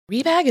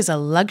Rebag is a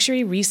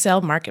luxury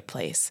resale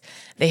marketplace.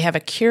 They have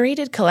a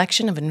curated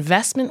collection of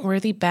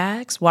investment-worthy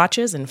bags,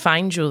 watches, and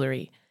fine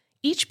jewelry.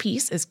 Each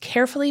piece is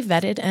carefully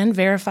vetted and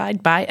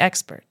verified by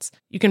experts.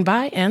 You can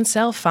buy and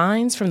sell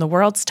finds from the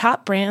world's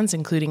top brands,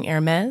 including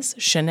Hermes,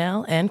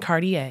 Chanel, and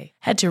Cartier.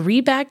 Head to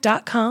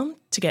Rebag.com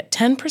to get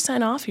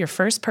 10% off your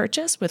first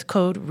purchase with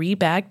code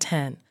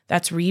REBAG10.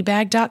 That's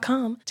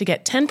Rebag.com to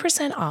get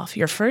 10% off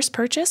your first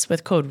purchase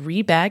with code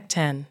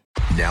REBAG10.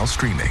 Now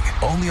streaming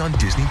only on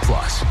Disney+.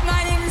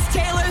 My name is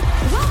Taylor.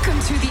 Welcome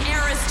to the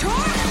Eras Tour.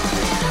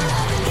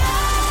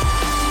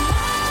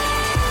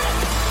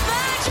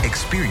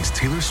 Experience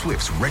Taylor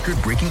Swift's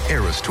record-breaking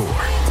Eras Tour.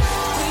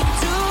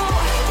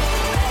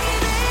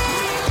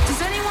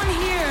 Does anyone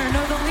here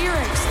know the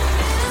lyrics?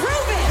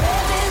 Prove it!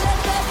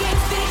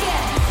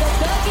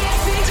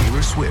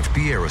 Taylor Swift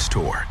The Eras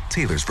Tour,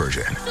 Taylor's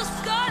version,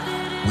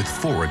 with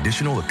 4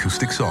 additional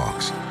acoustic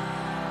songs.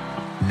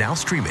 Now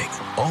streaming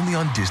only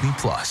on Disney+.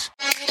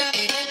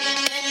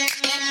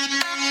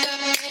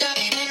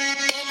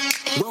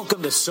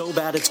 Welcome to So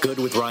Bad It's Good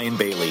with Ryan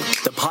Bailey,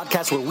 the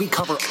podcast where we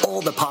cover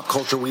all the pop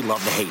culture we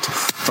love to hate,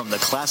 from the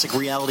classic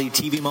reality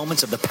TV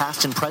moments of the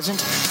past and present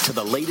to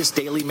the latest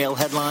Daily Mail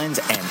headlines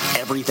and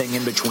everything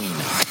in between.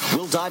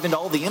 We'll dive into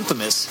all the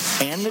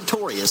infamous and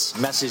notorious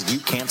messes you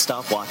can't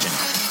stop watching.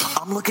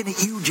 I'm looking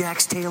at you,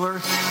 Jax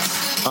Taylor.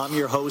 I'm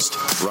your host,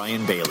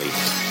 Ryan Bailey.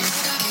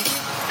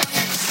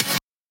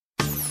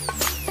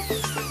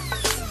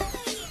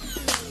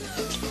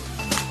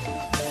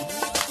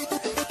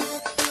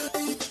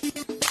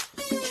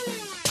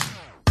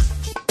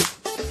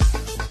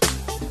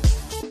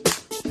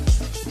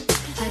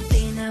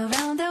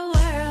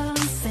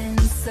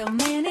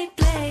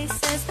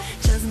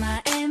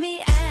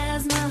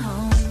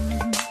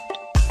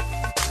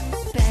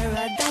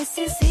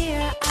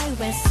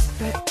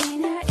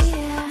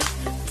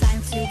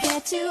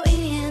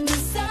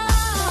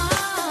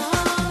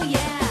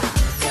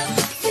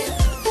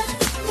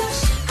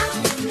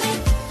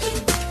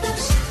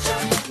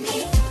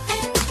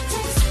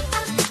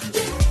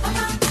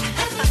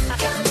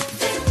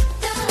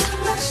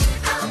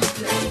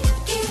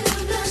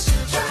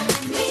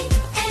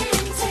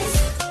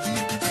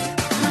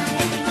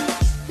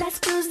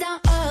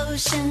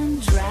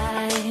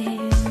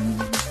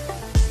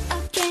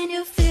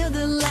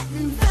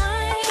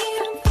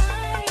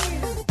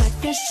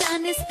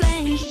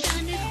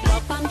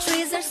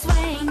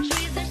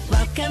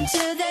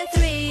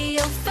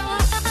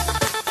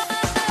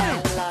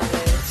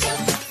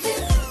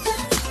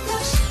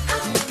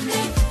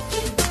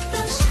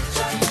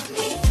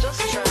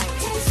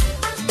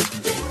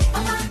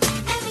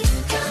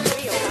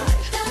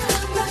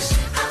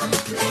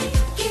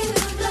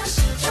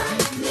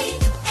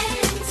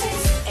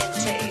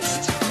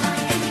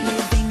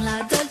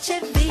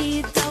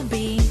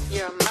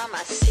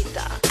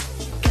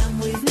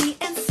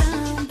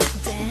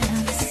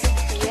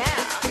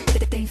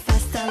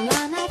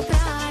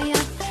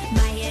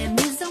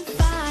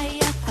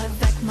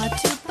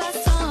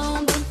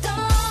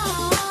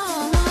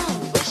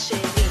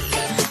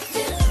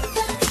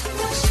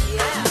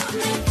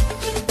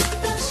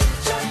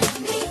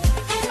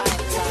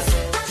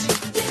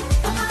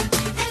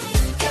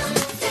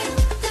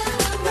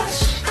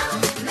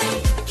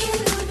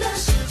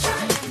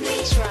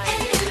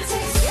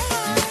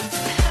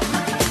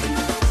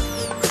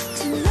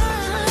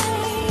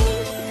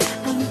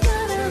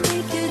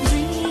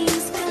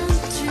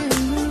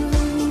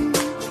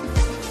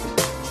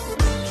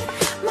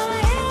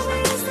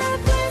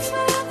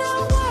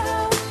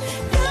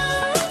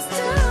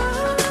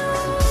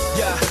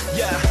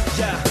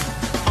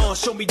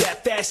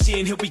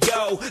 Here we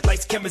go,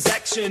 lights, cameras,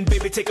 action,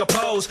 baby, take a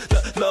pose.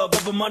 The love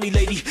of a money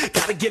lady,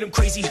 gotta get him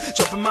crazy.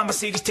 Jump in my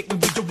Mercedes, take me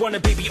to run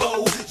it, baby.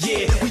 Oh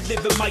yeah, we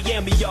live in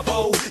Miami, up.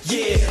 Oh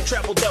yeah,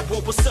 travel that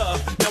road, what's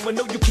up? Now I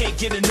know you can't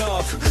get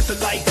enough. The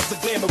life of the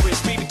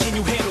glamorous, baby, can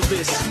you handle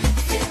this?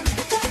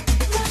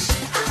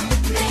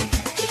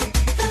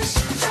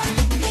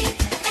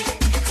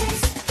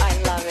 I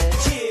love it.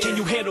 Yeah. Can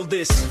you handle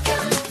this?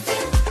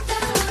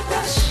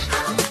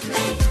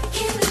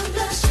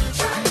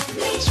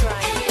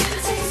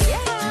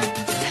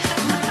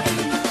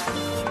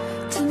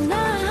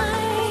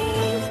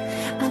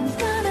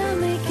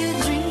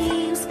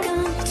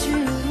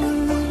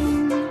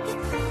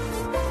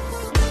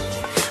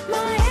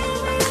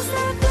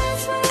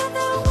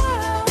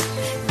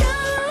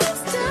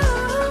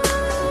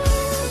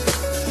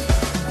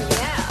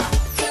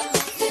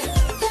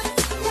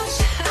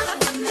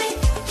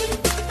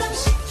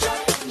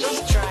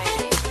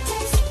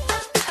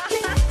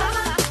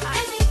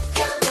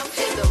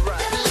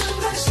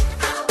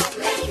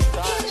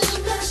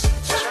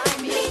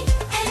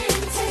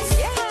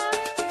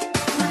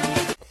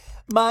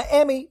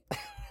 Miami.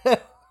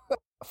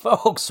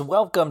 Folks,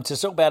 welcome to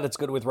So Bad It's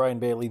Good with Ryan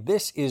Bailey.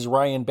 This is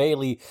Ryan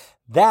Bailey.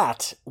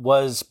 That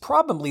was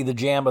probably the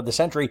jam of the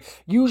century.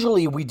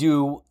 Usually we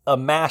do a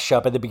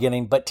mashup at the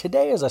beginning, but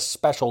today is a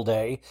special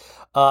day.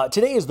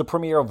 Today is the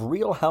premiere of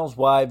Real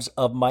Housewives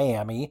of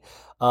Miami.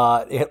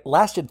 It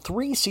lasted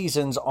 3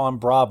 seasons on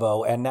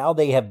Bravo, and now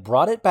they have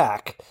brought it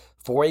back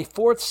for a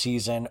 4th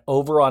season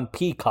over on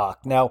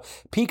Peacock. Now,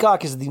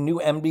 Peacock is the new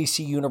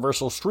NBC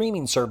Universal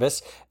streaming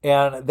service,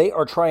 and they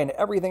are trying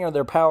everything in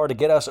their power to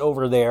get us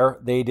over there.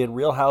 They did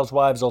Real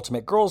Housewives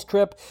Ultimate Girls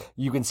Trip.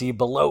 You can see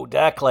Below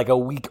Deck like a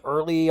week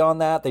early on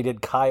that. They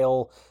did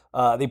Kyle.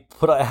 They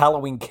put out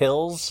Halloween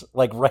Kills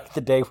like right the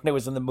day when it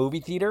was in the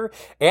movie theater.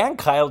 And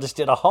Kyle just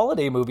did a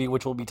holiday movie,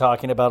 which we'll be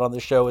talking about on the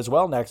show as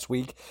well next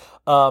week.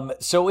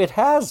 So it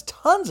has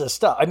tons of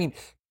stuff. I mean,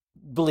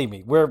 believe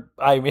me, we're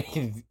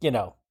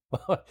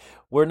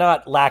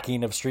not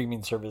lacking of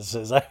streaming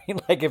services. I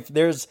mean, like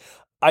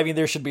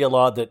there should be a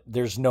law that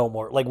there's no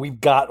more. Like we've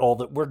got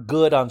we're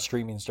good on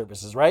streaming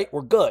services, right?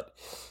 We're good.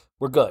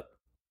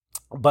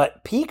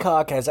 But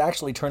Peacock has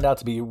actually turned out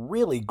to be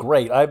really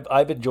great.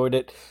 I've enjoyed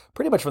it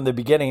pretty much from the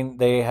beginning.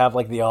 They have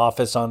like The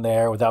Office on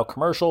there without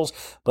commercials,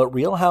 but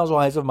Real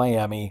Housewives of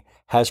Miami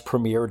has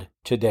premiered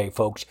today,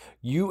 folks.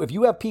 If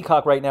you have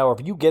Peacock right now, or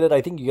if you get it,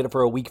 I think you get it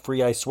for a week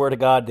free. I swear to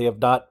God, they have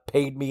not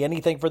paid me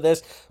anything for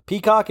this.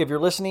 Peacock, if you're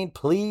listening,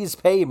 please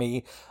pay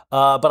me.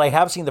 But I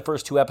have seen the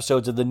first 2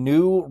 episodes of the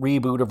new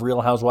reboot of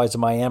Real Housewives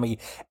of Miami,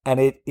 and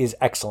it is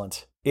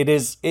excellent.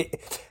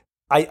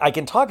 I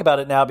can talk about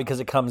it now because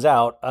it comes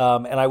out,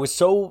 and I was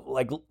so,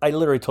 I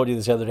literally told you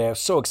this the other day, I was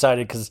so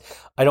excited because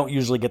I don't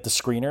usually get the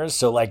screeners,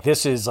 so,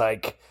 this is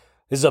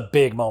a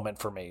big moment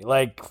for me.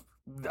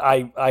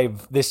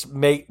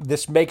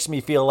 This makes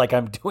me feel like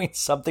I'm doing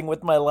something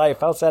with my life.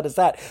 How sad is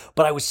that?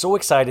 But I was so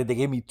excited. They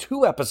gave me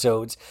 2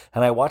 episodes,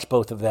 and I watched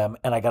both of them,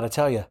 and I gotta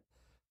tell you,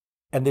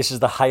 and this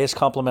is the highest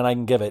compliment I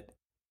can give it,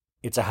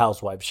 it's a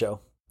housewife show.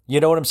 You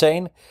know what I'm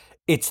saying?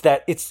 It's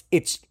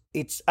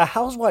a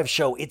housewife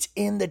show. It's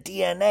in the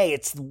DNA.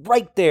 It's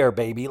right there,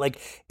 baby.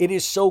 It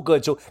is so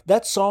good. So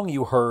that song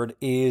you heard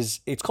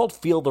it's called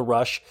Feel the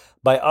Rush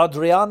by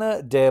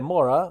Adriana de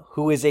Mora,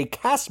 who is a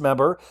cast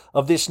member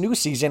of this new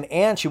season,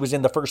 and she was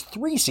in the first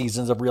 3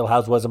 seasons of Real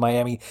Housewives of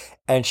Miami,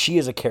 and she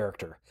is a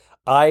character.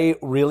 I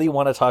really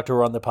want to talk to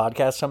her on the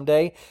podcast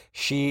someday.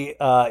 She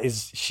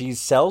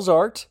sells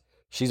art.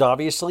 She's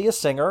obviously a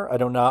singer. I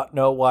do not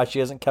know why she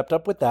hasn't kept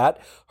up with that.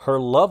 Her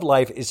love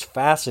life is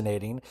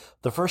fascinating.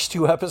 The first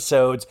 2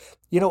 episodes,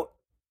 you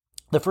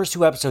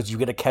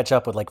get to catch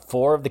up with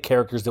 4 of the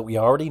characters that we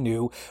already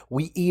knew.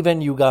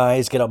 You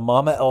guys get a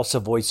Mama Elsa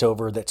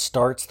voiceover that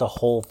starts the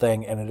whole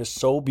thing, and it is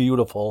so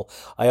beautiful.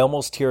 I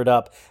almost teared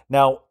up.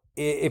 Now,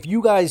 if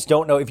you guys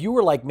don't know, if you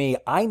were like me,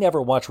 I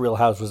never watched Real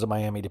Housewives of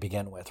Miami to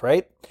begin with,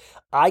 right?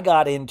 I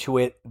got into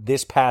it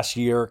this past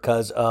year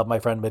because of my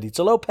friend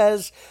Maritza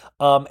Lopez,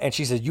 and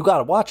she said, you got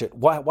to watch it.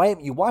 Why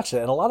haven't you watched it?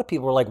 And a lot of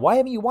people were like, why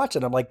haven't you watched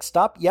it? I'm like,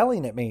 stop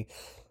yelling at me.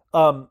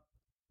 But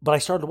I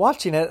started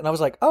watching it, and I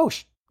was like, oh,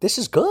 this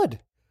is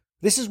good.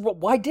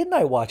 Why didn't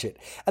I watch it?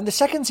 And the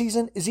second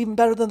season is even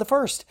better than the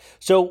first.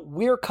 So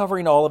we're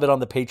covering all of it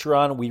on the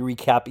Patreon. We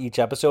recap each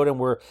episode, and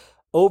we're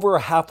over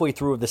halfway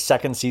through of the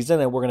second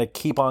season, and we're going to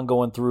keep on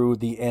going through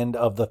the end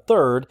of the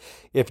third.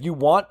 If you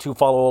want to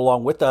follow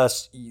along with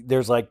us,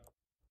 there's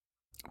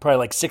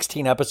probably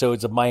 16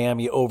 episodes of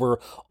Miami over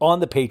on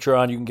the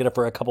Patreon. You can get it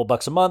for a couple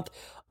bucks a month.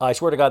 I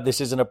swear to God,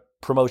 this isn't a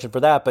promotion for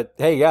that, but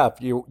hey, yeah,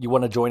 if you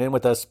want to join in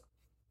with us,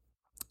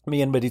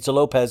 me and Maritza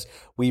Lopez,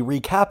 we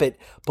recap it.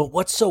 But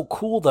what's so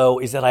cool, though,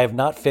 is that I have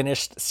not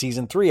finished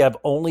season 3. I'm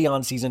only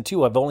on season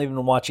 2. I've only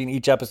been watching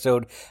each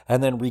episode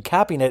and then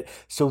recapping it.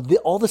 So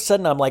all of a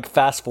sudden, I'm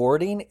fast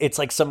forwarding. It's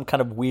like some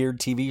kind of weird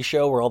TV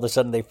show where all of a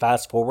sudden they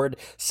fast forward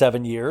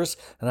 7 years.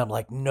 And I'm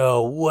like,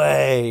 no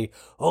way.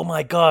 Oh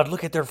my God,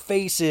 look at their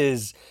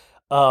faces.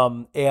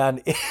 And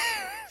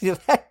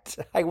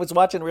I was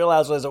watching Real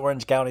Housewives of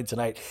Orange County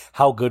tonight.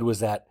 How good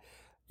was that?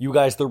 You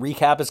guys, the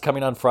recap is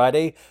coming on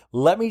Friday.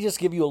 Let me just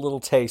give you a little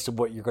taste of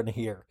what you're going to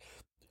hear.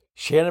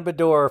 Shannon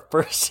Bedore,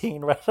 first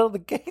scene right out of the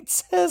gate,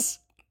 says,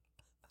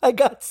 I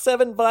got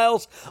 7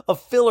 vials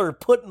of filler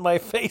put in my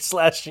face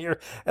last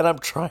year, and I'm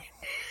trying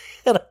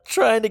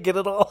to get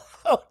it all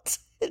out.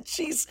 And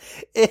she's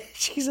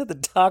at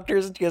the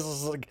doctor's, and she has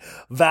this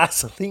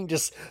Vaseline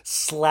just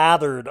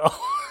slathered.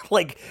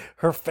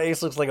 Her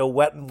face looks like a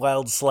Wet n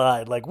Wild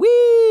slide.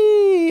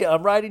 Whee!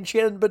 I'm riding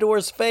Shannon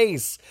Bedore's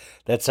face.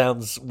 That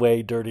sounds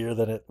way dirtier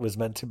than it was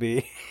meant to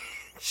be.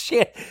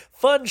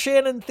 Fun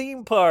Shannon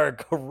theme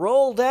park.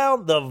 Roll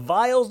down the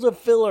vials of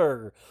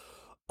filler.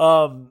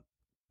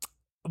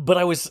 But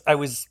I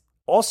was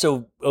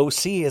also,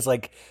 OC is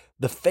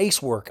the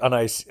face work on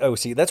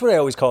OC. That's what I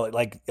always call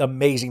it,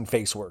 amazing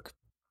face work.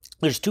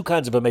 There's 2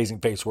 kinds of amazing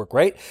face work,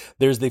 right?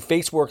 There's the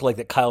face work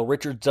that Kyle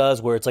Richards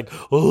does, where it's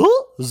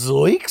oh,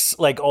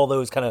 zoinks, all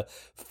those kind of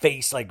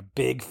face,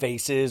 big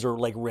faces, or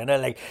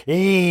Rinna,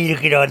 hey,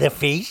 look at all the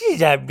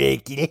faces I'm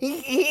making.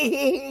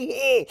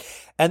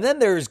 And then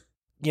there's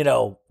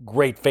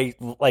great face.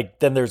 Like,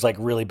 then there's like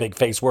really big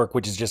face work,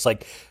 which is just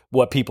like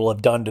what people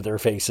have done to their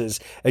faces.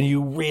 And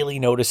you really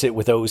notice it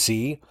with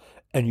OC,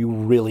 and you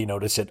really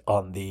notice it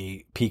on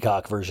the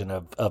Peacock version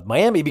of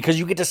Miami, because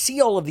you get to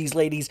see all of these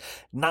ladies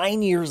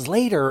 9 years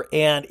later,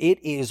 and it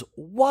is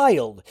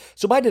wild.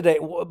 So by today,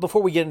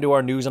 before we get into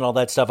our news and all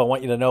that stuff, I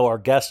want you to know our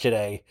guest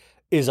today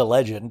is a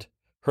legend.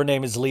 Her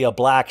name is Lea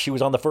Black. She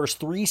was on the first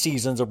 3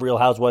 seasons of Real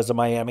Housewives of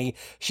Miami.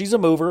 She's a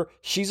mover.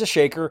 She's a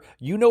shaker.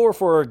 You know her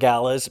for her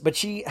galas, but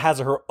she has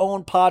her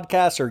own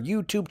podcast, her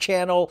YouTube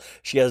channel.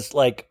 She has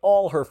like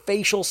all her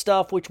facial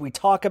stuff, which we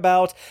talk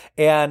about.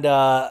 And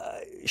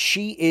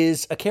she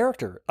is a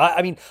character.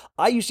 I mean,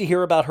 I used to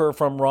hear about her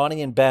from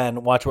Ronnie and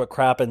Ben, Watch What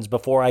Crappens,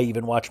 before I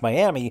even watched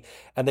Miami.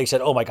 And they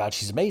said, oh my God,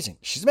 she's amazing.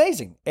 She's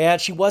amazing.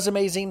 And she was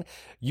amazing.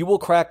 You will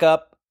crack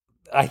up.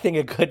 I think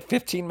a good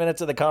 15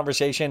 minutes of the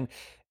conversation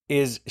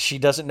is she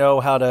doesn't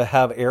know how to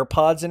have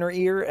AirPods in her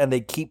ear, and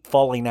they keep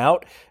falling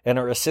out, and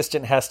her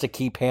assistant has to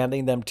keep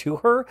handing them to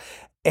her.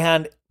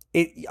 And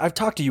I've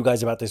talked to you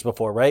guys about this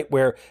before, right?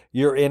 Where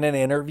you're in an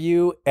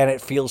interview and it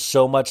feels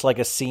so much like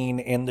a scene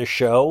in the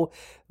show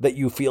that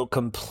you feel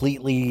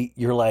completely,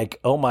 you're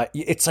like, oh my,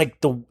 it's like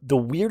the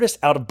weirdest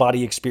out of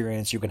body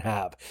experience you can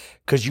have.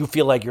 Cause you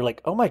feel like, you're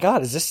like, oh my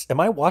God, am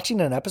I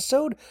watching an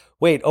episode?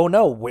 Wait, oh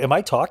no, am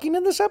I talking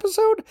in this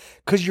episode?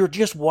 Cause you're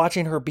just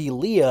watching her be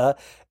Lea,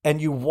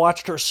 and you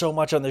watched her so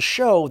much on the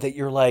show that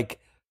you're like,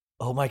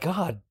 oh my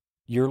God,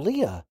 you're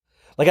Lea.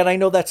 Like, and I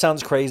know that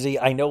sounds crazy.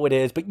 I know it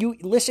is, but you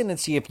listen and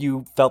see if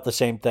you felt the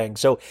same thing.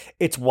 So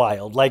it's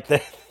wild. Like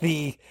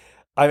I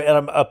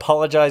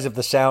apologize if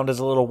the sound is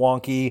a little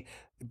wonky,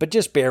 but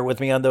just bear with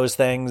me on those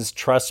things.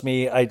 Trust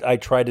me. I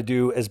try to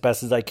do as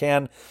best as I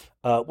can.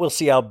 We'll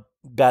see how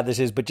bad this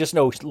is, but just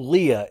know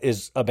Lea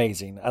is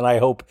amazing. And I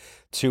hope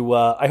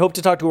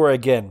to talk to her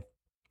again,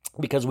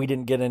 because we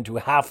didn't get into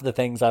half the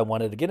things I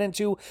wanted to get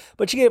into,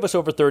 but she gave us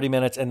over 30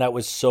 minutes, and that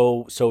was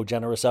so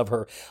generous of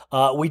her.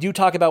 We do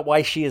talk about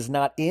why she is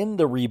not in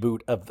the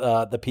reboot of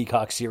the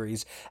Peacock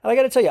series. And I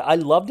got to tell you, I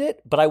loved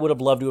it, but I would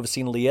have loved to have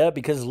seen Lea,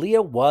 because Lea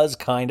was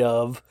kind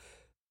of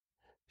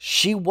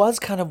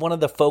one of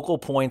the focal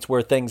points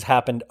where things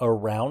happened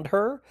around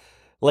her.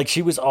 Like,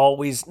 she was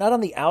always, not on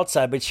the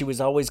outside, but she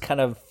was always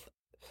kind of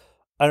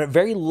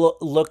very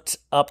looked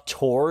up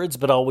towards,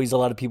 but always a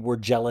lot of people were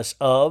jealous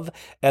of.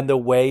 And the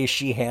way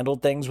she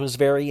handled things was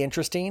very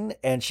interesting.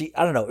 And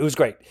I don't know, it was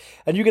great.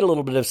 And you get a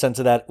little bit of sense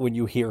of that when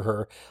you hear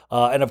her.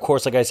 And of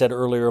course, like I said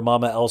earlier,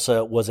 Mama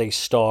Elsa was a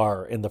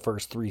star in the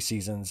first 3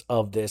 seasons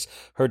of this.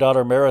 Her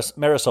daughter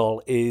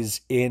Marisol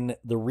is in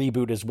the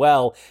reboot as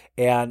well.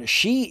 And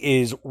she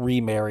is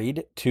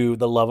remarried to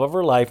the love of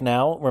her life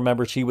now.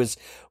 Remember, she was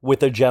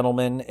with a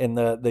gentleman in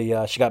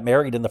she got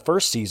married in the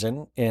first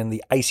season in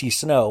the icy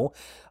snow.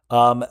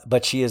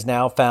 But she has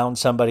now found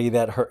somebody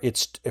that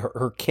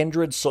her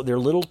kindred soul. They're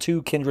little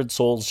 2 kindred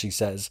souls, she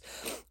says.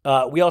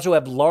 We also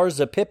have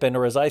Larsa Pippen,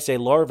 or as I say,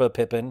 Larva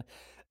Pippen.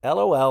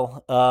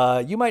 LOL.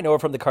 You might know her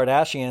from the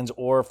Kardashians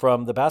or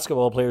from the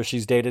basketball players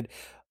she's dated,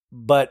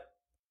 but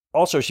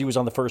also she was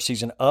on the first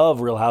season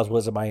of Real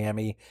Housewives of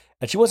Miami,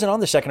 and she wasn't on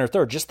the second or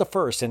third, just the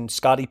first. And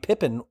Scottie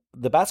Pippen,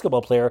 the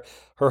basketball player,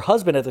 her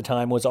husband at the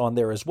time, was on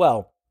there as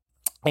well.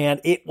 And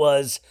it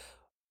was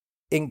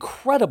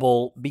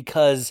incredible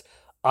because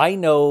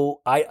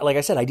like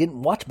I said, I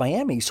didn't watch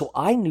Miami, so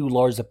I knew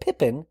Larsa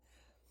Pippen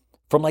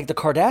from like the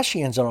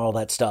Kardashians and all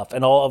that stuff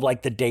and all of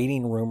like the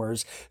dating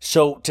rumors.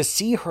 So to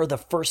see her the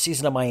first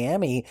season of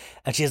Miami,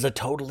 and she has a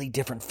totally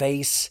different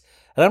face,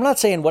 and I'm not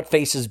saying what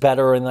face is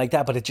better and like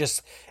that, but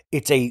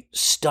it's a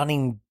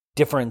stunning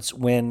difference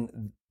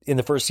when in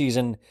the first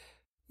season,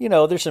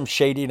 there's some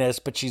shadiness,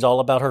 but she's all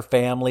about her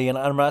family. And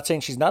I'm not saying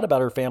she's not about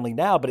her family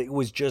now, but it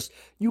was just,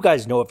 you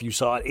guys know if you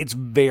saw it, it's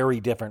very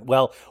different.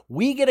 Well,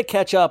 we get to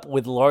catch up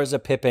with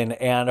Larsa Pippen,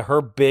 and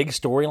her big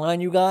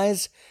storyline, you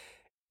guys,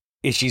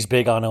 is she's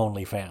big on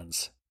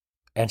OnlyFans.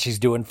 And she's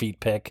doing feet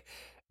pic.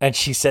 And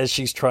she says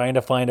she's trying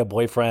to find a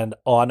boyfriend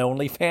on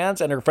OnlyFans.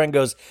 And her friend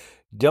goes,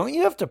 don't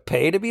you have to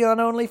pay to be on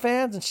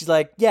OnlyFans? And she's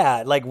like,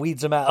 yeah, like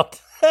weeds them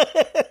out.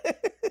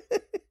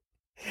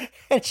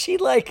 And she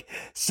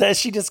says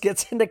she just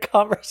gets into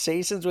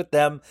conversations with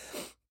them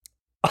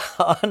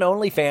on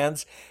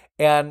OnlyFans,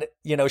 and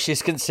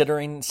she's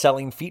considering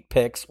selling feet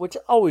pics, which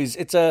always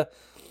it's a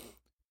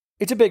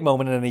big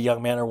moment in a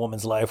young man or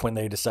woman's life when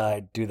they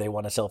decide, do they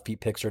want to sell feet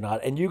pics or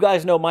not? And you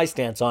guys know my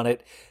stance on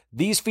it.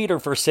 These feet are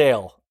for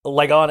sale.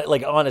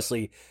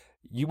 Honestly,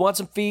 you want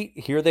some feet?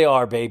 Here they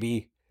are,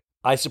 baby.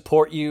 I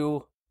support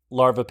you,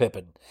 Larva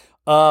Pippen.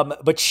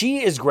 But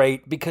she is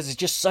great because it's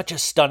just such a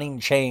stunning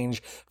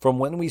change from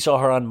when we saw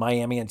her on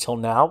Miami until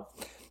now.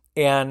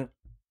 And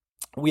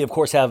we, of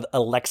course, have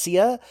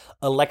Alexia.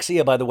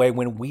 Alexia, by the way,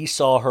 when we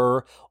saw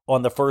her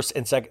on the first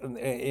and second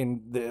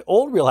in the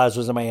old Real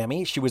Housewives of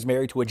Miami, she was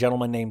married to a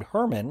gentleman named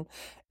Herman.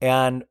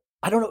 And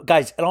I don't know,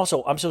 guys. And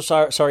also, I'm so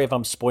sorry if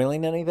I'm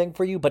spoiling anything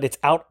for you, but it's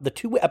out. The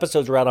 2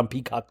 episodes are out on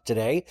Peacock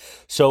today.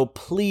 So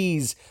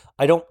please,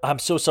 I'm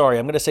so sorry.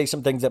 I'm going to say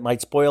some things that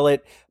might spoil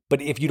it.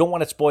 But if you don't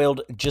want it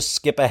spoiled, just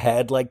skip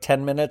ahead like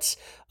 10 minutes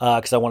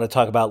because I want to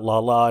talk about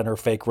Lala and her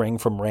fake ring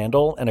from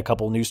Randall and a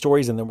couple news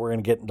stories, and then we're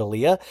going to get into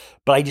Lea.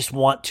 But I just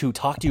want to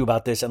talk to you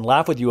about this and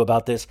laugh with you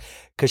about this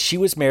because she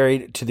was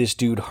married to this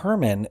dude,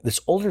 Herman, this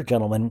older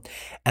gentleman,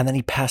 and then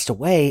he passed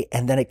away,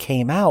 and then it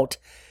came out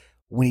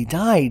when he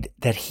died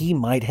that he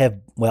might have,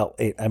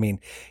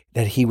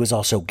 that he was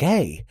also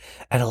gay,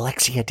 and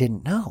Alexia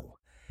didn't know.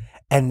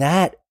 And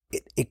that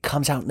it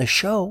comes out in the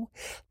show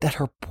that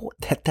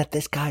that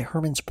this guy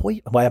Herman's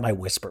boy. Why am I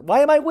whispering?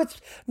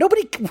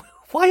 Nobody.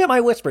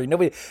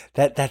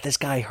 That this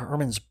guy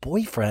Herman's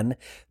boyfriend,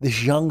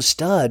 this young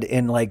stud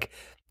in like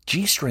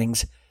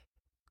G-strings,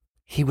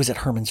 he was at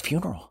Herman's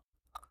funeral,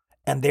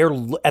 and they're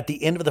at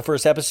the end of the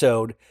first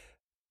episode.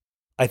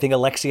 I think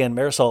Alexia and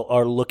Marisol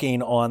are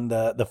looking on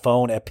the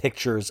phone at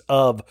pictures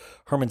of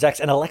Herman's ex,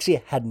 and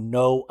Alexia had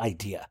no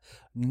idea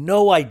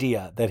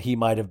that he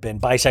might have been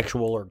bisexual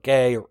or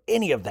gay or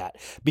any of that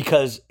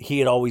because he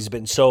had always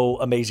been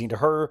so amazing to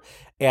her.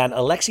 And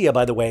Alexia,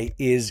 by the way,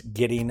 is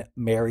getting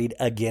married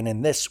again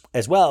in this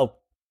as well.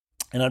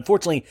 And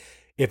unfortunately,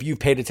 if you've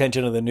paid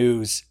attention to the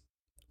news,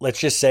 let's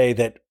just say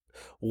that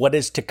what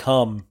is to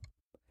come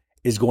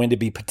is going to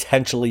be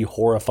potentially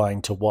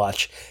horrifying to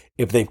watch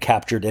if they've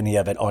captured any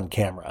of it on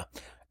camera.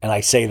 And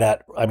I say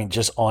that, I mean,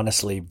 just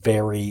honestly,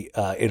 very,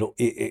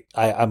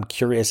 I'm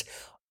curious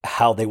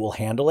how they will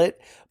handle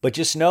it, but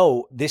just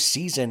know this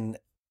season,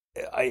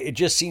 it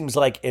just seems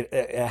like it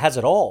has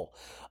it all.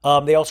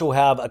 They also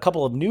have a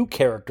couple of new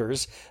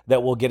characters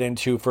that we'll get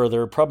into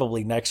further,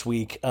 probably next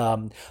week.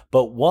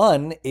 But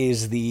one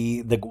is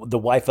the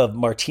wife of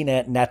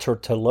Martina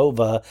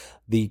Navratilova,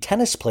 the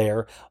tennis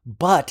player,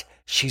 but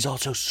she's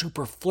also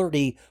super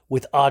flirty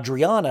with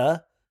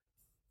Adriana,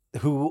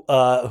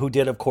 who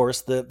did, of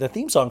course, the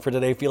theme song for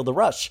today, Feel the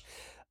Rush.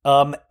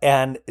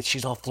 And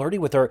she's all flirty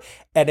with her.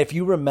 And if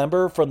you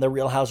remember from the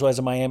Real Housewives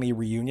of Miami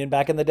reunion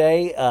back in the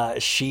day,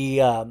 she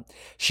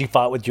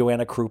fought with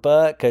Joanna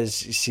Krupa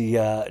because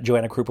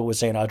Joanna Krupa was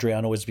saying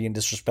Adriana was being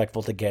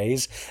disrespectful to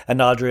gays.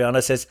 And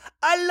Adriana says,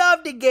 I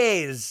love the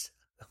gays.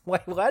 Why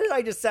did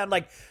I just sound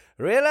like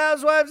Real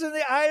Housewives in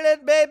the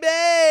island,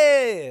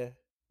 baby?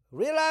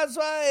 Real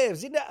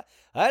Housewives.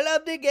 I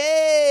love the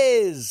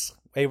gays.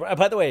 Hey,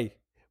 by the way,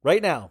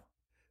 right now,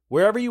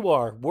 wherever you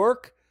are,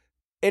 work,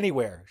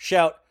 anywhere,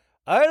 shout,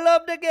 I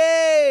love the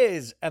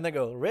gays. And then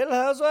go, Real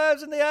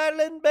Housewives in the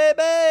island,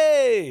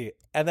 baby.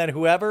 And then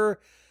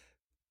whoever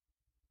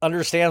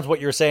understands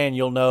what you're saying,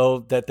 you'll know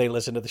that they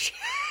listen to the show.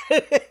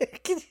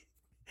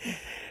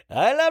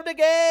 I love the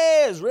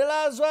gays. Real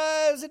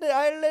Housewives in the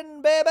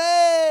island,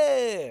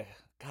 baby.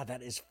 God,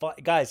 that is fun.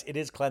 Guys, it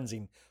is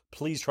cleansing.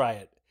 Please try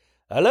it.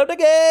 I love the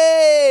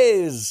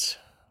gays.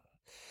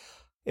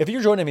 If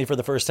you're joining me for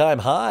the first time,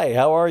 hi,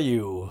 how are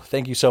you?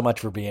 Thank you so much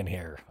for being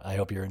here. I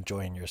hope you're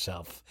enjoying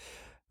yourself.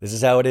 This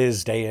is how it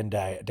is day in,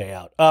 day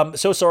out.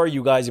 So sorry,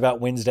 you guys, about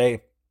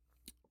Wednesday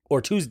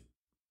or Tuesday.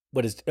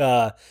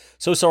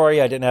 So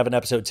sorry I didn't have an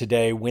episode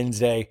today,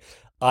 Wednesday.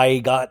 I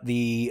got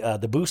the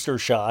booster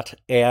shot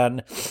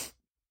and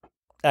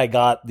I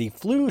got the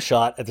flu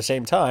shot at the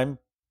same time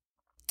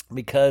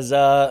because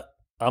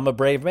I'm a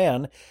brave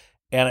man.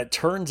 And it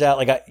turns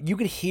out, you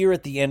could hear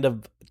at the end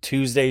of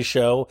Tuesday's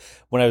show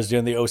when I was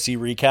doing the OC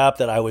recap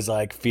that I was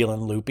like feeling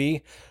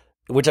loopy,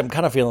 which I'm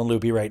kind of feeling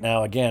loopy right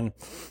now again.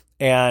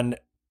 And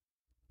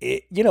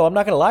I'm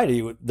not going to lie to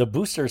you. The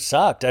booster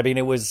sucked.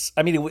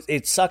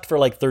 It sucked for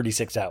like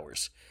 36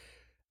 hours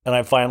and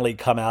I finally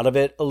come out of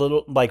it a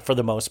little, like for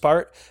the most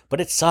part,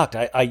 but it sucked.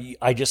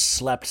 I just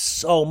slept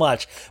so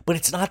much, but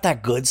it's not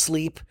that good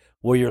sleep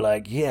where you're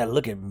like, yeah,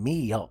 look at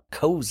me, all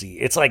cozy.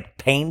 It's like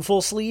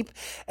painful sleep.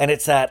 And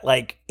it's that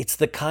it's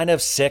the kind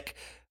of sick.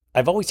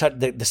 I've always thought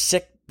the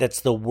sick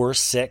that's the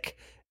worst sick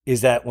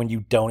is that when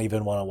you don't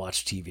even want to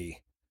watch TV,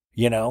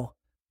 you're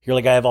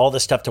like, I have all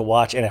this stuff to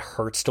watch and it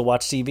hurts to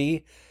watch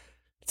TV.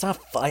 It's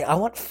not fun. I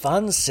want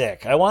fun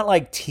sick. I want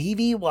like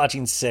TV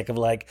watching sick of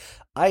like,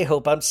 I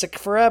hope I'm sick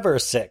forever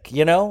sick,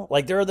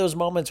 Like there are those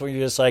moments where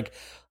you're just like,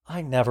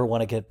 I never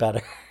want to get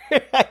better.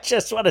 I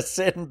just want to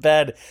sit in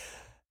bed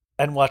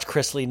and watch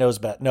Chris Lee Knows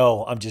Best.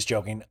 No, I'm just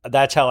joking.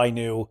 That's how I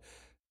knew.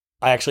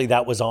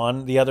 That was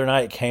on the other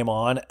night. It came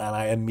on and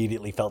I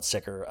immediately felt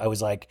sicker. I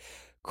was like,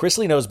 Chris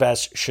Lee Knows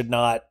Best should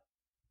not.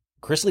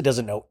 Chris Lee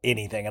doesn't know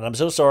anything. And I'm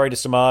so sorry to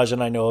Samaj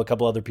and I know a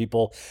couple other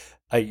people,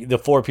 the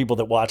 4 people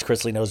that watch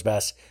Chris Lee Knows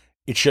Best.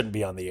 It shouldn't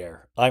be on the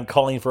air. I'm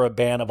calling for a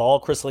ban of all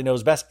Chris Lee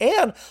Knows Best.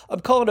 And I'm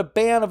calling a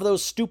ban of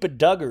those stupid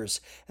Duggars.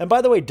 And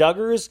by the way,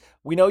 Duggars,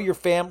 we know your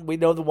we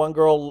know the one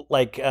girl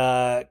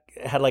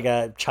had like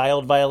a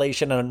child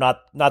violation and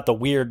not the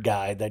weird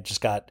guy that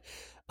just got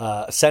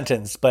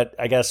sentenced, but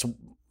I guess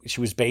she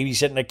was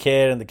babysitting a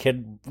kid and the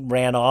kid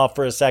ran off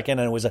for a second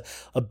and it was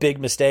a big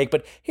mistake.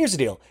 But here's the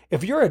deal.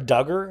 If you're a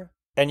Duggar,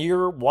 and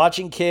you're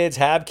watching kids,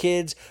 have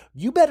kids,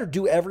 you better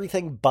do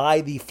everything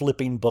by the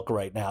flipping book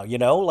right now, you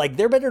know? Like,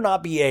 there better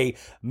not be a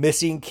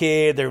missing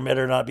kid. There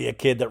better not be a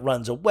kid that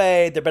runs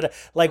away. There better,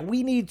 like,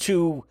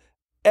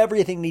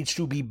 everything needs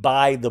to be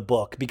by the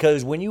book,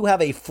 because when you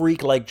have a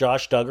freak like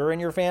Josh Duggar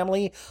in your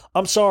family,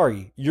 I'm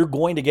sorry, you're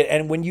going to get,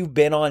 and when you've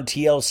been on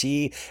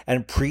TLC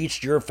and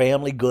preached your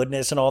family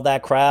goodness and all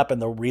that crap,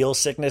 and the real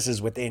sickness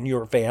is within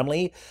your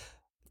family,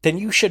 then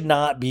you should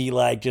not be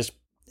like just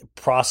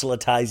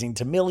proselytizing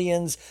to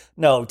millions.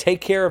 No,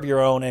 take care of your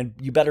own, and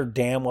you better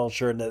damn well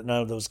sure that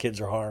none of those kids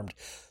are harmed.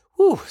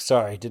 Whew,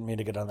 sorry, didn't mean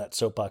to get on that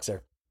soapbox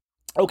there.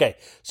 Okay,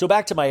 so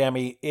back to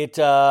Miami.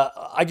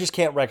 I just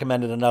can't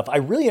recommend it enough. I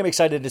really am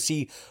excited to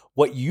see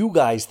what you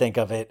guys think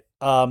of it.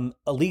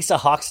 Lisa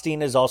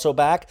Hochstein is also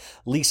back.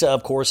 Lisa,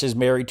 of course, is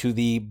married to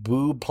the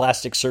boob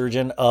plastic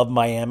surgeon of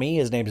Miami.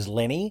 His name is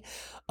Lenny.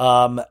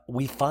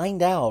 We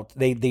find out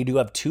they do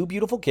have two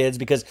beautiful kids,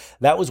 because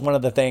that was one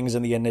of the things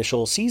in the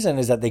initial season,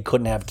 is that they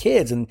couldn't have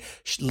kids. And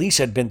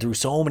Lisa had been through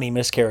so many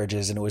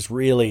miscarriages, and it was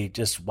really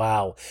just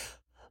wow.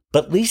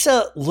 But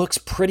Lisa looks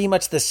pretty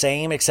much the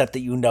same, except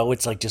that, you know,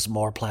 it's like just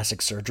more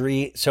plastic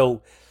surgery.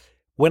 So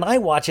when I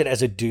watch it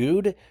as a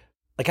dude,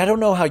 like, I don't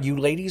know how you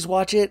ladies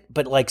watch it,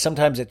 but like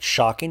sometimes it's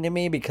shocking to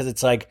me, because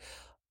it's like,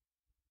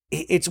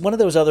 it's one of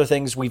those other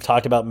things we've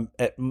talked about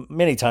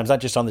many times, not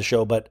just on the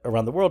show, but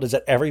around the world, is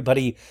that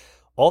everybody,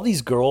 all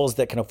these girls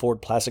that can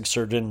afford plastic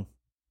surgery,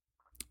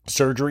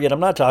 and I'm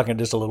not talking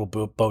just a little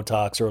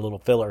Botox or a little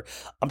filler,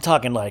 I'm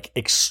talking like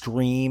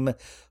extreme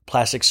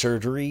plastic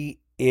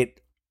surgery, it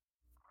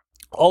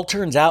all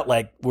turns out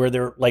like where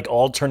they're like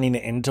all turning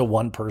it into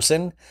one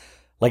person.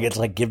 Like, it's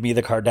like, give me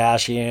the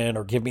Kardashian,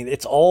 or give me,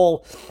 it's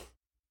all,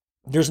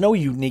 there's no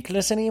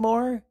uniqueness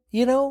anymore,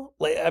 you know?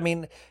 Like, I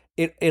mean,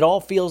 it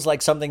all feels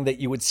like something that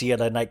you would see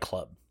at a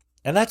nightclub.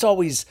 And that's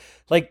always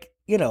like,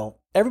 you know,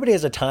 everybody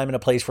has a time and a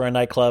place for a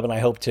nightclub, and I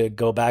hope to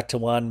go back to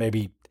one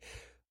maybe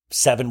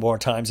 7 more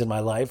times in my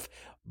life.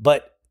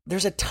 But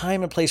there's a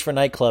time and place for a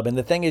nightclub. And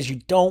the thing is, you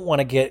don't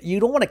want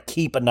to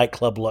keep a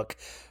nightclub look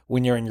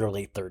when you're in your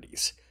late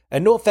 30s.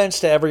 And no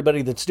offense to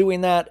everybody that's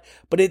doing that,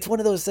 but it's one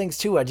of those things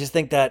too. I just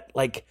think that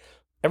like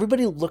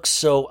everybody looks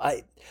so,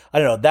 I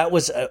don't know. That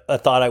was a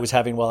thought I was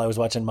having while I was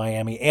watching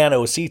Miami and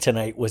OC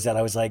tonight, was that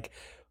I was like,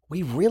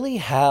 we really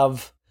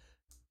have,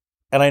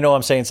 and I know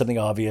I'm saying something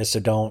obvious,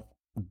 so don't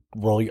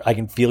roll. I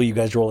can feel you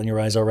guys rolling your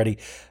eyes already,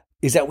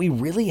 is that we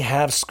really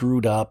have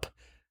screwed up,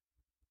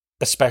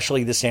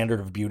 especially the standard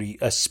of beauty,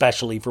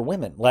 especially for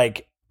women.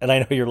 Like, and I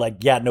know you're like,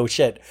 yeah, no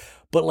shit.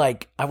 But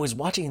like, I was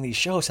watching these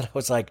shows and I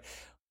was like,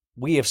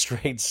 we have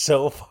strayed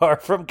so far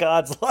from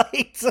God's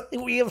light.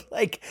 We have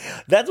like,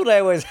 that's what I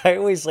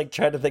always like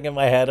try to think in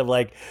my head of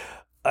like,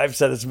 I've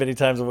said this many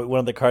times, one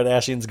of the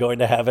Kardashians going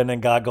to heaven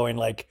and God going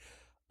like,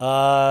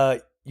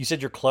 you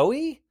said you're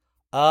Chloe?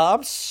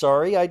 I'm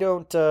sorry, I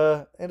don't,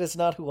 it is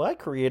not who I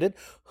created.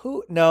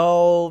 Who?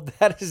 No,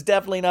 that is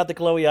definitely not the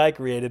Chloe I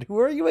created. Who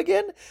are you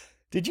again?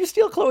 Did you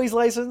steal Chloe's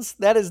license?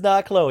 That is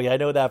not Chloe. I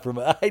know that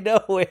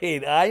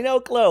I know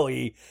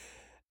Chloe.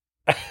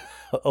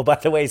 Oh, by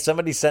the way,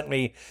 somebody sent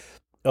me,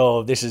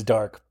 oh, this is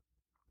dark.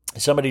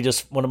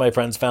 One of my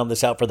friends found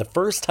this out for the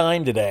first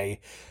time today.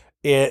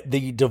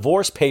 The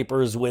divorce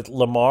papers with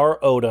Lamar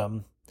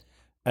Odom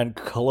and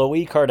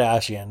Khloe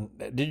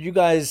Kardashian. Did you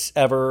guys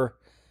ever,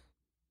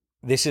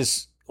 this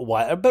is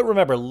why, but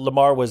remember,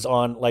 Lamar was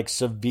on like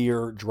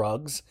severe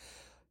drugs,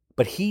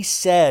 but he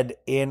said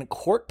in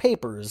court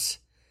papers,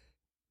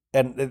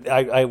 and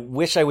I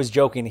wish I was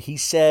joking, he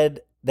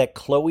said that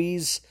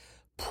Khloe's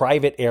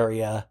private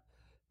area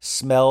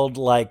smelled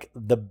like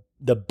the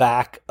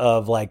back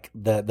of like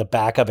the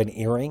back of an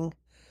earring,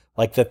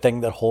 like the thing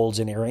that holds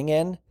an earring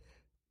in.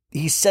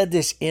 He said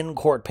this in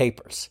court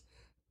papers.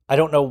 I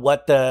don't know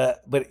what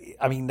but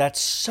I mean, that's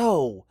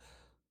so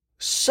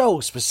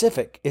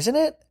specific, isn't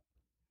it?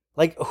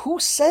 Like, who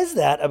says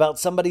that about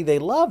somebody they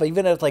love?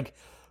 Even if like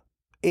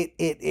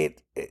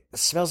it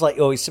smells like,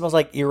 he smells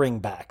like earring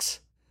backs.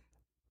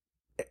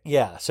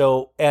 Yeah.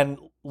 So, and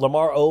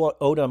Lamar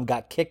Odom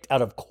got kicked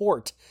out of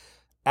court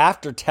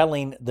after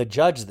telling the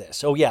judge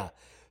this. Oh, yeah.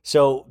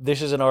 So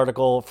this is an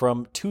article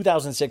from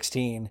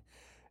 2016.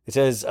 It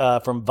says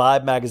from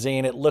Vibe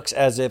magazine, it looks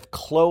as if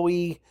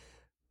Khloe,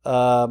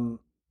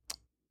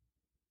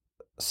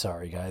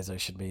 sorry guys, I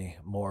should be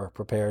more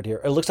prepared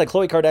here. It looks like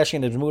Khloe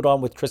Kardashian has moved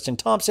on with Tristan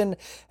Thompson,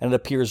 and it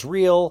appears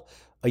real.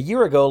 A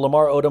year ago,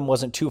 Lamar Odom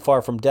wasn't too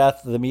far from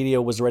death. The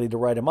media was ready to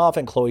write him off,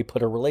 and Khloe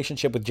put her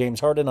relationship with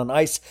James Harden on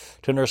ice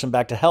to nurse him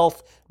back to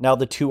health. Now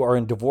the two are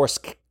in divorce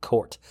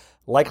court.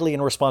 Likely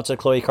in response to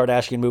Khloe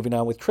Kardashian moving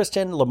on with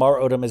Tristan, Lamar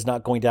Odom is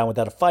not going down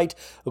without a fight.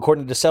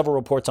 According to several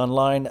reports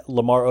online,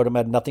 Lamar Odom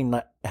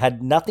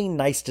had nothing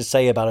nice to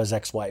say about his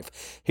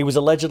ex-wife. He was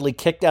allegedly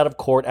kicked out of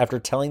court after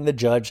telling the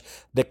judge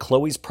that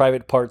Khloe's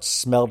private parts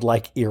smelled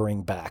like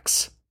earring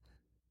backs.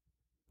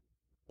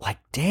 Like,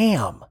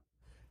 damn.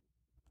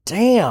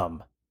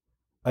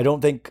 I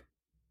don't think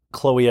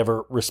Khloe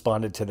ever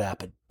responded to that,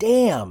 but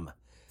damn.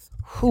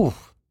 Whew.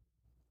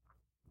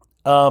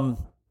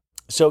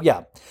 So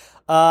yeah.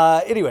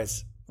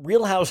 Anyways,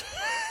 Real House.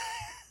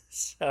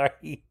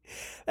 Sorry.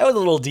 That was a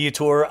little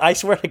detour. I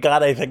swear to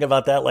God, I think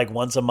about that like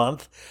once a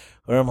month.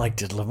 Where I'm like,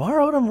 did Lamar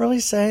Odom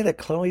really say that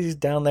Chloe's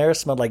down there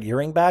smelled like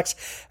earring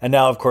backs? And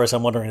now, of course,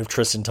 I'm wondering if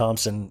Tristan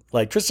Thompson,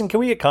 like, Tristan, can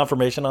we get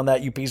confirmation on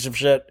that, you piece of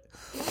shit?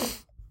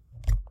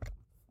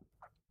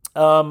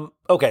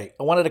 Okay,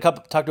 I wanted to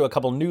talk to a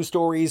couple news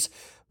stories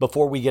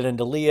before we get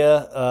into Lea.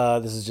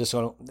 This is just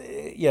going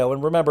to,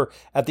 and remember,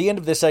 at the end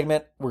of this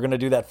segment, we're going to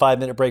do that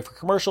 5-minute break for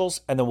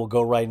commercials, and then we'll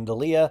go right into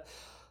Lea.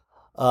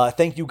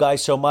 Thank you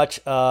guys so much.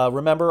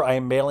 Remember, I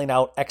am mailing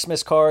out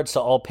Xmas cards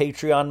to all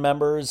Patreon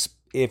members.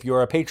 If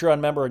you're a Patreon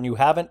member and you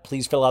haven't,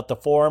 please fill out the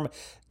form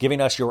giving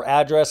us your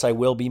address. I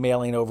will be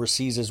mailing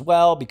overseas as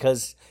well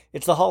because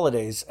it's the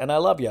holidays and I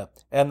love you.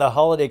 And the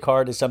holiday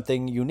card is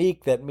something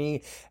unique that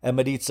me and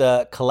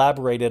Maritza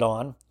collaborated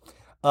on.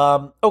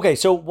 Okay,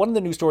 so one of the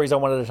news stories I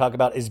wanted to talk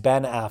about is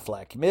Ben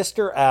Affleck.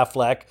 Mr.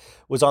 Affleck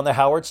was on the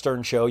Howard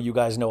Stern show. You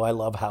guys know I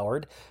love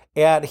Howard.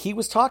 And he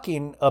was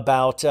talking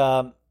about,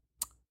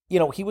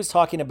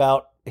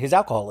 his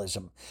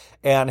alcoholism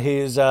and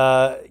his,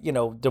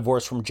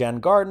 divorce from Jen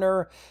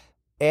Gardner.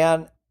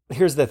 And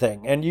here's the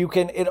thing. And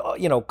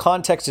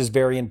context is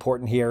very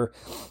important here.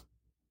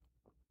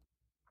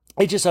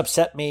 It just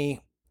upset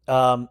me.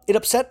 It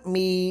upset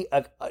me.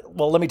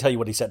 Well, let me tell you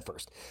what he said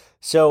first.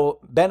 So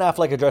Ben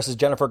Affleck addresses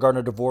Jennifer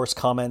Gardner divorce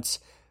comments.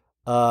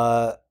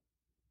 Whoa.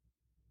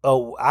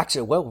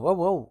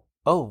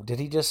 Oh, did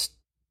he just?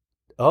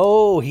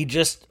 Oh, he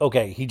just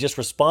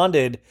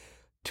responded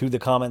to the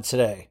comments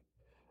today.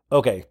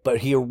 Okay,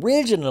 but he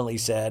originally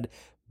said,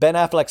 Ben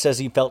Affleck says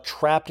he felt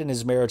trapped in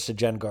his marriage to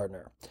Jen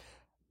Gardner.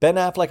 Ben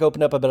Affleck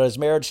opened up about his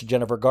marriage to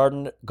Jennifer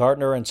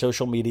Gardner and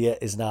social media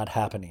is not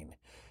happening.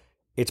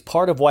 It's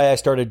part of why I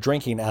started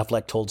drinking,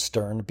 Affleck told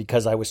Stern,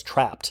 because I was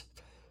trapped.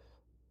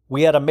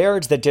 We had a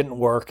marriage that didn't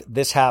work.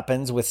 This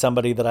happens with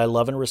somebody that I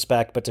love and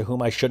respect, but to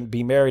whom I shouldn't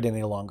be married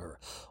any longer.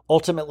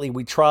 Ultimately,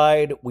 we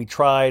tried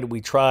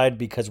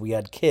because we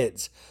had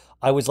kids.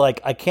 I was like,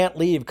 I can't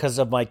leave because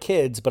of my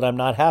kids, but I'm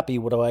not happy.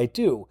 What do I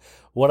do?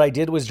 What I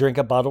did was drink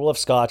a bottle of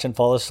scotch and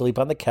fall asleep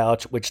on the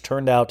couch, which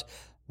turned out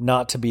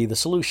not to be the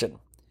solution.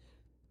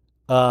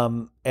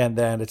 And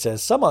then it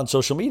says, some on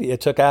social media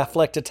took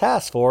Affleck to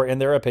task for, in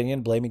their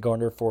opinion, blaming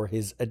Gardner for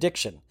his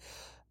addiction.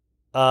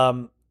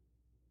 Ben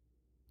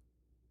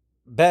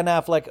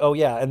Affleck, oh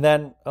yeah. And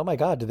then, oh my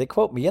God, did they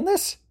quote me in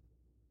this?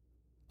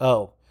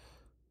 Oh,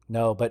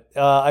 no, but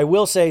I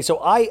will say, so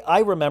I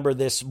remember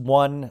this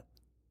one.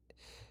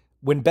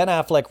 When Ben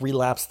Affleck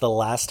relapsed the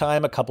last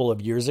time a couple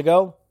of years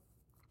ago,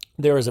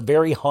 there is a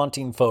very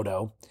haunting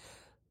photo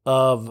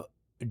of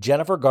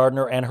Jennifer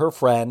Gardner and her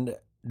friend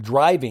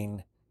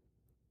driving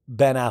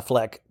Ben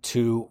Affleck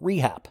to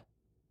rehab.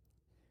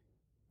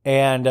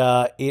 And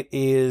it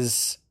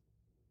is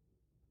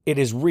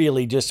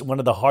really just one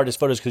of the hardest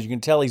photos because you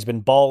can tell he's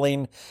been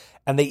bawling.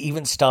 And they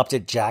even stopped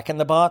at Jack in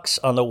the Box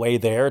on the way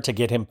there to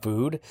get him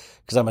food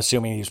because I'm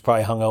assuming he was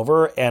probably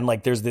hungover. And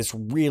like there's this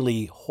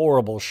really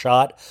horrible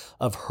shot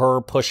of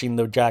her pushing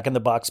the Jack in the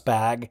Box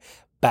bag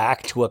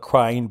back to a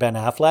crying Ben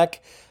Affleck.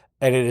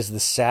 And it is the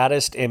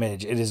saddest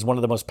image. It is one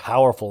of the most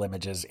powerful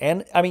images.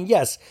 And I mean,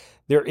 yes,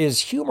 there is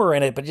humor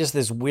in it, but just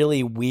this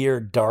really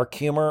weird, dark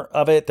humor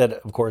of it that,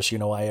 of course,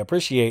 I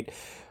appreciate.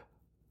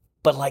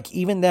 But like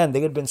even then,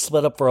 they had been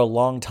split up for a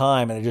long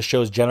time, and it just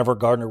shows Jennifer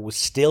Gardner was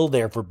still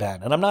there for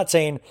Ben. And I'm not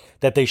saying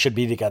that they should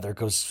be together,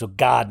 because so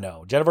God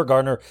no. Jennifer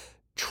Gardner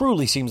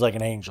truly seems like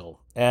an angel.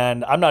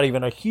 And I'm not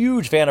even a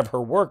huge fan of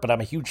her work, but I'm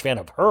a huge fan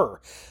of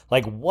her.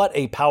 Like what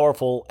a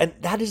powerful, and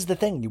that is the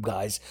thing, you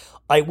guys.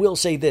 I will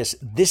say this.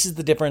 This is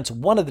the difference,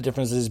 one of the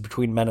differences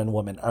between men and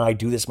women, and I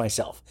do this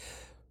myself.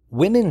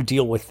 Women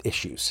deal with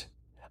issues.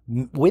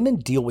 Women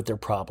deal with their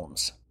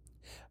problems.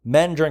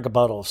 Men drink a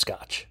bottle of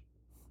scotch.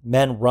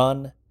 Men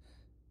run,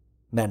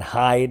 men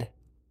hide,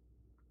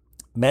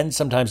 men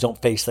sometimes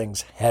don't face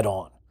things head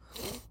on.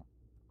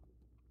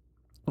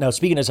 Now,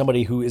 speaking of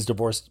somebody who is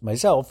divorced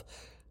myself,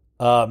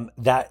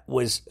 that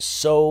was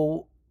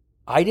so,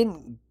 I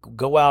didn't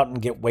go out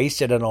and get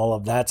wasted and all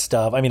of that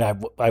stuff. I mean,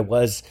 I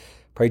was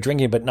probably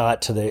drinking, but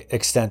not to the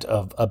extent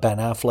of a Ben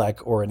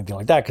Affleck or anything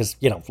like that. Because,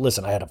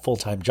 listen, I had a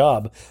full-time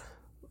job,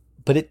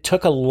 but it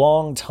took a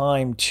long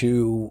time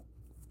to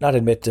not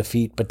admit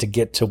defeat, but to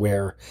get to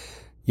where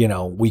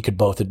we could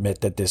both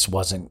admit that this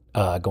wasn't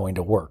going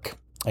to work.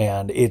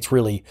 And it's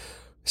really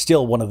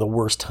still one of the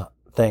worst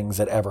things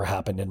that ever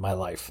happened in my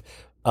life,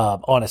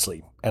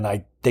 honestly. And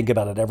I think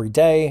about it every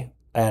day.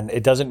 And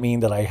it doesn't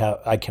mean that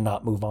I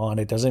cannot move on.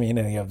 It doesn't mean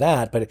any of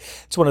that. But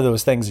it's one of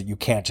those things that you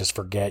can't just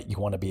forget. You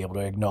want to be able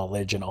to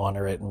acknowledge and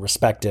honor it and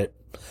respect it.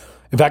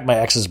 In fact, my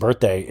ex's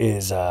birthday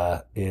is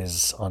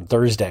on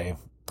Thursday.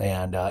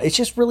 And it's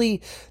just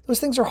really, those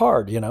things are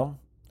hard,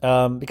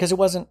 because it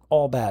wasn't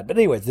all bad. But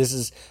anyways, this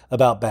is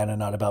about Ben and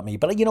not about me.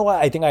 But you know what?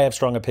 I think I have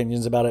strong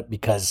opinions about it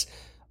because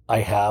I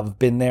have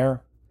been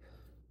there.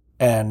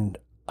 And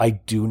I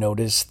do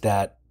notice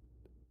that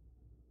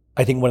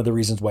I think one of the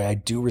reasons why I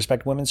do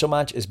respect women so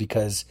much is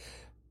because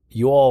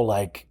you all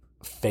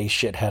face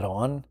shit head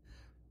on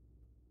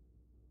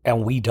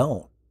and we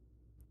don't.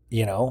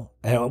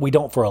 and we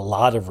don't for a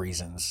lot of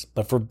reasons,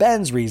 but for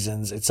Ben's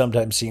reasons, it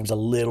sometimes seems a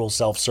little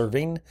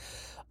self-serving.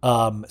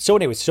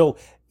 So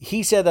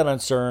he said that on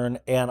Stern,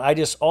 and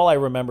all I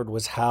remembered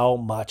was how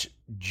much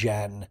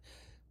Jen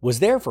was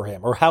there for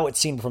him, or how it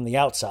seemed from the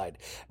outside.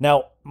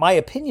 Now, my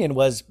opinion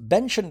was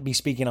Ben shouldn't be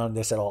speaking on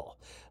this at all.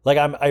 Like,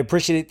 I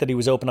appreciate that he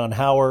was open on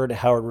Howard.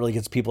 Howard really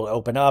gets people to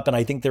open up, and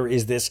I think there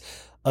is this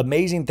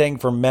amazing thing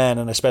for men,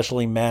 and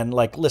especially men.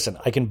 Like, listen,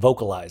 I can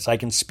vocalize, I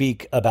can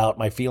speak about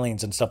my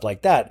feelings and stuff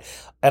like that,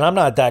 and I'm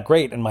not that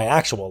great in my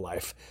actual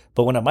life.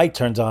 But when a mic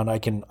turns on, I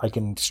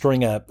can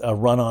string a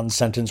run-on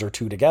sentence or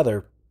two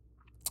together.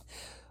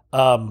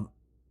 But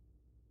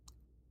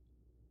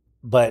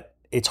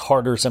it's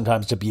harder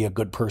sometimes to be a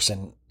good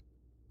person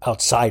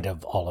outside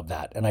of all of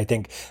that. And I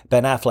think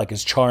Ben Affleck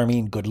is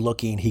charming, good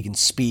looking. He can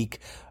speak.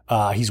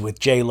 He's with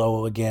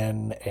J-Lo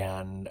again.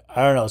 And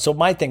I don't know. So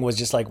my thing was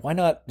just like, why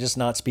not just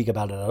not speak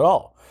about it at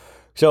all?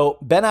 So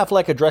Ben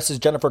Affleck addresses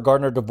Jennifer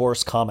Garner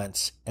divorce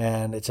comments,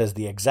 and it says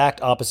the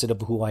exact opposite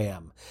of who I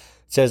am.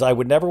 It says, I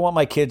would never want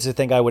my kids to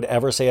think I would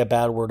ever say a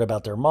bad word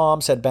about their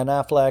mom, said Ben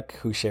Affleck,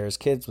 who shares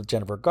kids with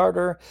Jennifer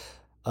Garner.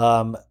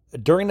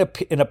 During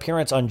an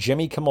appearance on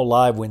Jimmy Kimmel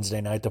Live Wednesday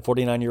night, the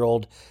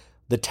 49-year-old,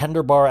 the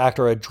Tender Bar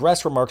actor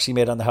addressed remarks he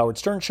made on the Howard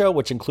Stern show,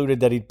 which included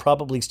that he'd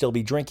probably still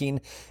be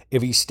drinking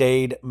if he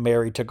stayed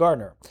married to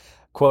Garner.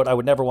 Quote, I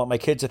would never want my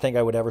kids to think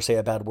I would ever say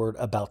a bad word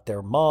about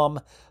their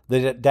mom.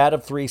 The dad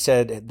of three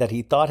said that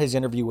he thought his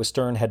interview with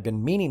Stern had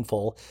been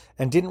meaningful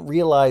and didn't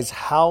realize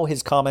how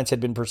his comments had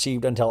been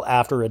perceived until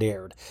after it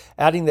aired,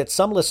 adding that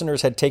some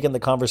listeners had taken the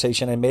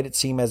conversation and made it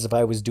seem as if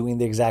I was doing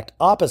the exact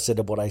opposite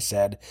of what I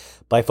said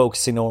by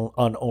focusing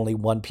on only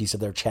one piece of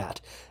their chat.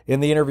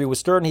 In the interview with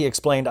Stern, he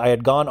explained I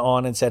had gone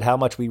on and said how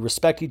much we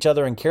respect each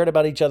other and cared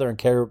about each other and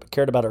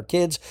cared about our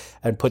kids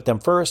and put them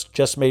first,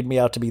 just made me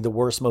out to be the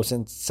worst, most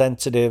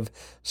insensitive,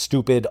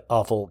 stupid,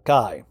 awful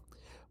guy.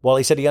 While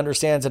he said he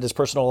understands that his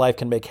personal life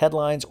can make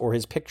headlines or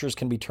his pictures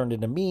can be turned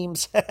into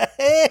memes,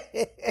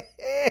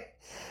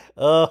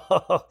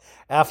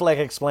 Affleck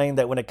explained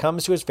that when it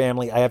comes to his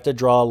family, I have to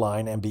draw a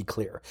line and be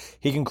clear.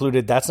 He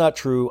concluded, that's not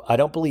true. I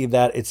don't believe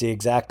that. It's the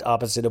exact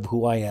opposite of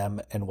who I am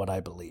and what I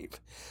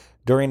believe.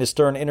 During a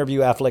Stern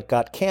interview, Affleck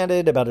got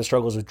candid about his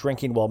struggles with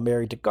drinking while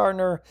married to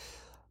Garner.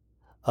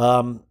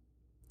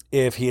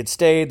 If he had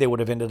stayed, they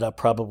would have ended up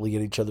probably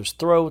at each other's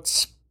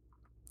throats.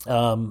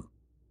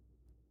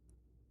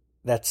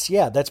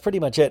 That's pretty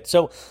much it.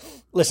 So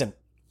listen,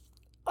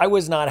 I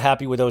was not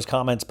happy with those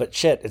comments, but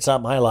shit, it's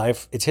not my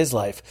life. It's his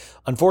life.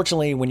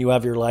 Unfortunately, when you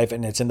have your life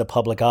and it's in the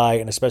public eye,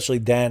 and especially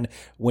then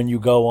when you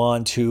go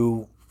on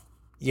to,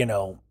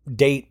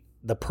 date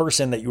the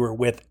person that you were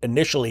with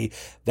initially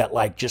that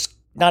like just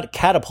not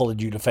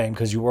catapulted you to fame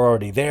because you were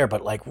already there,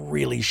 but like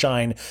really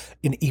shine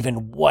an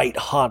even white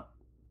hot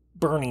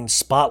burning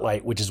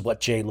spotlight, which is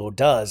what J-Lo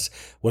does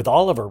with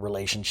all of her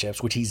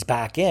relationships, which he's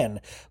back in.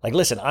 Like,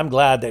 listen, I'm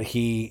glad that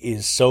he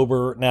is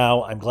sober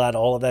now. I'm glad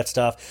all of that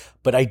stuff.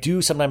 But I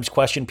do sometimes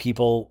question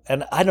people,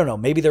 and I don't know,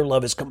 maybe their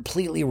love is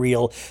completely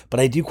real, but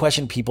I do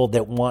question people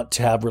that want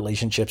to have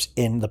relationships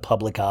in the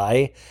public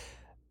eye.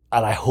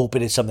 And I hope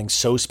it is something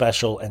so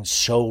special and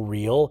so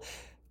real,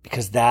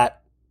 because that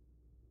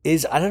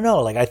is, I don't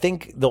know, like I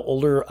think the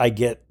older I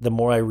get, the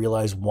more I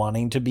realize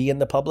wanting to be in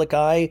the public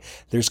eye,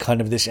 there's kind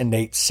of this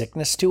innate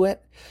sickness to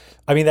it.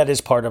 I mean, that is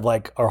part of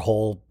like our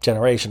whole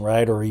generation,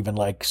 right? Or even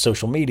like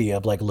social media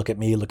of like, look at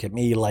me, like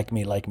me, like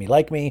me,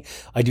 like me.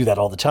 I do that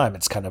all the time.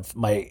 It's kind of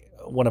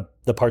one of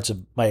the parts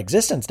of my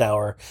existence now,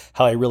 or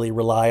how I really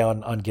rely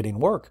on getting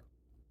work.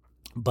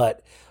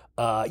 But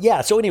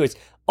so anyways,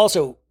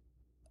 also,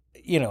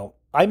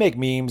 I make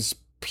memes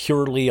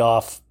purely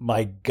off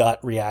my gut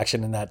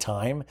reaction in that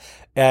time.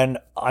 And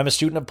I'm a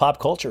student of pop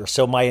culture.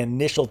 So my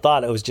initial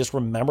thought, I was just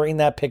remembering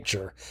that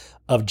picture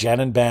of Jen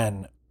and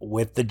Ben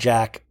with the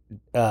Jack,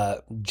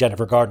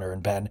 Jennifer Garner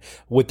and Ben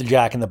with the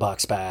Jack in the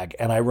Box bag.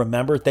 And I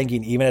remember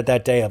thinking even at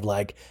that day of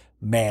like,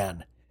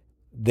 man,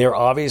 they're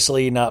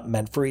obviously not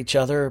meant for each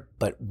other,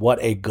 but what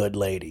a good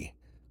lady.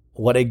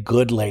 What a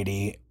good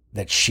lady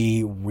that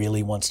she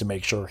really wants to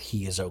make sure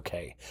he is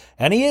okay.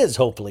 And he is,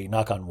 hopefully,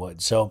 knock on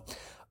wood. So,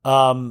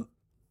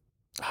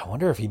 I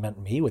wonder if he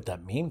meant me with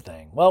that meme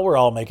thing. Well, we're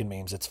all making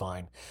memes. It's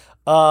fine.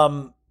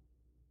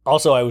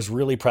 Also, I was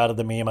really proud of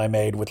the meme I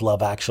made with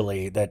Love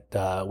Actually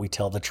that we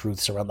tell the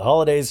truths around the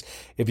holidays.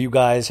 If you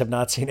guys have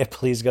not seen it,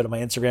 please go to my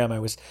Instagram. I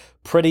was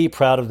pretty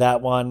proud of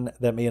that one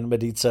that me and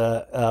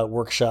Mediza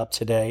workshop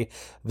today.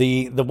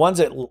 The ones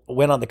that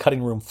went on the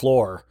cutting room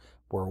floor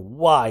were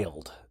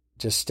wild.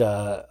 Just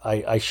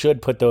I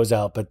should put those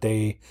out, but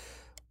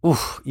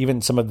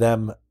even some of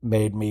them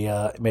made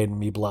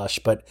me blush.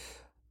 But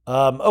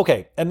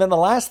okay. And then the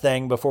last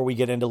thing before we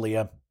get into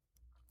Lea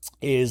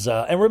is,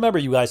 and remember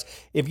you guys,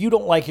 if you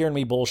don't like hearing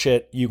me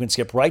bullshit, you can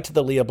skip right to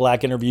the Lea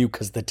Black interview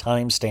because the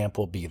timestamp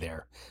will be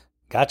there.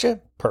 Gotcha?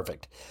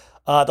 Perfect.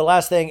 The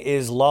last thing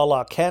is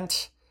Lala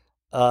Kent.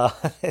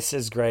 This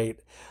is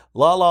great.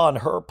 Lala on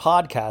her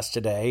podcast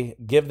today,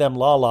 Give Them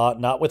Lala,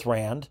 Not With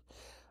Rand.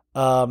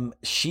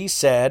 She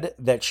said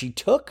that she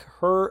took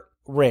her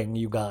ring,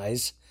 you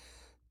guys,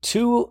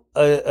 to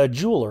a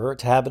jeweler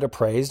to have it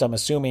appraised. I'm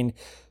assuming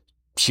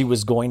she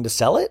was going to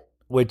sell it,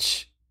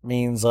 which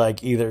means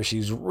like either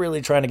she's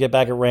really trying to get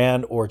back at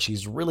Rand or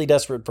she's really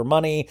desperate for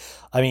money.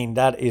 I mean,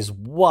 that is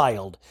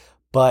wild.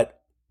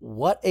 But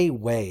what a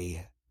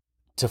way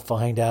to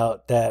find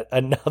out that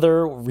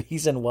another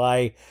reason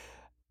why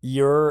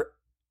your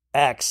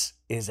ex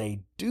is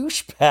a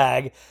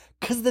douchebag,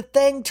 because the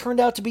thing turned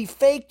out to be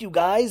fake, you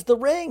guys, the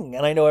ring.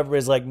 And I know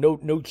everybody's like,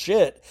 no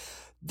shit.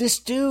 This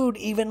dude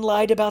even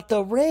lied about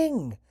the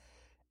ring.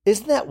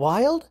 Isn't that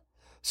wild?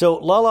 So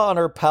Lala on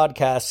her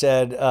podcast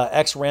said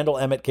ex Randall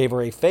Emmett gave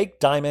her a fake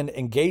diamond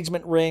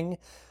engagement ring.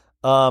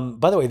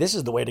 By the way, this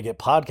is the way to get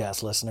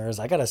podcast listeners.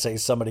 I got to say,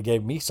 somebody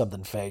gave me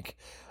something fake.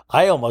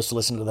 I almost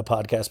listened to the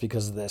podcast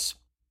because of this.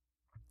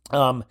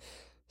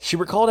 She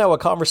recalled how a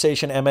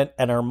conversation Emmett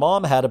and her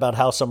mom had about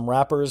how some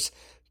rappers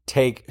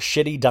take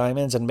shitty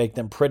diamonds and make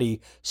them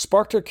pretty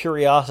sparked her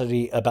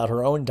curiosity about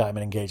her own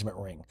diamond engagement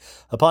ring.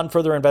 Upon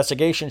further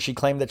investigation, she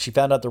claimed that she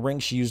found out the ring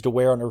she used to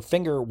wear on her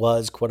finger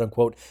was, quote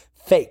unquote,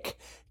 fake.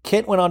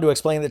 Kent went on to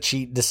explain that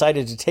she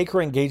decided to take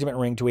her engagement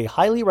ring to a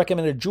highly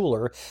recommended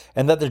jeweler,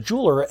 and that the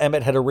jeweler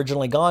Emmett had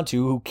originally gone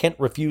to, who Kent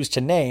refused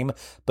to name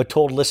but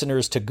told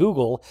listeners to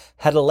Google,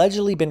 had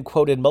allegedly been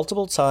quoted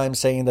multiple times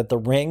saying that the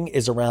ring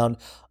is around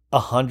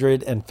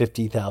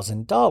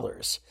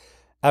 $150,000.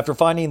 After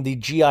finding the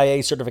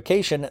GIA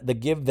certification, the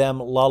Give Them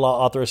Lala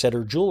author said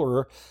her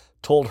jeweler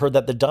told her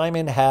that the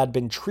diamond had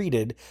been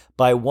treated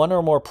by one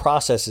or more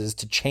processes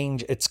to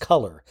change its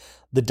color.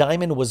 The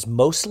diamond was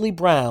mostly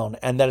brown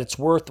and that its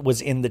worth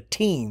was in the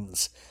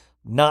teens,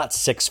 not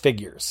six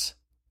figures.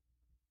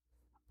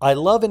 I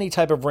love any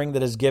type of ring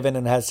that is given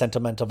and has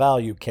sentimental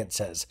value, Kent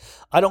says.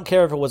 I don't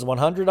care if it was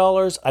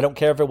 $100. I don't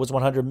care if it was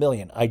 $100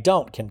 million. I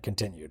don't, Kent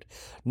continued.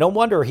 No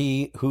wonder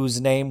he, whose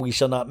name we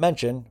shall not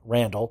mention,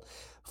 Randall,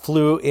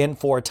 flew in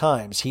 4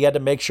 times. He had to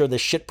make sure the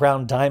shit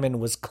brown diamond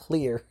was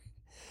clear.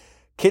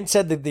 Kent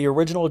said that the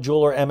original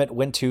jeweler Emmett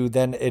went to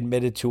then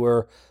admitted to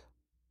her,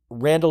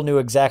 Randall knew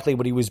exactly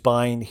what he was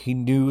buying. He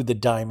knew the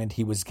diamond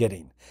he was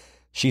getting.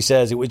 She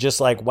says, it was just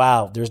like,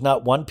 wow, there's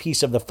not one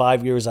piece of the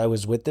 5 years I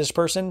was with this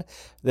person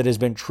that has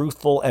been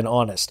truthful and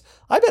honest.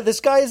 I bet this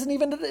guy isn't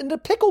even into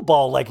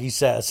pickleball like he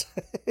says.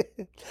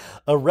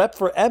 A rep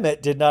for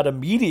Emmett did not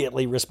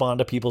immediately respond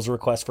to people's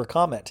requests for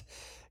comment.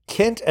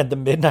 Kent and the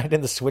Midnight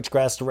in the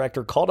Switchgrass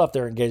director called off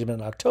their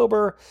engagement in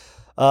October.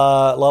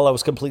 Lala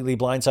was completely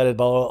blindsided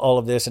by all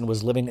of this and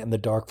was living in the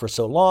dark for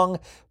so long.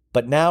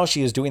 But now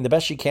she is doing the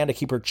best she can to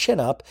keep her chin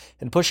up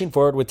and pushing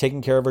forward with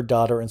taking care of her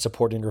daughter and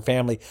supporting her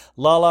family.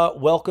 Lala,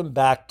 welcome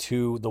back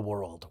to the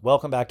world.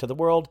 Welcome back to the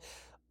world.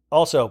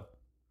 Also,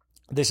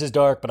 this is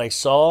dark, but I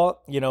saw,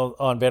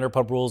 on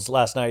Vanderpump Rules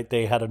last night,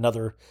 they had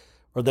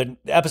the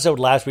episode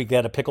last week, they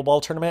had a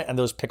pickleball tournament, and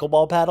those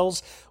pickleball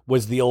paddles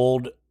was the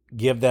old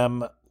Give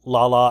Them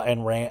Lala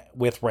and Rand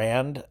with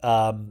Rand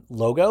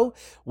logo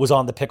was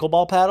on the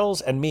pickleball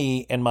paddles, and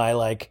me in my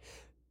like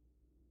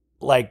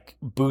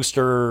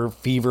booster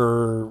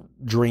fever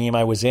dream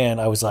I was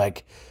in, I was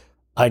like,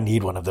 I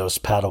need one of those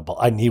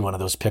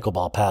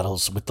pickleball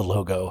paddles with the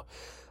logo.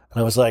 And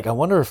I was like, I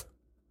wonder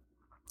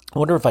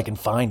if I can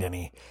find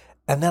any.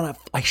 And then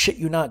I shit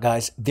you not,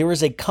 guys, there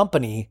is a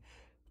company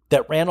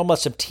that Randall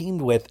must have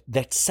teamed with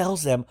that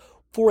sells them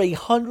for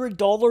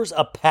 $100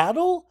 a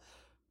paddle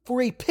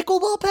for a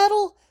pickleball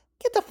paddle.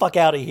 Get the fuck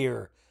out of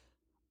here.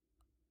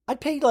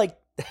 I'd pay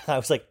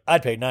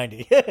I'd pay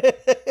 90.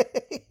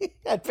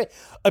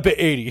 I'd pay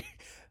 80.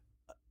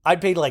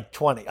 I'd pay like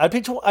 20.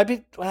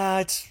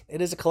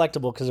 It is a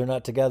collectible because they're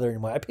not together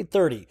anymore. I paid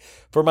 30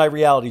 for my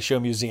reality show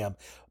museum.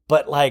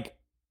 But like,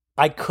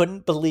 I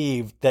couldn't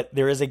believe that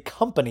there is a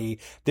company.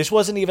 This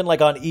wasn't even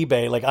like on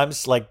eBay. Like I'm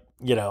just like,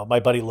 my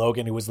buddy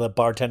Logan, who was the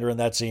bartender in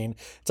that scene.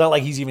 It's not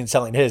like he's even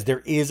selling his.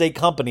 There is a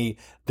company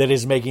that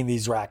is making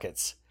these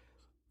rackets.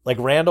 Like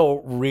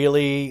Randall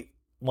really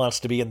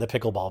wants to be in the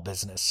pickleball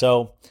business.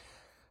 So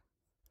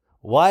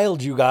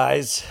wild, you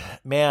guys.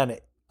 Man,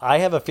 I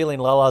have a feeling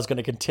Lala is going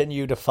to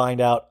continue to find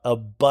out a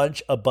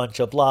bunch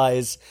of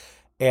lies.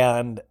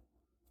 And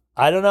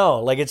I don't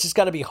know, like it's just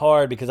got to be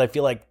hard because I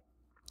feel like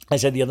I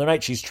said the other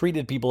night, she's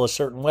treated people a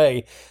certain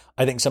way,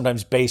 I think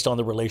sometimes based on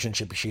the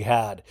relationship she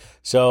had.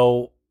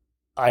 So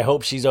I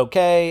hope she's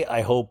okay.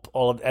 I hope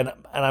and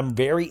I'm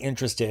very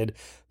interested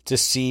to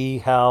see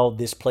how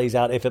this plays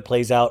out, if it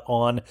plays out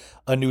on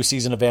a new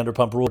season of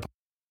Vanderpump Rules.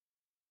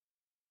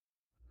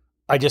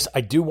 I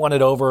do want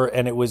it over,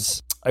 and I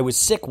was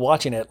sick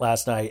watching it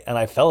last night, and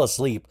I fell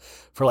asleep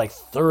for like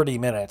 30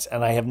 minutes,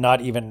 and I have not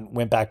even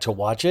went back to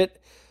watch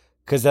it,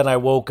 because then I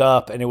woke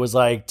up, and it was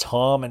like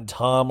Tom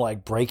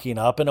like breaking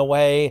up in a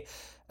way,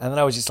 and then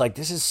I was just like,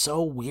 this is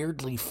so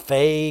weirdly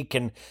fake,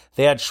 and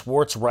they had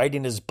Schwartz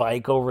riding his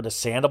bike over to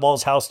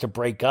Sandoval's house to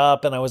break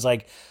up, and I was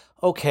like,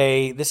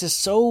 okay, this is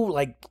so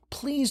like,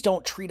 please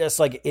don't treat us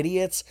like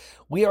idiots.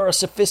 We are a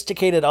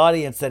sophisticated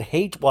audience that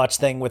hate watch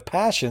things with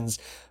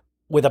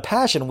a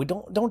passion. We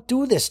don't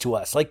do this to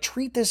us. Like,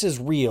 treat this as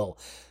real.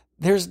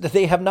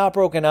 They have not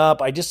broken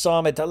up. I just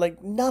saw them at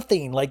like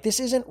nothing. Like,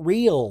 this isn't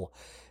real.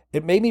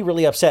 it made me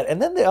really upset.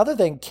 And then the other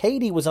thing,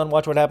 Katie was on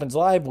Watch What Happens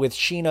Live with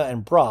Sheena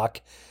and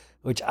Brock,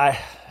 which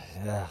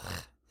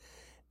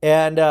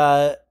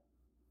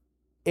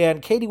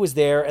and Katie was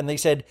there, and they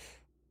said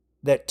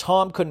that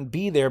Tom couldn't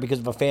be there because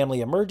of a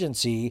family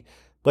emergency.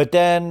 But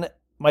then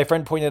my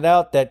friend pointed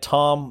out that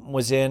Tom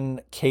was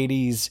in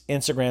Katie's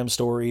Instagram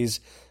stories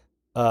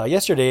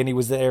yesterday, and he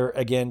was there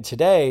again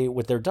today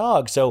with their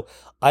dog. So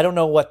I don't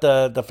know what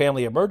the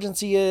family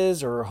emergency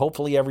is, or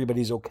hopefully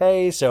everybody's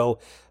okay.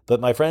 But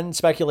my friend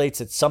speculates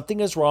that something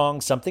is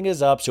wrong, something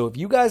is up. So if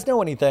you guys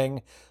know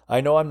anything,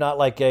 I know I'm not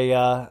like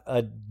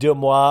a Deux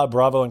Moi,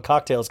 Bravo, and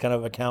Cocktails kind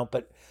of account,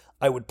 but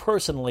I would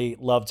personally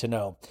love to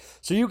know.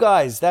 So you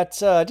guys, that's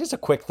just a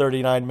quick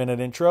 39-minute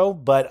intro,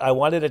 but I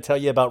wanted to tell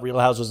you about Real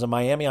Housewives of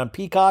Miami on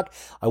Peacock.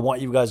 I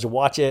want you guys to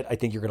watch it. I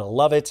think you're going to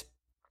love it.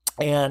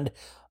 And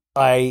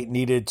I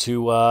needed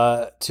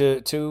to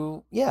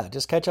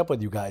just catch up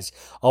with you guys.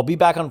 I'll be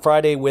back on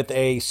Friday with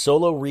a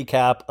solo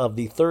recap of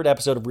the 3rd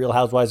episode of Real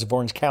Housewives of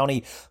Orange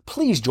County.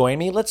 Please join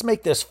me. Let's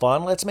make this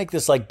fun. Let's make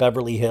this like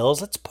Beverly Hills.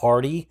 Let's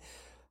party.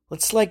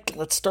 Let's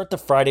start the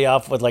Friday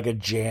off with like a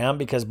jam,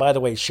 because by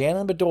the way,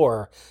 Shannon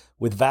Bedore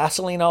with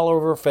Vaseline all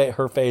over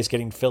her face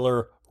getting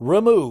filler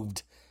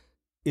removed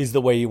is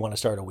the way you want to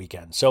start a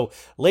weekend. So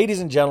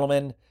ladies and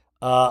gentlemen,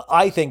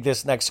 I think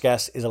this next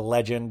guest is a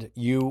legend.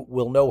 You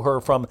will know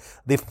her from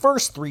the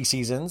first 3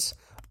 seasons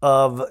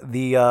of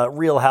the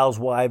Real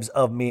Housewives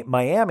of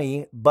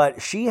Miami,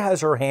 but she has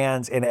her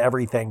hands in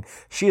everything.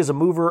 She is a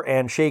mover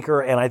and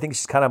shaker, and I think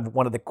she's kind of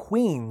one of the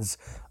queens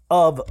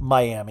of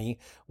Miami.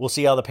 We'll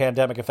see how the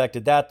pandemic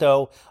affected that,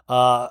 though.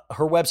 Her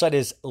website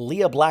is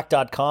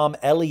leablack.com,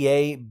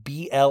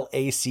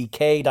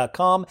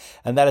 leablack.com,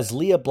 and that is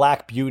Lea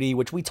Black Beauty,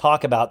 which we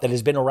talk about, that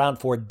has been around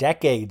for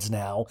decades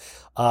now.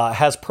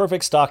 Has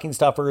perfect stocking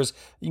stuffers.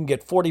 You can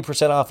get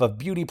 40% off of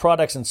beauty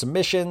products and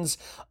subscriptions,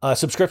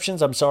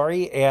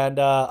 and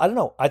I don't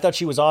know. I thought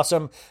she was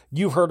awesome.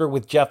 You've heard her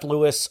with Jeff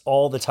Lewis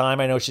all the time.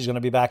 I know she's going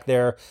to be back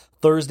there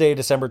Thursday,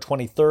 December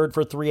 23rd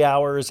for 3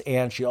 hours,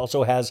 and she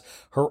also has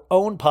her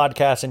own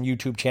podcast and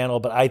YouTube channel,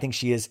 but I think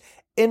she is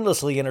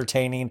endlessly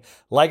entertaining.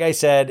 Like I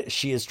said,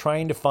 she is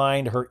trying to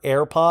find her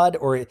AirPod,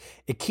 or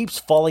it keeps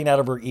falling out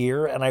of her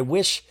ear, and I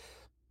wish...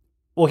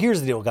 Well,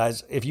 here's the deal,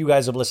 guys. If you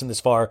guys have listened this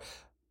far,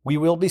 we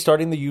will be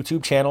starting the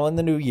YouTube channel in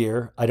the new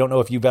year. I don't know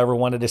if you've ever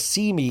wanted to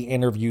see me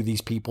interview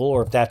these people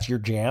or if that's your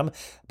jam,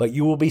 but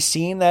you will be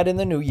seeing that in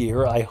the new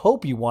year. I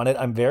hope you want it.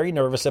 I'm very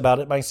nervous about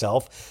it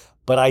myself,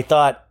 but I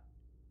thought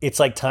it's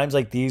like times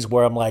like these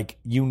where I'm like,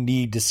 you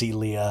need to see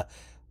Lea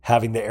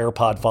having the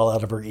AirPod fall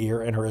out of her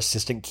ear and her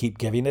assistant keep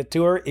giving it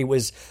to her. It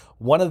was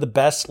one of the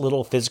best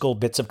little physical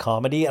bits of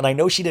comedy. And I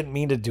know she didn't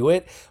mean to do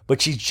it, but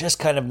she's just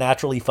kind of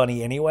naturally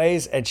funny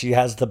anyways, and she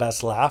has the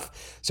best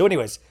laugh. So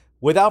anyways,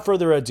 without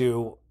further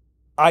ado,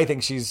 I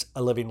think she's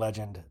a living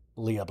legend,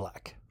 Lea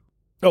Black.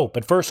 Oh,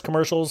 but first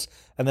commercials,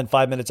 and then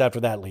 5 minutes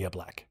after that, Lea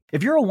Black.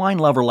 If you're a wine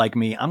lover like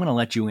me, I'm going to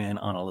let you in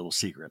on a little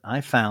secret.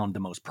 I found the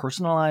most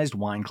personalized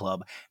wine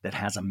club that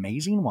has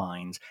amazing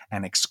wines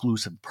and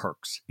exclusive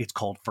perks. It's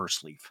called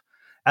First Leaf.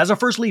 As a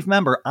First Leaf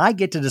member, I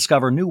get to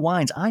discover new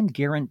wines I'm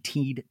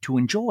guaranteed to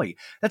enjoy.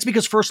 That's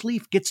because First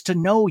Leaf gets to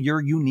know your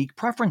unique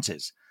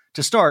preferences.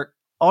 To start,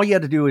 all you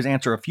have to do is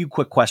answer a few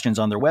quick questions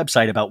on their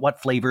website about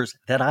what flavors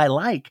that I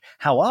like,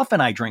 how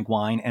often I drink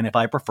wine, and if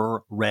I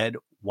prefer red,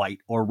 white,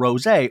 or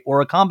rosé,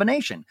 or a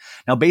combination.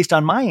 Now, based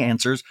on my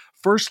answers,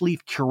 First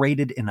Leaf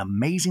curated an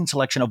amazing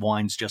selection of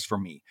wines just for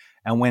me.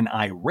 And when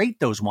I rate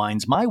those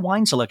wines, my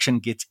wine selection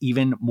gets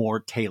even more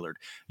tailored.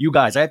 You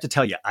guys, I have to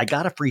tell you, I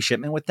got a free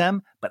shipment with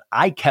them, but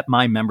I kept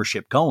my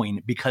membership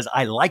going because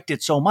I liked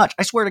it so much.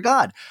 I swear to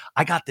God,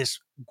 I got this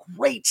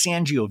great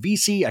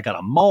Sangiovese. I got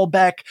a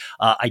Malbec.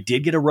 I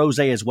did get a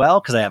rosé as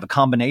well because I have a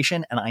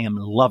combination, and I am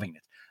loving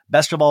it.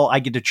 Best of all, I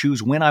get to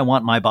choose when I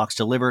want my box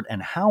delivered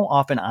and how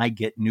often I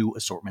get new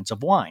assortments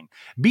of wine.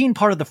 Being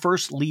part of the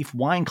First Leaf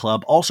Wine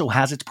Club also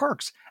has its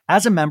perks.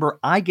 As a member,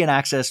 I get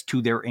access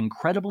to their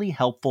incredibly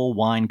helpful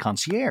wine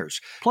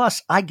concierge.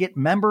 Plus, I get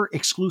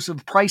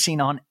member-exclusive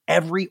pricing on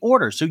every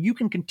order, so you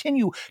can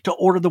continue to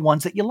order the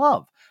ones that you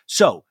love.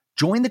 So,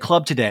 join the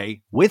club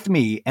today with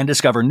me and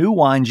discover new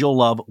wines you'll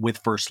love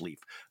with First Leaf.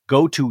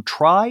 Go to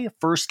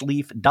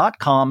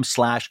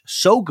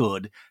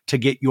tryfirstleaf.com/sogood to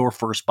get your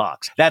first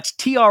box. That's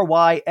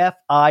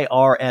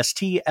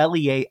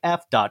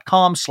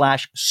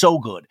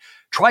tryfirstleaf.com/sogood.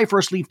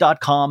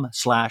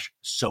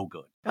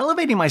 Tryfirstleaf.com/sogood.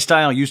 Elevating my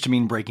style used to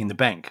mean breaking the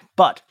bank,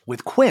 but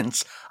with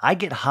Quince, I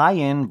get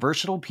high-end,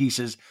 versatile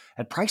pieces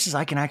at prices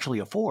I can actually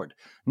afford.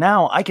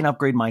 Now I can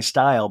upgrade my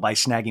style by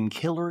snagging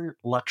killer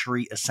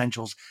luxury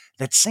essentials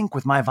that sync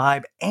with my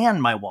vibe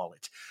and my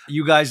wallet.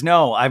 You guys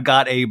know I've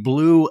got a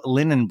blue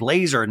linen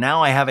blazer.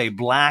 Now I have a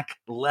black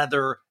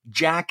leather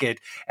jacket,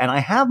 and I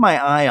have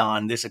my eye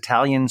on this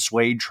Italian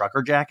suede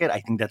trucker jacket. I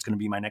think that's going to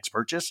be my next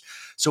purchase.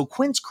 So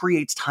Quince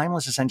creates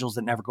timeless essentials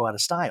that never go out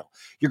of style.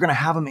 You're going to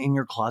have them in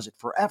your closet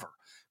forever.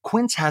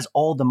 Quince has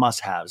all the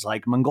must-haves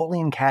like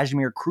Mongolian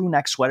cashmere crew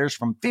neck sweaters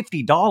from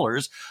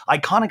 $50,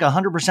 iconic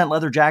 100%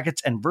 leather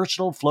jackets, and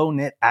versatile flow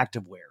knit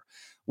activewear.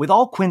 With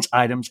all Quince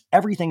items,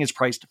 everything is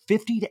priced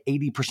 50 to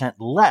 80%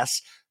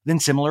 less than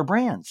similar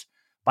brands.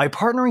 By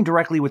partnering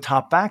directly with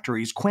top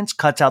factories, Quince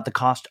cuts out the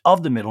cost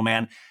of the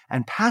middleman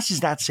and passes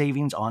that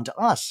savings on to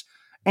us.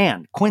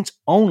 And Quince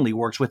only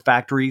works with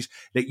factories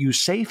that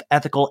use safe,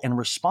 ethical, and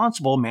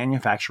responsible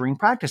manufacturing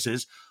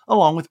practices,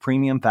 along with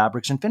premium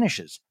fabrics and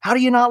finishes. How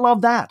do you not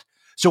love that?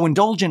 So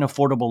indulge in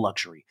affordable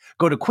luxury.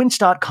 Go to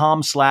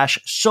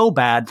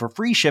quince.com/sobad for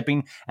free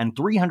shipping and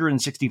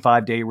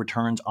 365-day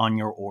returns on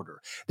your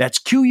order. That's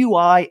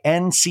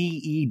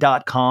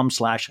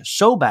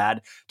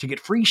QUINCE.com/sobad to get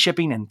free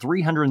shipping and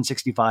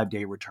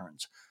 365-day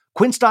returns.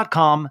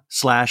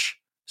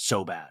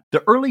 Quince.com/sobad.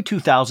 The early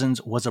 2000s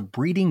was a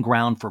breeding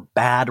ground for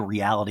bad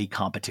reality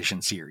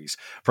competition series.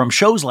 From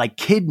shows like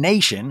Kid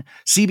Nation,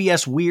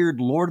 CBS' weird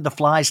Lord of the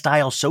Flies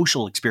style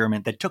social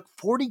experiment that took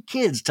 40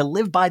 kids to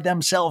live by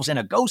themselves in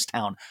a ghost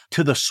town,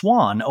 to The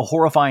Swan, a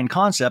horrifying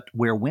concept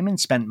where women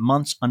spent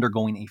months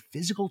undergoing a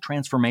physical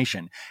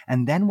transformation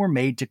and then were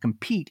made to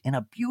compete in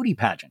a beauty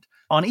pageant.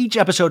 On each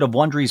episode of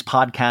Wondery's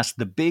podcast,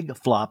 The Big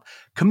Flop,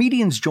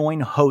 comedians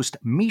join host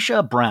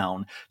Misha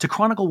Brown to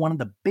chronicle one of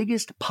the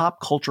biggest pop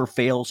culture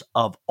fails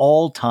of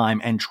all time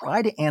and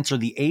try to answer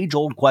the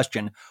age-old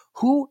question,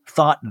 who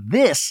thought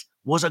this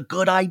was a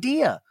good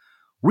idea?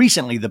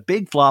 Recently, The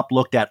Big Flop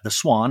looked at The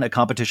Swan, a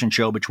competition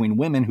show between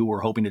women who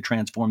were hoping to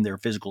transform their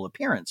physical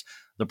appearance.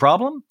 The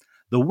problem?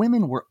 The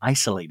women were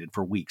isolated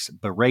for weeks,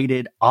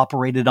 berated,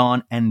 operated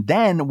on, and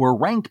then were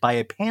ranked by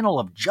a panel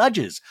of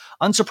judges.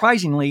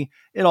 Unsurprisingly,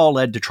 it all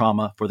led to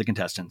trauma for the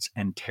contestants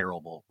and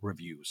terrible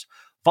reviews.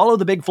 Follow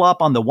The Big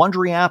Flop on the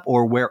Wondery app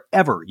or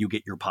wherever you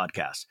get your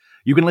podcasts.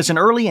 You can listen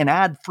early and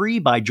ad-free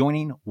by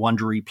joining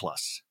Wondery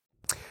Plus.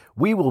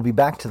 We will be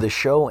back to the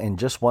show in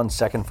just 1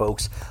 second,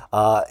 folks.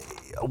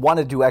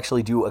 Wanted to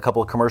actually do a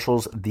couple of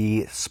commercials.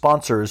 The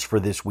sponsors for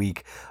this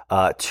week,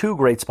 two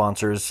great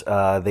sponsors.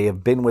 They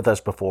have been with us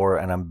before,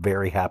 and I'm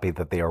very happy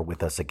that they are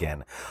with us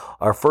again.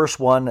 Our first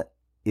one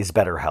is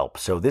BetterHelp.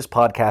 So this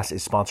podcast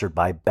is sponsored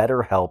by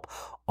BetterHelp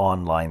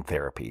Online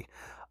Therapy.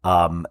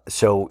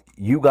 So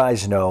you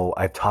guys know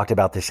I've talked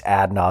about this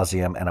ad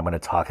nauseum, and I'm going to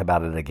talk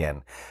about it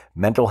again.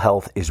 Mental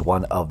health is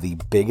one of the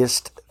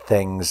biggest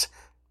things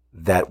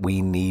that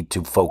we need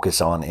to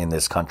focus on in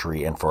this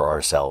country and for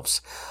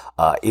ourselves.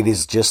 It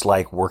is just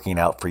like working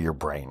out for your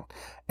brain,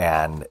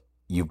 and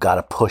you've got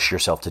to push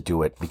yourself to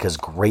do it because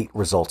great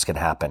results can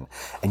happen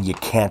and you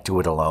can't do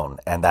it alone.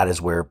 And that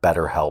is where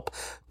BetterHelp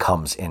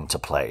comes into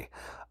play.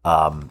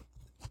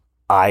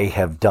 I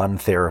have done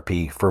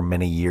therapy for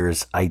many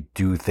years. I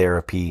do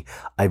therapy.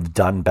 I've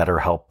done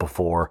BetterHelp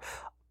before.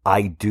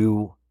 I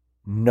do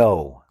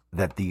know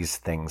that these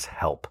things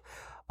help.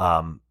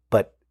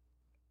 But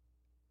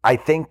I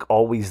think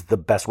always the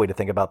best way to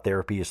think about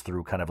therapy is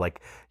through kind of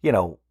like,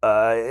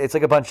 it's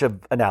like a bunch of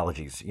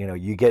analogies.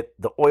 You get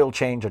the oil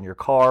change on your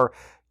car,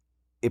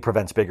 it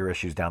prevents bigger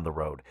issues down the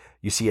road.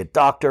 You see a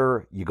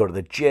doctor, you go to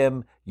the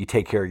gym, you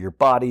take care of your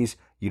bodies.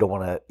 You don't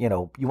want to,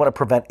 you want to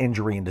prevent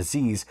injury and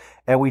disease.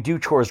 And we do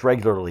chores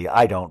regularly.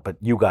 I don't, but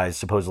you guys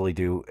supposedly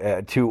do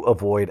to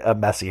avoid a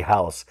messy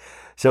house.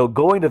 So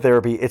going to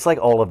therapy, it's like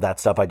all of that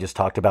stuff I just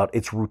talked about.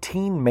 It's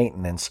routine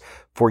maintenance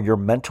for your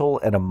mental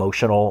and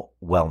emotional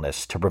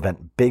wellness to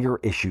prevent bigger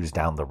issues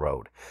down the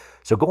road.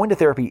 So going to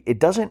therapy, it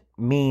doesn't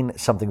mean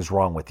something's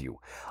wrong with you.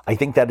 I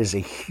think that is a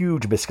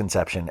huge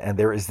misconception. And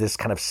there is this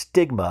kind of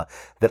stigma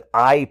that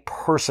I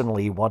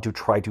personally want to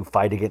try to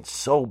fight against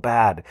so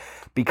bad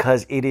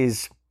because it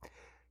is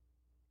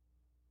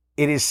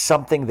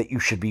something that you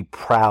should be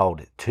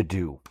proud to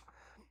do.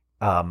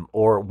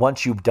 Or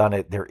once you've done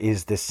it, there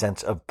is this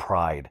sense of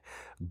pride.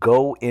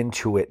 Go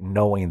into it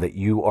knowing that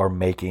you are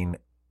making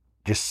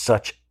just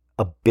such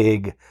a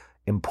big,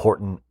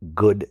 important,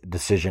 good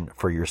decision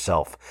for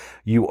yourself.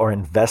 You are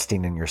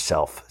investing in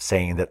yourself,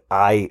 saying that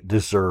I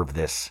deserve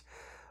this.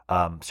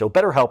 So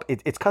BetterHelp,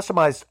 it's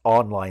customized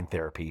online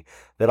therapy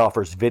that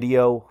offers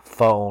video,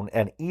 phone,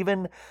 and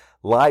even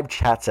live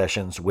chat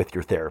sessions with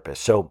your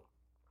therapist. So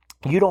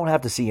you don't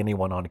have to see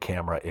anyone on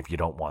camera if you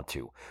don't want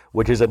to,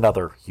 which is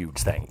another huge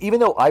thing. Even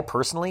though I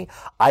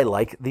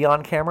like the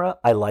on camera,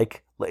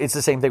 it's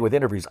the same thing with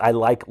interviews. I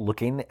like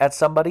looking at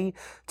somebody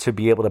to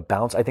be able to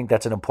bounce. I think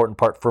that's an important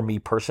part for me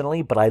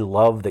personally, but I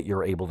love that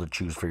you're able to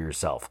choose for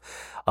yourself.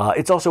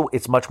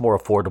 It's much more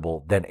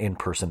affordable than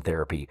in-person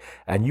therapy,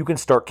 and you can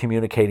start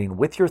communicating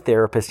with your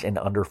therapist in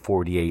under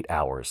 48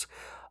 hours.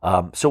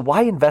 So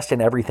why invest in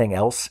everything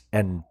else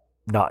and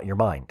not your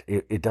mind?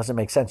 It doesn't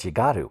make sense. You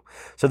got to.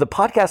 So the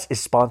podcast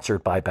is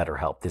sponsored by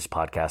BetterHelp, this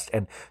podcast.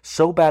 And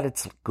So Bad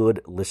It's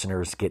Good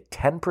listeners get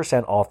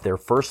 10% off their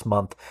first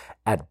month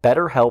at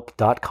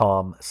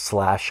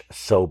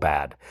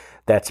betterhelp.com/sobad.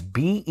 That's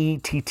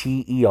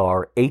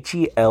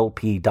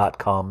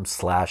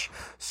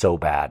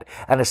BETTERHELP.com/sobad.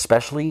 And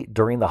especially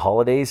during the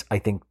holidays, I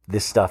think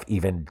this stuff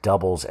even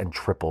doubles and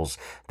triples.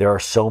 There are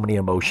so many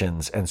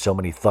emotions and so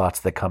many thoughts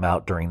that come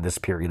out during this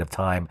period of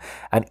time,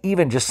 and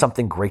even just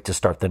something great to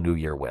start the new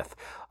year with.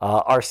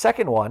 Our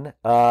second one,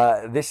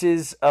 this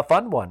is a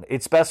fun one.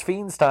 It's Best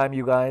Fiends time,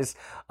 you guys.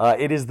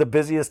 It is the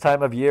busiest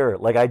time of year,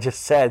 like I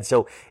just said.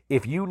 So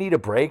if you need a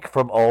break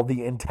from all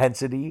the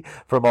intensity,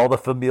 from all the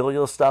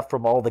familial stuff,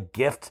 from all the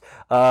gift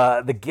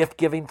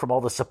giving, from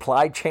all the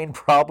supply chain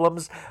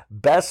problems,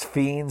 Best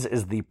Fiends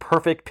is the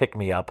perfect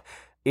pick-me-up.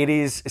 It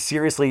is,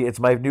 seriously, it's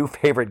my new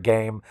favorite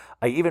game.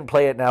 I even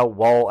play it now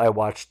while I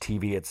watch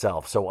TV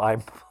itself. So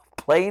I'm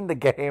playing the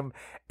game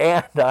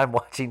and I'm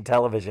watching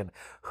television.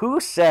 Who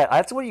said,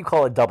 that's what you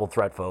call a double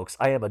threat, folks.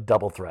 I am a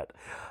double threat.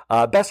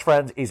 Best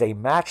Friends is a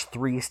match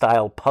 3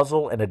 style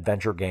puzzle and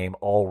adventure game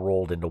all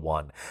rolled into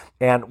one.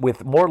 And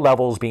with more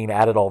levels being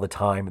added all the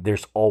time,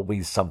 there's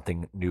always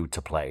something new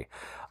to play.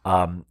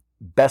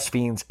 Best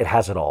Fiends, it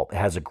has it all. It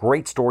has a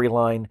great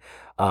storyline,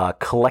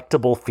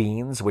 collectible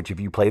fiends, which if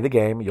you play the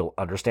game, you'll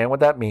understand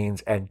what that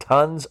means, and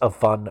tons of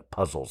fun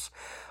puzzles.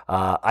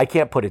 I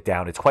can't put it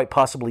down. It's quite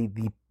possibly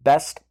the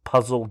best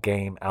puzzle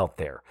game out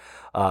there.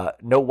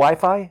 No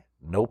Wi-Fi?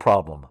 No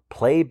problem.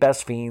 Play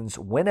Best Fiends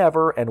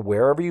whenever and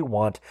wherever you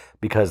want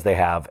because they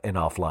have an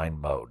offline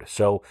mode.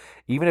 So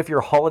even if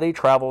your holiday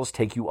travels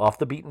take you off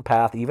the beaten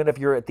path, even if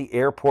you're at the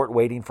airport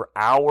waiting for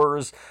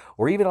hours,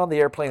 or even on the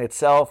airplane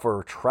itself,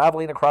 or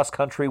traveling across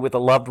country with a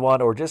loved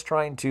one, or just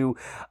trying to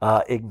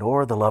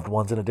ignore the loved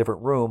ones in a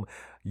different room,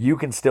 you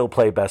can still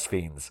play Best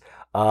Fiends.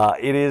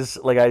 It is,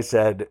 like I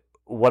said,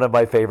 one of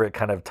my favorite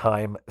kind of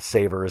time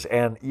savers,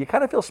 and you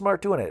kind of feel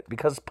smart doing it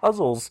because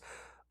puzzles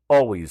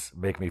always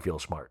make me feel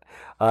smart.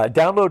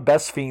 Download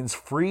Best Fiends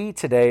free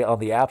today on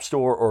the App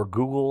Store or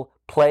Google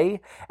Play.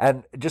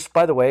 And just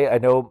by the way, I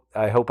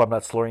hope I'm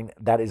not slurring,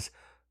 that is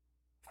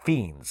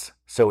Fiends.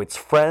 So it's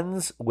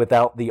friends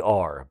without the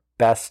R.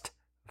 Best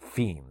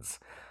Fiends.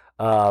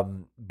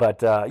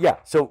 Yeah,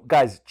 so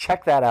guys,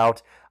 check that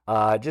out.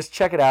 Just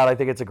check it out. I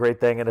think it's a great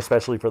thing, and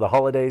especially for the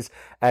holidays.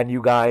 And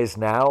you guys,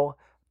 now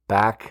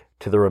back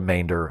to the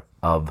remainder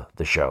of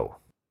the show.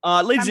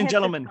 Ladies and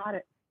gentlemen,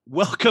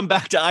 welcome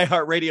back to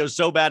iHeartRadio.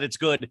 So bad it's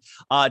good.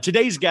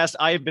 Today's guest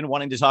I have been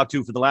wanting to talk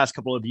to for the last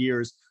couple of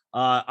years.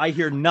 I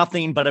hear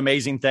nothing but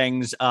amazing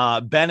things.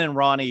 Ben and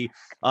Ronnie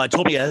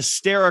told me a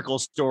hysterical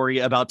story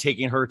about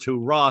taking her to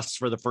Ross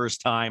for the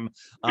first time,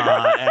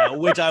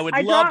 which I would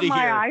love to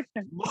hear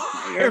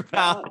more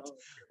about.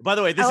 By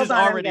the way, this is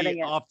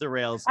already off the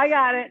rails. I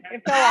got it.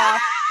 It fell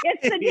off.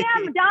 It's the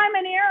damn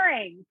diamond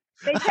earrings.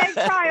 They take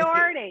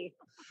priority.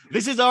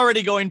 This is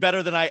already going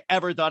better than I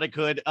ever thought it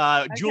could.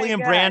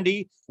 Julian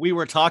Brandy, we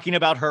were talking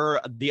about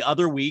her the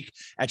other week,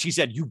 and she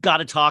said, you got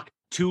to talk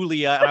to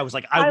Lea. And I was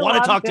like, I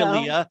want to talk to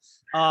Lea.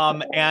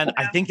 And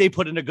I think they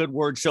put in a good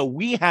word. So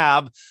we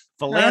have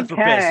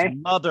philanthropist,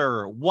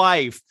 mother,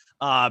 wife,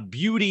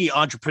 beauty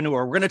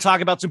entrepreneur. We're going to talk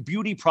about some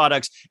beauty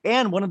products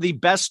and one of the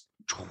best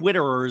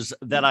Twitterers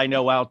that I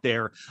know out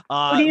there.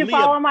 Do you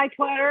follow my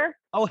Twitter?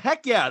 Oh,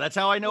 heck yeah. That's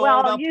how I know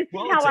all about you see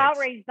politics. how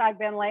outraged I've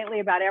been lately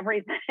about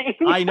everything.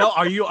 I know.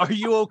 Are you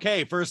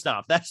okay? First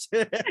off, that's no,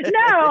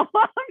 I'm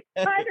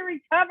trying to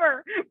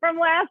recover from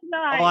last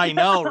night. Oh, I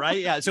know, right?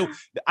 Yeah. So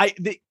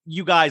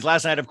you guys,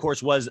 last night, of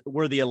course,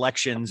 were the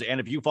elections. And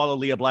if you follow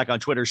Lea Black on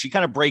Twitter, she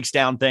kind of breaks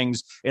down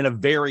things in a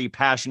very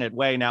passionate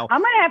way. Now,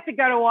 I'm going to have to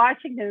go to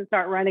Washington and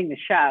start running the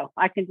show.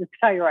 I can just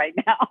tell you right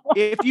now.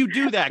 If you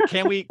do that,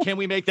 can we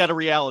make that a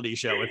reality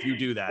show? If you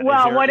do that,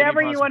 well,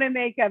 whatever you want to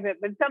make of it,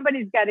 but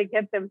somebody's got to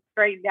get them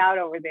straightened out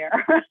over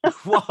there.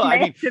 Well, I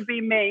mean, to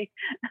be me.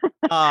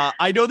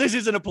 I know this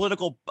isn't a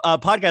political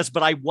podcast,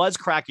 but I was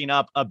cracking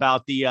up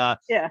about the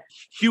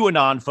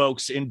QAnon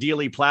folks in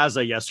Dealey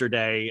Plaza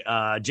yesterday.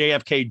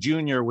 JFK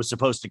Jr. was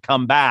supposed to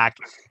come back,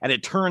 and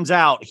it turns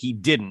out he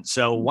didn't.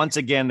 So once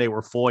again, they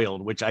were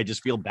foiled, which I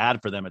just feel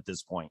bad for them at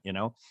this point, you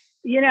know?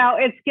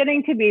 It's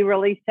getting to be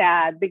really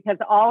sad because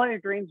all our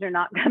dreams are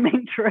not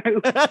coming true.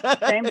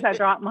 James, I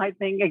dropped my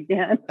thing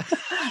again.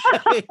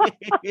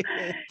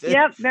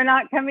 Yep, they're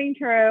not coming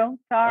true.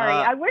 Sorry.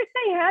 I wish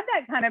they had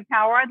that kind of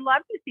power. I'd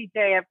love to see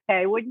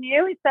JFK, wouldn't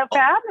you? He's so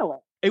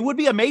fabulous. It would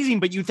be amazing,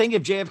 but you think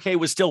if JFK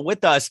was still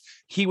with us,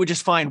 he would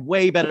just find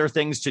way better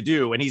things to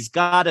do. And he's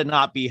got to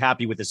not be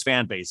happy with his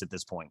fan base at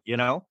this point, you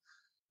know?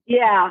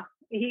 Yeah.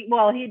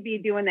 He'd be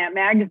doing that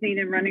magazine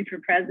and running for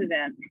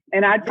president,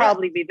 and I'd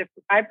probably be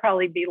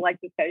like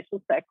the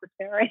social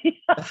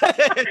secretary,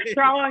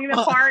 throwing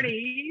the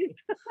parties.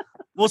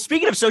 Well,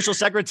 speaking of social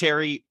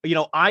secretary,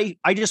 I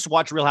just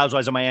watched Real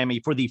Housewives of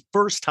Miami for the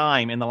first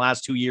time in the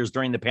last 2 years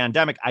during the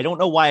pandemic. I don't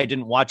know why I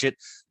didn't watch it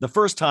the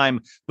first time,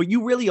 but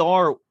you really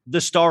are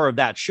the star of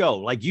that show.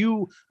 Like,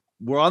 you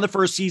were on the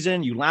first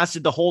season, you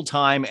lasted the whole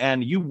time,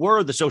 and you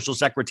were the social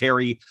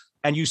secretary.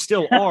 And you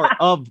still are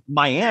of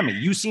Miami.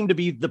 You seem to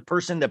be the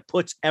person that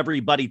puts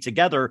everybody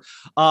together.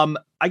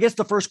 I guess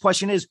the first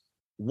question is,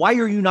 why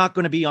are you not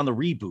going to be on the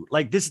reboot?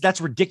 Like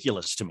that's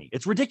ridiculous to me.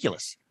 It's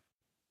ridiculous.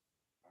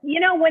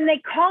 When they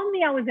called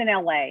me, I was in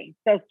LA.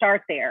 So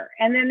start there.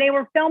 And then they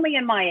were filming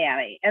in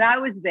Miami and I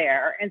was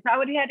there. And so I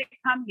would have had to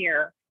come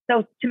here.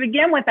 So to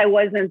begin with, I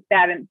wasn't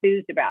that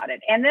enthused about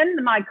it. And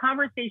then my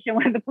conversation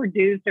with the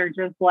producer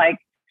just like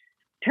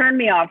turned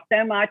me off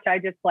so much. I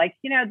just like,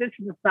 this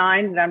is a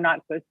sign that I'm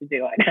not supposed to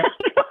do it.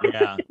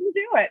 Yeah. I didn't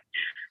do it.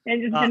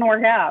 It just didn't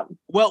work out.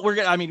 Well,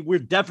 we're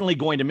definitely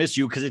going to miss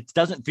you because it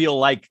doesn't feel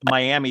like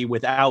Miami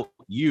without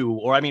you.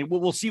 Or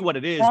we'll see what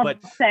it is. Well,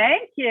 but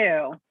thank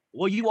you.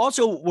 Well, you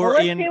also were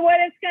let's see what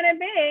it's going to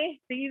be.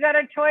 So you got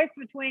a choice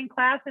between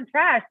class and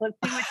trash. Let's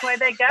see which way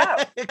they go.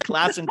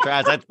 Class and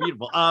trash. That's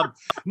beautiful.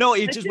 No,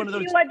 it's just one of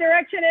those. See what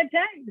direction it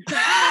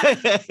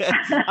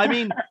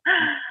takes.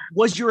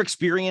 Was your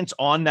experience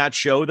on that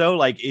show though?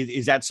 Like,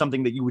 is that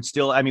something that you would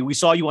still? We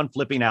saw you on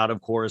Flipping Out, of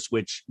course,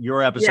 which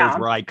your episodes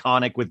were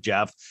iconic with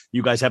Jeff.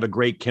 You guys have a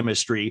great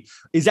chemistry.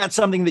 Is that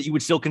something that you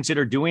would still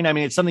consider doing?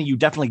 It's something you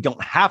definitely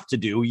don't have to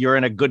do. You're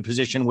in a good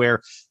position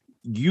where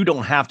you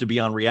don't have to be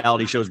on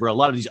reality shows where a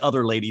lot of these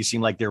other ladies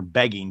seem like they're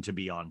begging to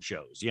be on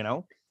shows, Yeah.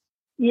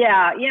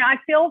 I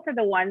feel for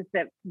the ones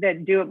that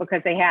do it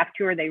because they have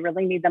to, or they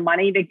really need the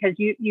money, because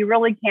you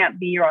really can't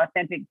be your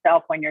authentic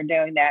self when you're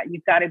doing that.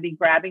 You've got to be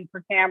grabbing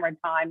for camera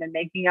time and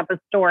making up a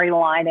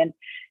storyline and,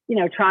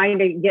 trying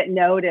to get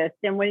noticed.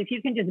 And if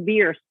you can just be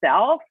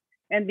yourself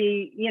and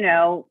be,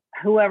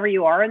 whoever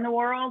you are in the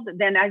world,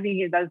 then I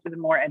think those are the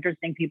more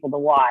interesting people to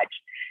watch.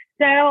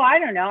 So I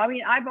don't know.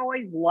 I've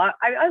always loved,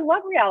 I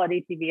love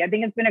reality TV. I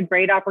think it's been a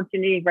great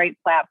opportunity, a great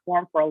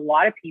platform for a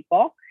lot of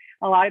people.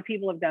 A lot of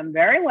people have done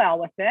very well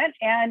with it.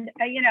 And,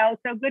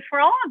 so good for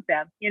all of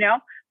them.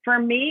 For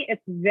me,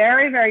 it's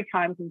very, very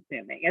time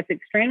consuming. It's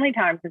extremely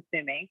time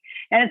consuming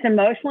and it's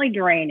emotionally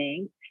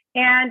draining.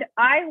 And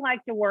I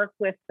like to work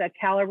with the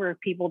caliber of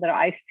people that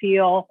I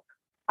feel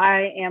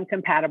I am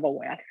compatible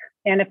with.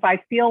 And if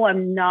I feel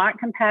I'm not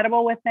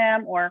compatible with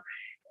them, or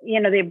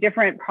they have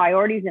different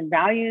priorities and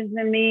values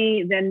than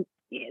me, then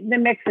the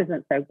mix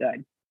isn't so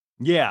good.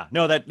 Yeah,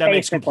 no, that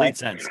makes complete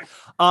sense.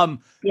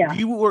 Yeah.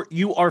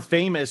 You are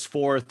famous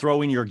for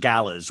throwing your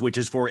galas, which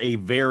is for a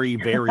very,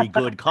 very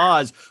good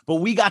cause. But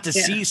we got to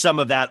see some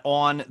of that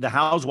on The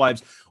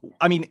Housewives.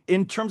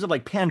 In terms of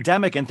like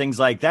pandemic and things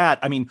like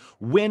that,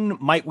 when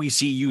might we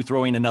see you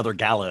throwing another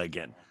gala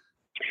again?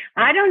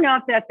 I don't know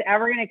if that's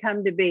ever going to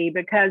come to be,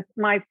 because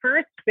my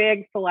first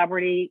big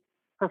celebrity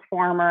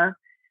performer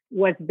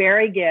was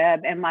Barry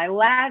Gibb, and my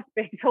last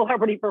big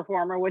celebrity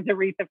performer was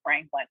Aretha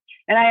Franklin.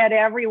 And I had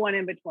everyone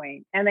in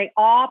between, and they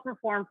all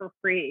performed for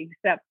free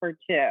except for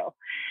two.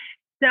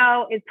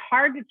 So it's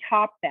hard to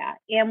top that.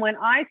 And when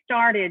I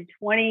started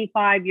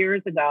 25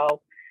 years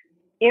ago,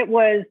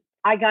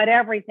 I got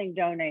everything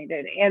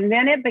donated. And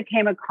then it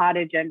became a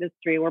cottage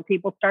industry where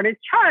people started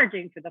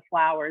charging for the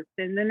flowers.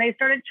 And then they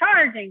started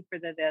charging for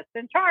the this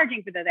and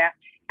charging for the that.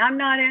 I'm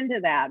not into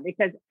that,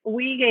 because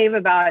we gave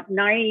about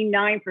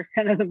 99%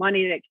 of the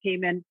money that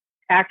came in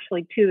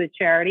actually to the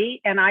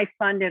charity. And I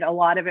funded a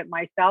lot of it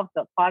myself.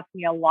 So it cost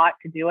me a lot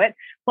to do it.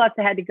 Plus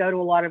I had to go to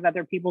a lot of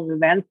other people's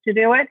events to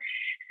do it.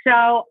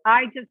 So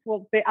I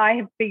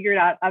have figured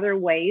out other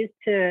ways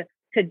to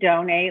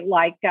donate,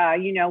 like,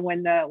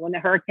 when the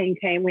hurricane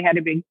came, we had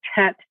a big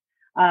tent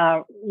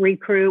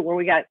recruit where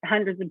we got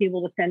hundreds of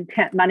people to send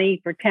money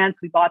for tents.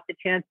 We bought the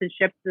tents and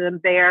shipped them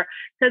there.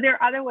 So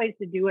there are other ways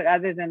to do it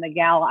other than the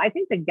gala. I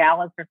think the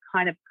galas are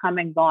kind of come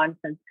and gone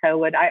since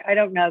COVID. I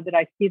don't know that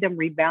I see them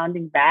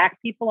rebounding back.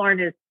 People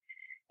aren't as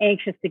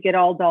anxious to get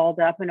all dolled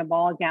up in a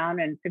ball gown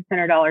and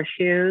 $600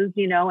 shoes,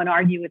 and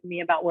argue with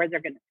me about where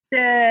they're going to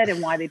sit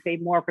and why they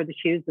paid more for the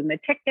shoes than the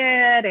ticket.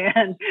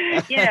 And,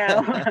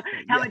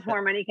 how much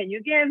more money can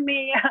you give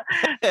me?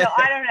 So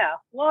I don't know.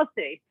 We'll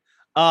see.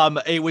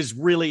 It was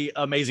really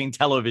amazing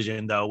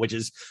television though, which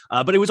is,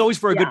 but it was always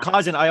for a good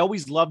cause. And I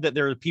always love that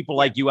there are people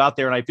like you out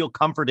there. And I feel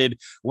comforted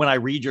when I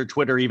read your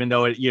Twitter, even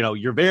though,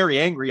 you're very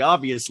angry,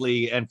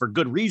 obviously, and for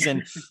good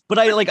reason. But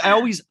I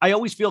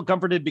always feel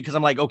comforted because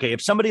I'm like, okay,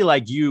 if somebody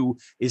like you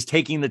is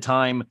taking the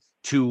time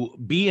to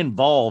be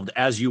involved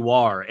as you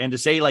are and to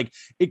say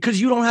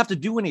because you don't have to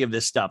do any of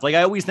this stuff. Like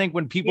I always think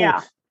when people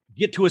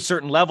get to a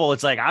certain level,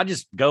 it's like, I'll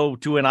just go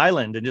to an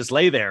island and just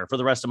lay there for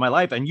the rest of my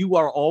life. And you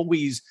are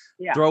always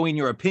throwing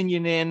your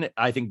opinion in,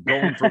 I think,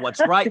 going for what's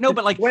right. No,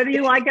 but whether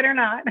you like it or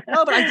not.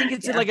 No, but I think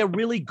it's like a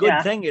really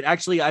good thing. It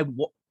actually,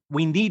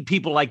 we need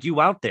people like you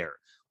out there.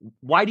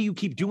 Why do you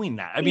keep doing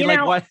that?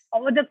 Why?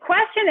 The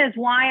question is,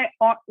 why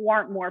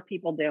aren't more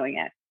people doing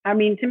it?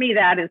 To me,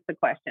 that is the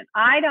question.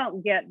 I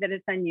don't get that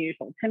it's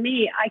unusual. To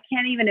me, I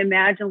can't even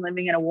imagine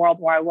living in a world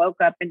where I woke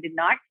up and did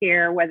not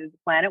care whether the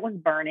planet was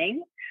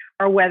burning,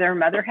 or whether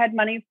mother had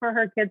money for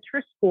her kids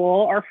for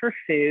school or for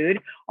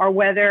food, or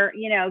whether,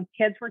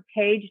 kids were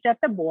caged at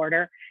the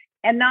border,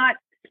 and not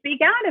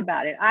speak out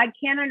about it. I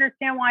can't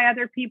understand why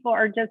other people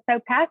are just so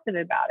passive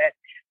about it.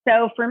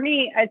 So for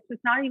me, it's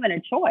just not even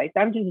a choice.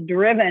 I'm just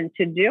driven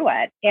to do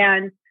it.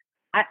 And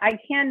I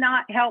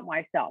cannot help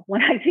myself.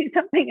 When I see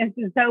something that's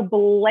just so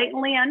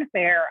blatantly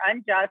unfair,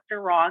 unjust, or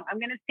wrong, I'm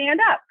going to stand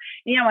up.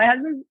 You know, my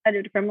husband's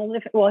a criminal.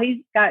 He's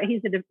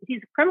a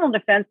criminal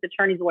defense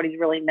attorney, is what he's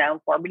really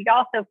known for. But he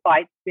also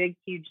fights big,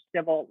 huge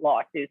civil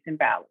lawsuits and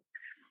battles.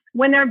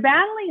 When they're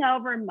battling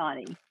over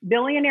money,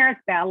 billionaires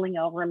battling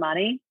over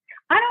money,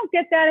 I don't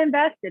get that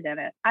invested in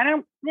it. I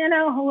don't,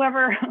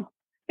 whoever.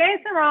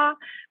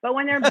 But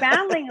when they're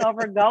battling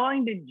over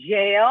going to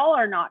jail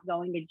or not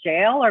going to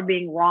jail or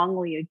being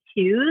wrongly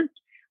accused,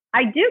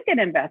 I do get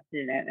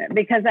invested in it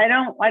because I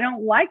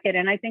don't like it.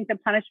 And I think the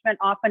punishment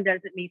often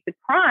doesn't meet the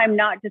crime,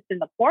 not just in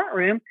the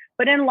courtroom,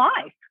 but in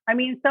life. I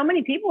mean, so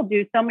many people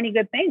do so many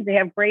good things. They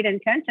have great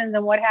intentions,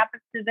 and what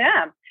happens to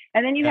them?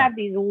 And then you have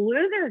these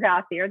losers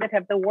out there that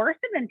have the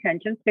worst of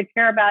intentions, to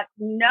care about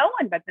no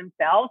one but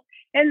themselves.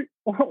 And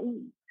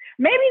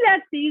maybe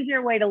that's the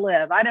easier way to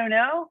live. I don't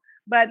know.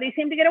 But they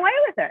seem to get away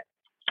with it.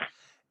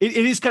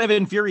 It is kind of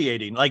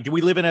infuriating. Like,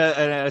 we live in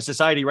a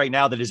society right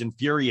now that is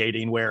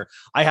infuriating, where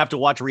I have to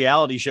watch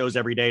reality shows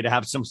every day to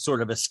have some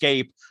sort of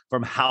escape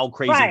from how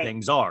crazy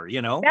things are,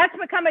 That's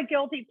become a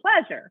guilty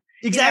pleasure.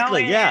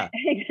 Exactly, yeah.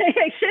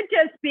 It should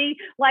just be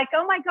like,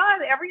 oh my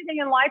God, everything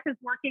in life is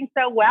working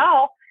so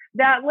well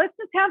that let's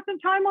just have some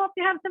time off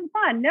to have some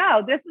fun.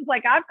 No, this is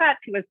like, I've got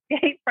to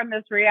escape from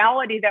this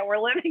reality that we're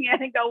living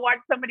in and go watch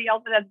somebody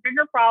else that has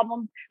bigger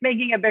problems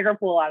making a bigger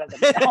fool out of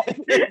themselves.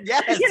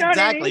 Yes,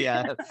 exactly.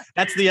 I mean? Yeah,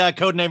 that's the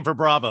code name for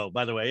Bravo,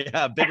 by the way.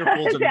 Yeah, bigger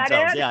fools of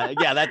themselves. It?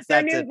 Yeah, that's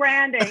new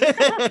branding.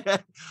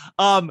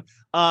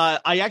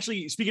 I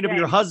actually, speaking of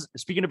your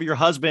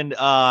husband,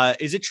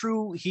 is it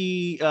true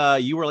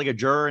you were like a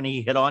juror and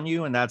he hit on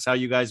you, and that's how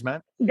you guys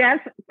met?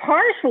 That's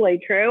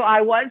partially true.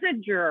 I was a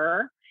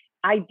juror.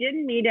 I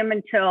didn't meet him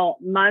until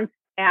months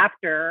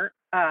after.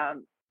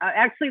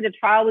 Actually, the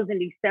trial was in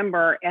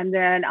December, and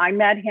then I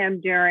met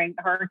him during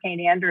Hurricane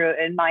Andrew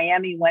in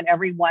Miami, when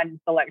everyone's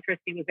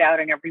electricity was out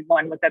and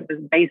everyone was at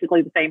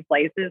basically the same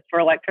places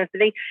for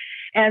electricity.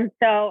 And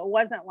so it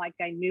wasn't like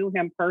I knew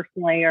him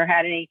personally or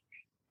had any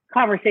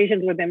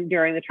conversations with him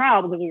during the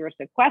trial because we were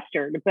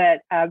sequestered.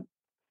 But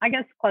I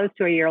guess close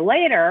to a year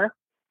later,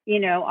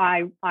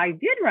 I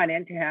did run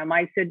into him.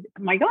 I said,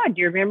 my God,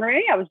 do you remember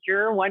me? I was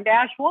juror 1-1,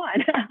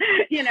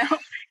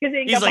 because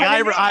he's like,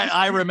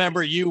 I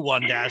remember you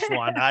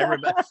 1-1. I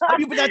remember. I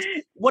mean, but that's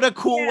what a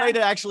cool way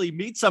to actually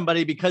meet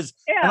somebody, because,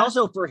 and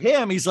also for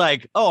him, he's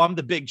like, oh, I'm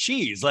the big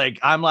cheese. Like,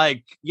 I'm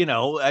like,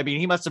 I mean,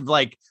 he must have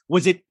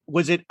was it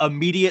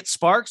immediate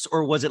sparks,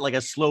 or was it like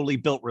a slowly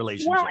built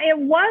relationship? Well, it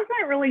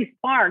wasn't really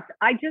sparks.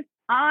 I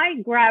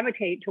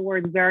gravitate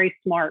towards very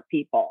smart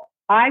people.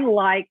 I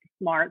like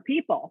smart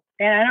people,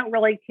 and I don't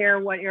really care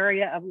what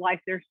area of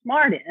life they're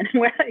smart in.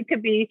 It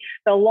could be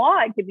the law,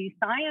 it could be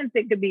science,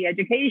 it could be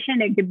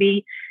education, it could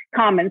be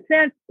common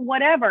sense,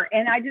 whatever.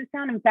 And I just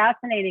found him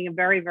fascinating and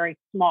very, very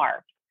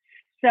smart.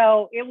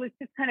 So it was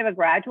just kind of a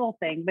gradual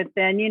thing. But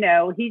then,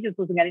 he just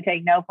wasn't going to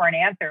take no for an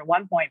answer at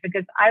one point,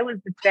 because I was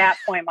at that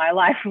point in my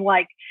life,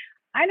 like,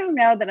 I don't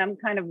know that I'm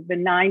kind of the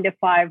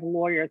 9-to-5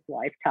 lawyer's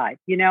life type.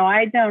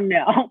 I don't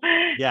know.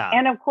 Yeah.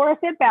 And of course,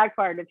 it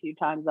backfired a few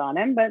times on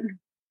him, but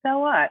so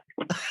what?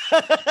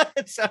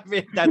 I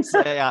mean, that's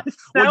well,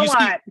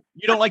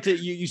 you don't like to.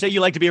 You say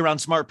you like to be around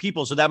smart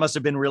people, so that must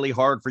have been really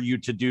hard for you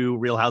to do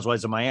Real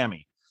Housewives of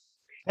Miami.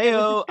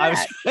 Hey-o, I was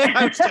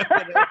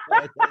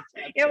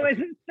it was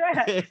a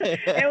stress.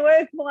 It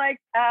was like,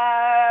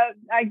 I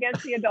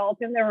guess the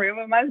adults in the room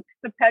amongst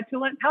the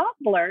petulant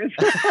toddlers.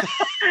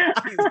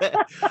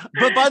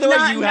 But by the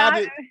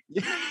way,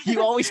 you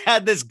always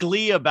had this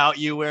glee about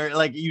you, where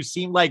like you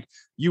seemed like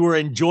you were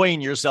enjoying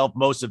yourself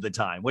most of the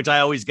time, which I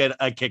always get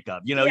a kick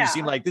of. You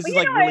seem like this is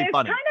like really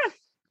funny.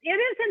 It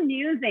is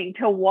amusing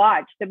to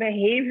watch the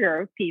behavior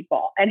of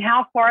people and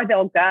how far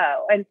they'll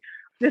go, and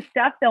the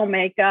stuff they'll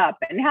make up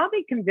and how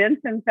they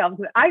convince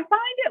themselves. I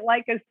find it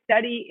like a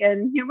study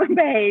in human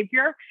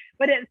behavior,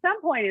 but at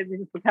some point it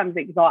just becomes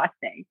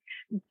exhausting.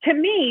 To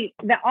me,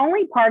 the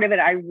only part of it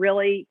I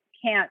really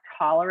can't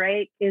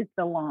tolerate is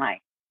the lying.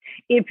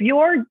 If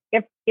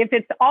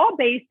it's all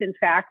based in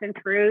fact and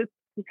truth,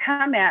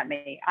 come at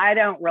me. I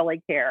don't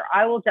really care.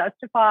 I will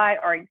justify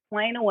or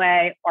explain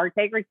away or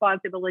take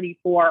responsibility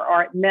for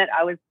or admit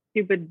I was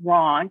stupid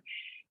wrong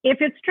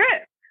if it's true.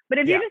 But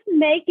if you're just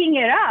making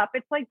it up,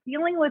 it's like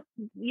dealing with,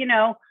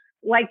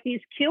 like these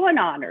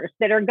QAnoners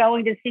that are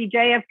going to see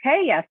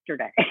JFK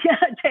yesterday,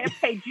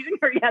 JFK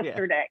Jr.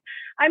 yesterday.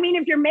 I mean,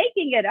 if you're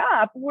making it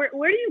up, where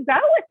do you go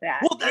with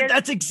that? Well,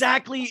 that's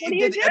exactly. What do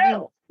you do? I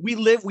mean, we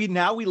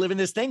live in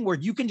this thing where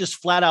you can just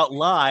flat out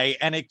lie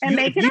and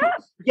make it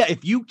up. Yeah,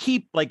 if you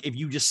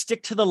just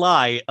stick to the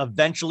lie,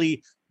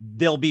 eventually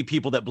there'll be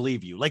people that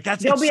believe you. Like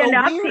there'll be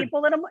enough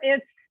people that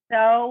it's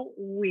so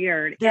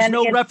weird. There's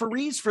no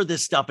referees for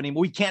this stuff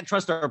anymore. We can't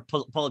trust our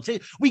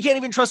politicians. We can't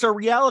even trust our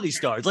reality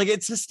stars. Like,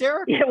 it's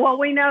hysterical. Yeah, well,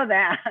 we know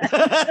that.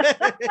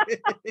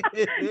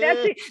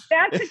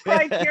 that's the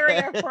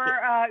criteria for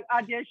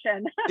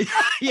audition.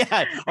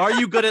 Yeah. Are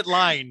you good at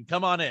lying?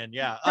 Come on in.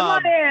 Yeah. Come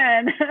on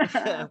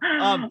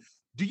in.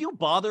 Do you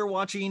bother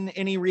watching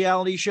any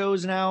reality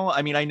shows now?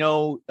 I mean, I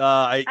know,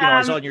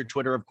 I saw on your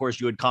Twitter, of course,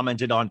 you had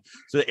commented on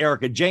the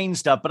Erica Jane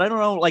stuff, but I don't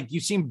know, like, you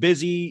seem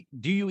busy.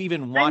 Do you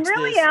even watch I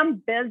really this?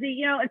 am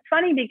busy. It's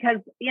funny because,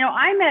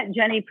 I met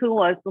Jenny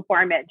Poulos before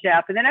I met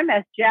Jeff, and then I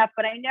met Jeff,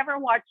 but I never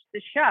watched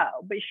the show.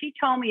 But she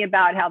told me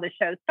about how the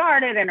show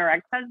started and her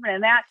ex-husband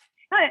and that.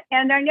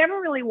 And I never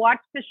really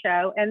watched the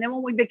show. And then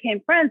when we became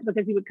friends,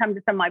 because he would come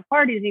to some of my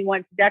parties, he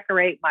wanted to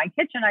decorate my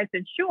kitchen. I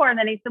said, sure. And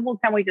then he said, well,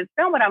 can we just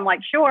film it? I'm like,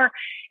 sure.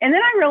 And then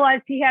I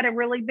realized he had a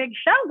really big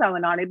show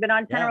going on. He'd been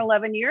on 10 or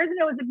 11 years, and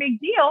it was a big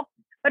deal.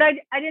 But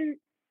I didn't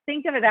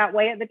think of it that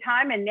way at the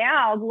time. And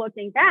now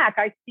looking back,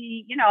 I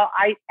see,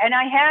 I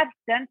have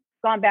since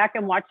gone back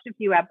and watched a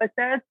few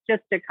episodes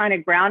just to kind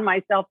of ground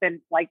myself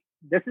in, like,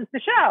 this is the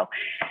show.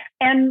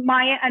 And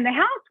the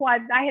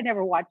Housewives, I had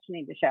never watched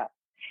any of the show.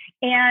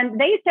 And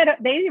they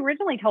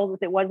originally told us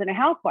it wasn't a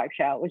housewife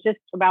show. It was just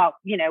about,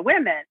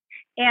 women.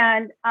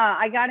 And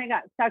I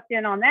got sucked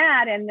in on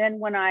that. And then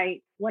when I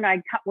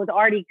was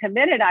already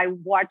committed, I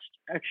watched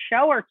a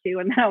show or two,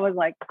 and then I was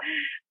like,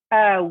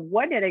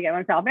 what did I get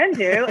myself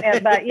into?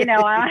 But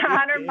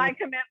I honored my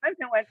commitments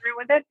and went through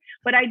with it.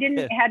 But I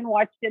hadn't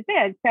watched it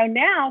then. So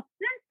now,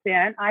 since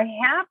then, I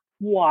have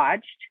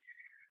watched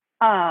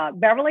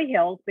Beverly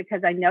Hills,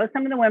 because I know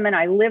some of the women.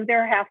 I live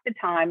there half the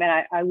time,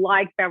 and I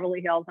like Beverly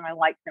Hills, and I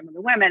like some of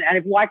the women. And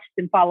I've watched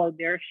and followed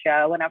their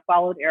show, and I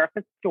followed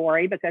Erica's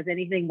story because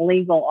anything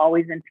legal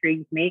always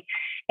intrigues me.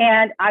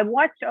 And I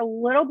watched a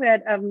little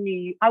bit of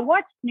I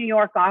watched New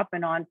York off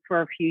and on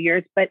for a few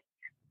years, but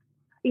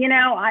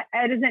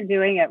it isn't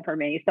doing it for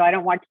me. So I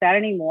don't watch that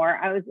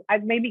anymore.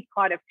 I've maybe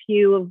caught a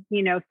few of,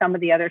 some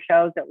of the other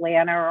shows,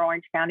 Atlanta or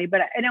Orange County,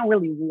 but I don't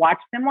really watch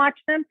them.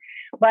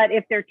 But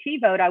if they're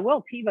TiVoed, I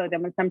will TiVo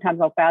them. And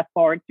sometimes I'll fast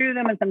forward through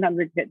them, and sometimes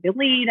I get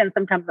delete, and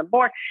sometimes I'm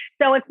bored.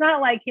 So it's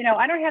not like,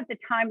 I don't have the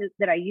time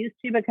that I used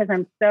to, because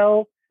I'm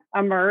so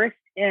immersed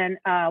in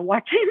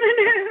watching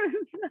the news.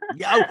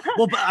 Yeah.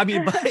 Well, but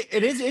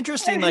it is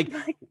interesting. Like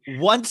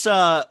once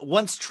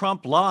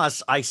Trump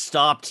lost, I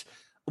stopped,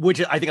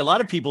 which I think a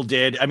lot of people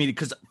did. I mean,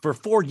 because for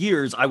 4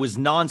 years I was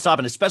nonstop,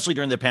 and especially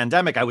during the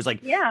pandemic, I was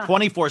like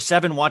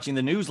 24/7 watching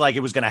the news, like it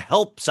was going to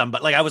help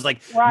somebody. Like I was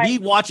like, me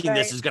watching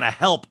this is going to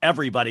help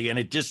everybody, and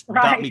it just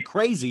got me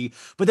crazy.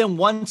 But then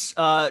once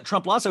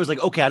Trump lost, I was like,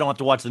 okay, I don't have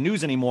to watch the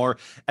news anymore,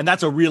 and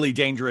that's a really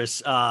dangerous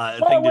thing to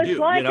do. It was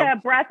like a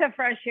breath of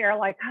fresh air,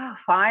 like, oh,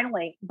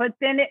 finally. But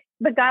then it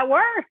got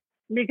worse,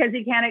 because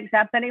he can't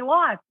accept that he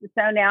lost.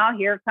 So now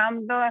here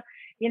comes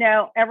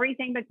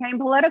everything became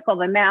political.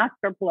 The masks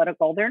are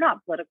political. They're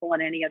not political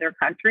in any other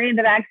country.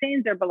 The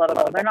vaccines are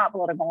political. They're not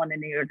political in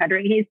any other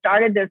country. He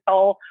started this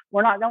whole,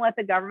 we're not going to let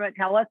the government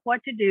tell us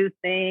what to do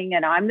thing.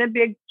 And I'm the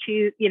big,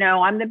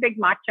 I'm the big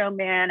macho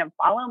man, and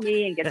follow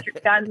me and get your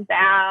guns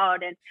out.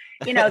 And,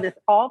 this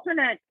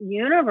alternate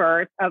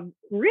universe of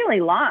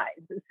really lies.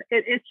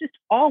 It's just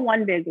all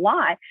one big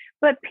lie.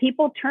 But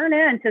people turn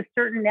into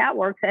certain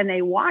networks, and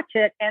they watch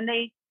it, and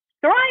they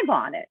thrive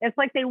on it. It's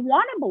like they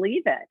want to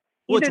believe it.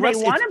 Either they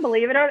want to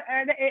believe it, or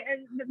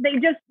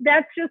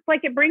that's just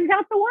like, it brings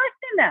out the worst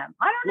in them.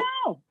 I don't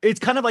know.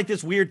 It's kind of like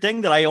this weird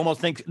thing that I almost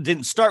think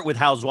didn't start with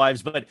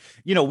Housewives, but,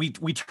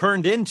 we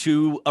turned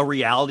into a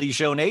reality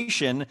show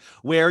nation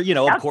where,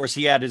 of course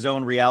he had his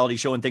own reality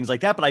show and things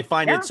like that. But I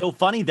find it so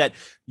funny that,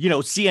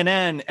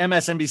 CNN,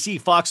 MSNBC,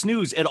 Fox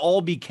News, it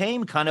all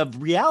became kind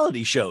of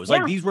reality shows.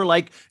 Like these were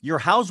like your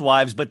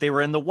housewives, but they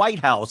were in the White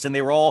House, and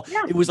they were all,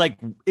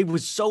 it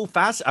was so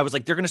fast. I was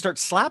like, they're going to start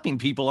slapping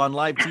people on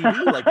live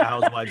TV like the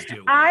Housewives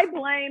do. I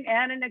blame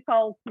Anna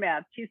Nicole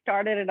Smith. She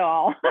started it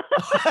all.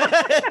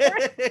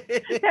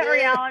 That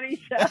reality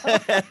show.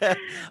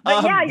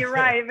 But you're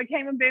right. It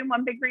became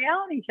one big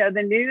reality show.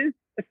 The news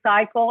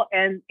cycle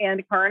and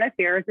current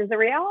affairs is a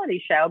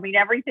reality show. I mean,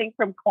 everything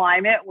from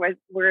climate,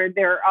 where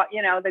they're,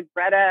 the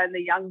Greta and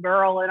the young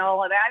girl and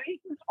all of that. I mean,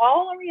 it's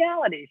all a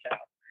reality show.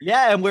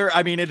 Yeah, and we're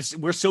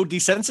so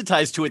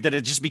desensitized to it that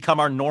it's just become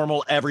our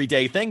normal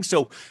everyday thing.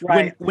 So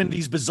when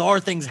these bizarre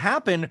things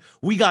happen,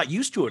 we got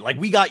used to it. Like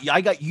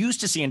I got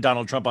used to seeing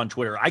Donald Trump on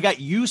Twitter. I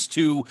got used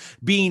to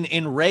being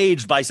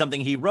enraged by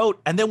something he wrote.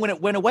 And then when it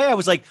went away, I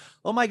was like,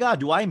 oh my God,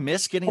 do I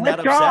miss getting that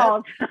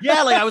upset?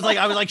 Yeah, I was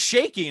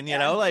shaking,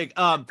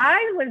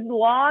 I was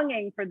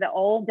longing for the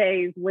old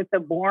days with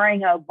the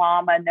boring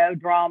Obama, no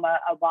drama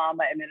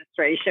Obama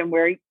administration,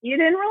 where you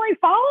didn't really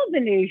follow the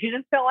news. You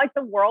just felt like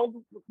the world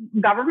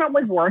government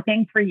was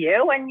working for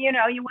you, and you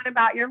went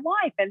about your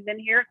life. And then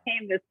here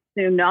came this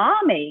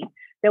tsunami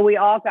that we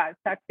all got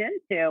sucked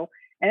into,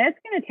 and it's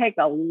going to take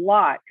a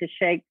lot to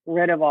shake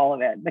rid of all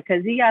of it,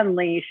 because he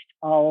unleashed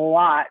a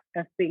lot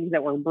of things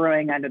that were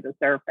brewing under the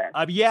surface.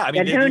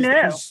 Who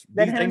knew? These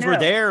things were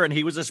there, and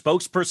he was a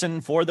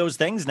spokesperson for those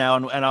things now,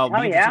 and I'll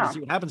be interested to see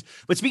what happens.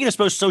 But speaking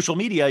of social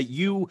media,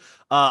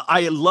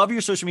 I love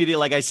your social media,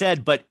 like I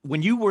said, but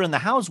when you were in the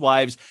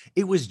Housewives,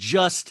 it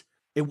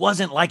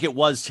wasn't like it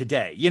was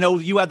today.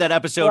 You had that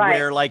episode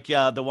where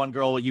the one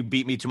girl, you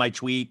beat me to my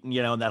tweet,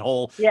 and that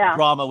whole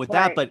drama with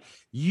that, but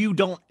you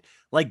don't,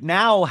 like,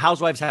 now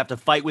Housewives have to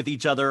fight with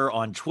each other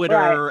on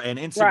Twitter and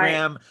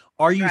Instagram.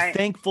 Are you Right.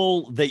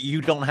 thankful that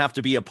you don't have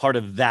to be a part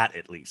of that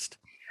at least?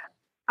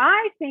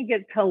 I think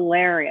it's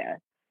hilarious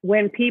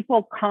when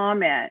people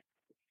comment,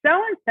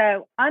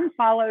 so-and-so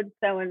unfollowed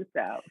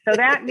so-and-so. So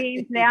that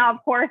means now,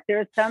 of course,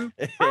 there's some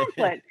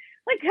conflict.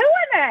 Like, who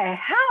in the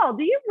hell?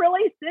 Do you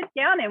really sit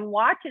down and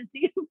watch and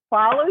see who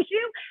follows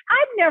you?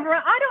 I don't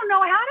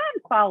know how to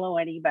unfollow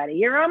anybody.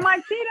 You're on my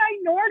feed, I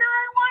ignored her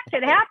and watched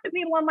it. Half the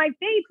people on my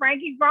feed,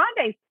 Frankie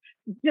Grande,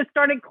 just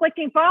started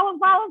clicking follow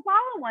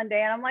one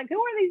day. And I'm like, who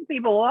are these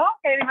people? Well,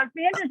 okay, they must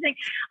be interesting.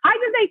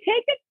 They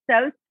take it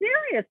so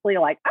seriously,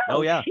 like,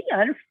 oh yeah, she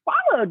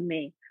unfollowed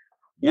me.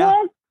 Yeah.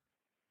 Well,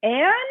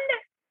 and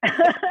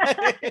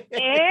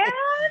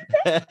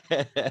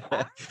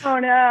oh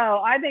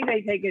no, I think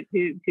they take it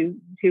too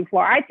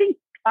far. I think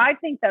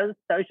those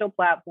social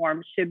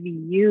platforms should be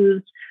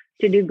used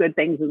to do good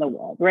things in the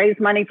world, raise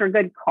money for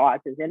good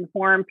causes,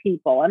 inform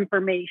people,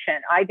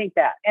 information. I think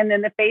that. And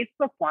then the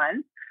Facebook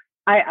one,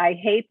 I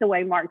hate the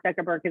way Mark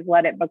Zuckerberg has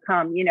let it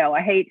become,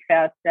 a hate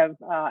fest of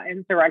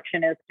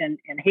insurrectionists and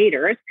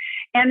haters.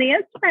 And the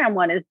Instagram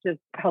one is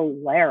just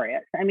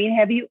hilarious. I mean,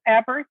 have you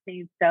ever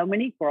seen so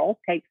many girls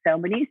take so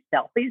many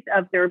selfies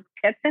of their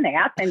tits and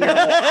ass? And you're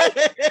like,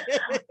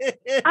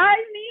 I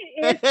mean,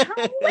 it's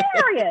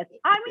hilarious.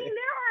 I mean,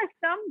 there are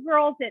some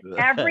girls that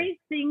every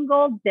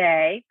single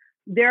day,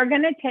 they're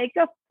going to take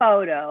a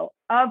photo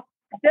of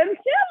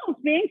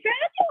themselves being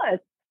fabulous.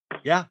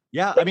 Yeah.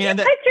 I mean,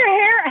 put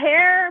your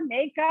hair,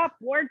 makeup,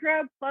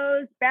 wardrobe,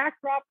 clothes,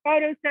 backdrop,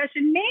 photo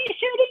session, me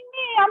shooting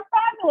me. I'm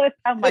fabulous.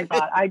 Oh my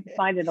God, I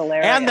find it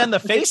hilarious. And then the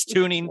face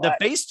tuning,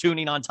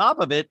 on top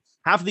of it.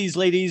 Half of these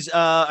ladies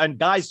and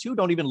guys too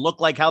don't even look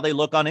like how they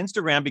look on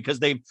Instagram because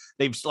they've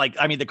the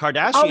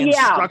Kardashians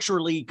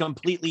structurally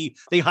completely,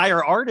 they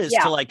hire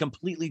artists to like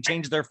completely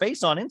change their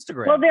face on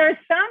Instagram. Well, there's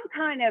some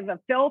kind of a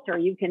filter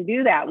you can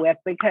do that with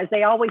because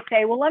they always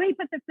say, well, let me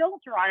put the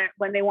filter on it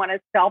when they want a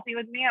selfie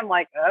with me. I'm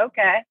like,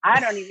 okay, I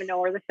don't even know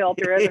where the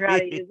filter is or how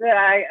to use it.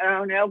 I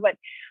don't know. But,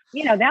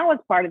 that was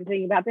part of the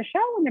thing about the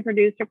show when the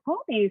producer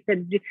called me. He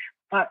said,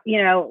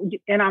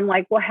 and I'm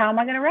like, well, how am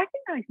I going to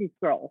recognize these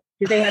girls?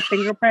 Do they have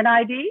fingerprint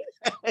IDs?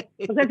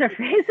 Because their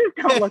faces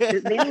don't look the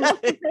same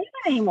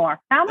anymore.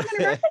 How am I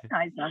going to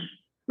recognize them?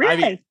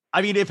 Really?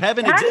 I mean, if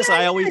heaven exists,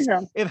 I always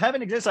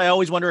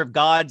wonder if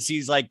God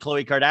sees like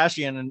Khloe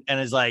Kardashian and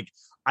is like,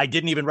 I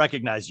didn't even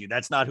recognize you.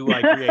 That's not who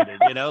I created.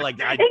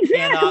 I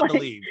cannot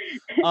believe.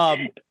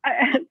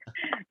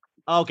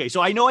 Okay, so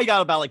I know I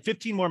got about like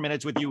 15 more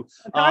minutes with you.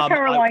 Talk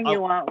however long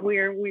you want.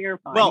 We're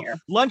fine here.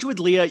 Lunch with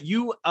Lea,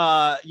 you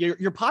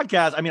your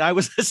podcast. I mean, I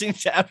was listening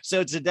to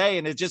episodes today,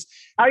 and it's just.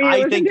 Are you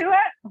listening to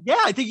it? Yeah,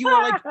 I think you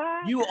are like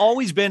you've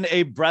always been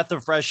a breath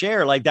of fresh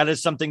air. Like that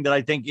is something that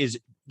I think is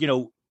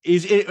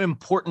is it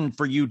important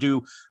for you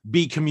to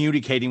be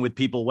communicating with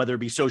people, whether it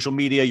be social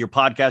media, your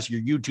podcast,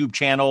 your YouTube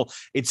channel?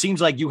 It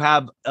seems like you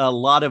have a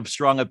lot of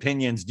strong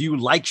opinions. Do you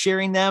like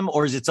sharing them,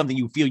 or is it something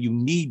you feel you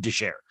need to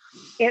share?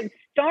 It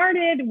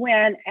started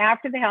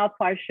after the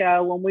Housewives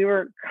show, when we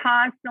were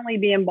constantly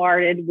being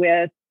bombarded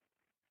with,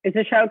 is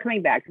the show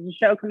coming back? Is the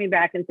show coming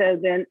back? And so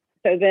then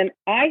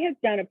I had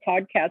done a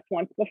podcast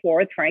once before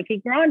with Frankie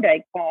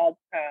Grande called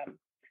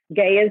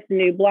Gay is the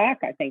New Black,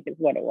 I think is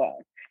what it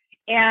was.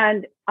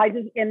 And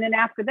then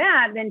after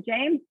that, then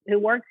James, who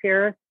works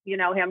here,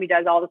 him, he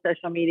does all the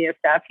social media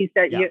stuff. He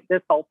set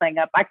this whole thing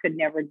up. I could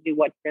never do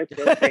what this is.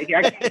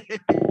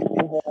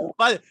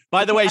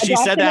 By the way, she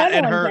said that,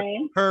 and her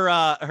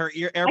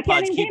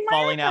AirPods keep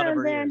falling out of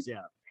her ears.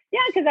 Yeah,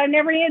 because I've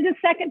never needed the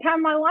second time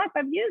in my life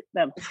I've used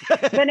them.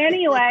 But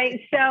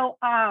anyway, so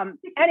then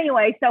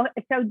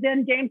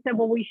James said,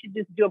 well, we should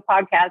just do a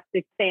podcast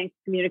to stay in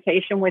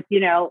communication with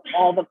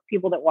all the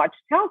people that watch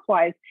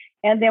Housewives.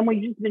 And then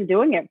we've just been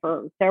doing it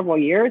for several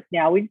years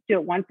now. We just do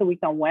it once a week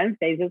on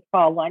Wednesdays. It's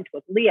called Lunch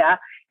with Lea.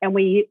 And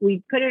we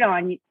put it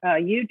on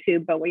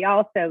YouTube, but we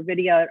also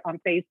video it on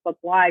Facebook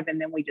Live, and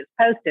then we just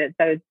post it.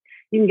 So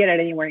you can get it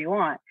anywhere you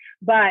want.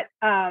 But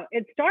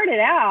it started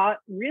out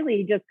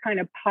really just kind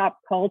of pop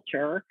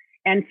culture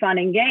and fun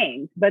and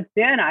games. But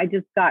then I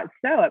just got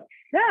so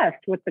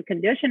obsessed with the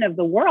condition of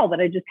the world that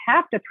I just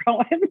have to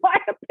throw in my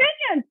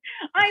opinions.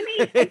 I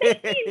mean,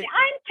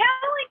 I'm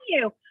telling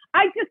you,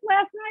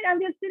 last night,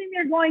 I'm just sitting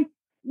there going,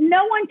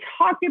 no one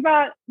talked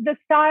about the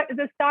stock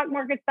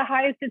market's the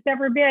highest it's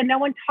ever been. No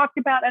one talked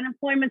about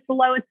unemployment's the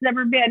lowest it's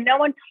ever been. No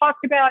one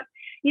talked about,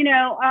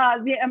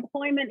 the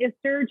employment is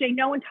surging.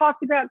 No one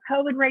talked about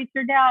COVID rates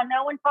are down.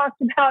 No one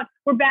talked about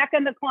we're back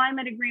on the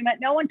climate agreement.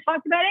 No one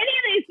talked about any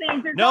of these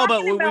things. No,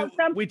 but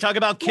we talk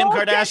about Kim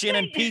Kardashian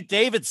and Pete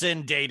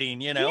Davidson dating,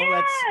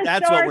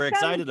 that's what we're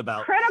excited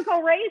about.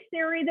 Critical race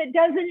theory that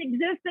doesn't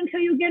exist until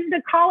you get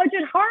into college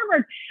at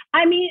Harvard.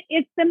 I mean,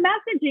 it's the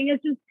messaging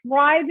is just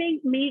driving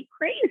me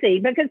crazy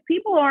because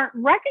people aren't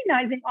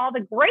recognizing all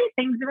the great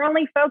things. They're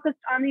only focused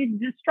on these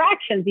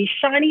distractions, these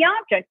shiny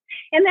objects.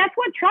 And that's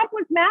what Trump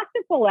was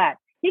masterful at.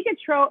 He could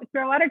throw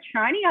out a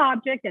shiny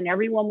object and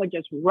everyone would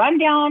just run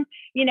down,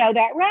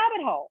 that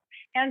rabbit hole.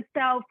 And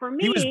so for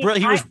me, he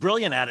was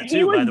brilliant at it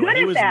too, by the way.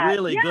 He was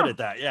really good at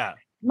that. Yeah.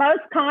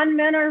 most con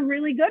men are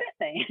really good at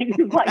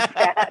things like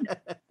that.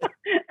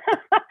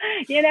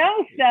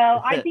 So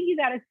I think you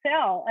got to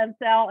sell and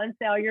sell and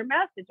sell your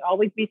message.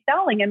 Always be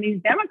selling. And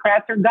these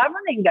Democrats are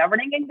governing.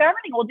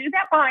 We'll do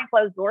that behind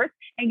closed doors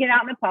and get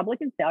out in the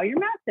public and sell your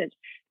message.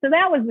 So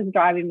that was just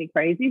driving me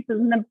crazy. So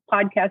then the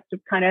podcast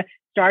kind of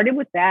started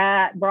with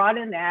that, brought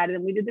in that, and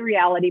then we did the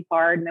reality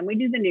part, and then we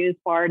do the news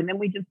part, and then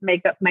we just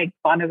make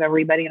fun of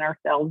everybody and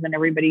ourselves, and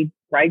everybody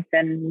writes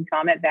and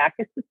comment back.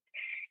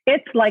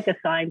 It's like a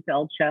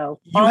Seinfeld show.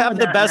 You have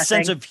the best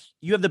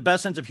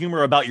sense of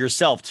humor about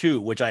yourself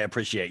too, which I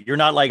appreciate. You're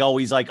not like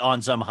always like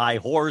on some high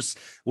horse,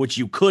 which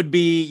you could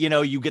be.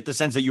 You get the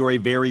sense that you're a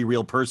very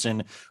real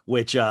person,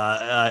 which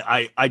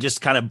I just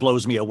kind of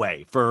blows me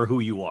away for who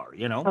you are.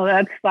 Oh,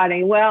 that's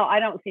funny. Well, I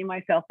don't see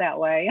myself that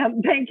way.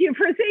 Thank you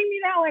for seeing me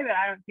that way, but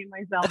I don't see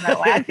myself that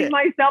way. I see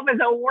myself as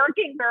a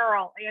working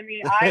girl. I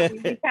mean,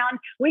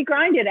 we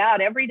grind it out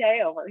every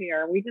day over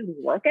here. We just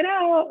work it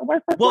out.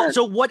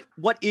 So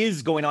what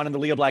is going on in the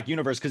Lea Black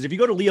universe? Because if you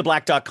go to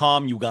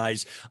leablack.com, you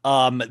guys,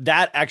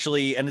 that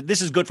actually, and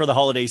this is good for the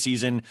holiday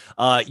season,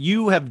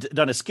 you have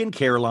done a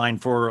skincare line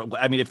for,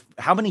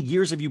 how many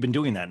years have you been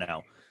doing that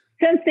now?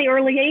 Since the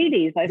early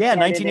 80s.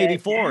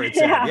 1984. It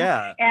said,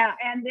 yeah.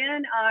 And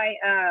then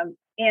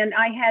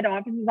I had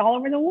offices all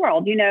over the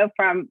world,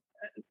 from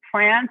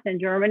France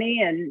and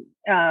Germany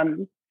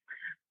and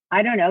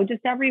I don't know,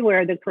 just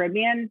everywhere, the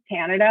Caribbean,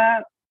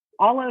 Canada,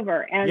 all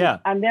over.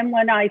 And then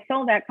when I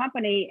sold that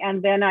company,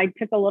 and then I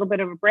took a little bit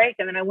of a break,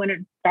 and then I went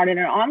and started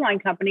an online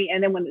company.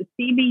 And then when the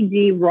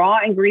CBD raw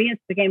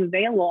ingredients became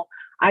available,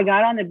 I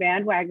got on the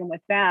bandwagon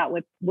with that,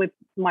 with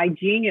my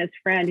genius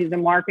friend, who's a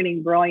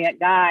marketing brilliant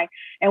guy.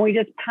 And we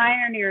just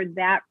pioneered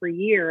that for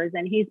years.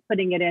 And he's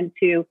putting it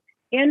into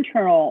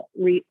internal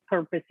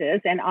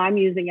purposes, and I'm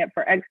using it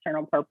for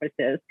external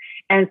purposes.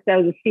 And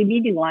so the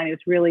CBD line is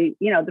really,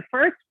 the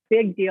first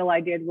big deal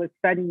I did was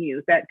Sudden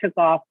Youth. That took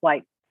off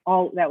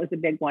that was a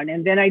big one.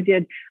 And then I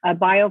did a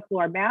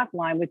BioFlora bath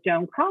line with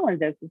Joan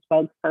Collins as the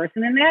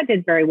spokesperson, and that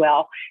did very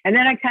well. And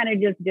then I kind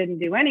of just didn't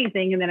do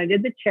anything. And then I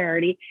did the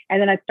charity,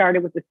 and then I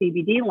started with the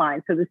CBD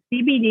line. So the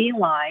CBD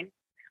line,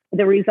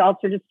 the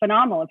results are just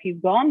phenomenal. If you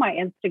go on my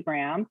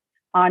Instagram,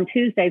 on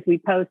Tuesdays, we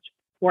post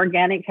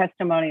organic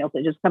testimonials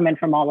that just come in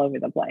from all over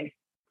the place.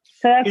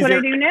 So that's what I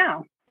do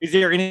now. Is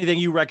there anything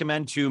you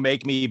recommend to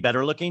make me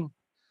better looking?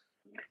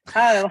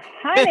 Oh,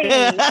 honey,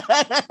 stay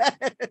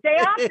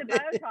off the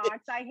Botox.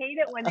 I hate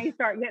it when they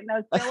start getting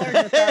those fillers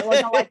and start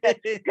looking like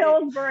the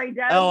Pillsbury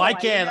Doughboy. Oh, I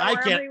can't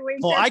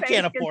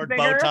afford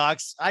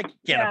Botox. I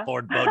can't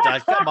afford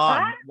Botox. Come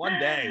on, one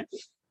day.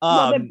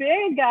 Well, the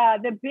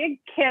big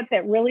kit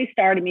that really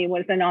started me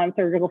was a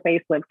non-surgical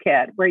facelift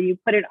kit, where you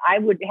put it. I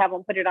would have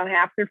them put it on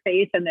half their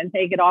face and then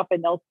take it off,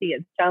 and they'll see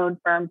it's toned,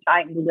 firm,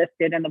 tight, and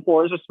lifted, and the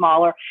pores are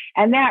smaller.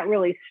 And that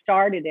really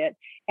started it.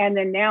 And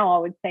then now I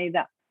would say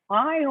that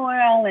eye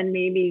oil and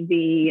maybe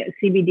the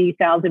CBD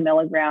 1,000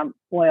 milligram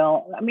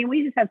oil. I mean,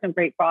 we just have some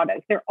great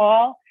products. They're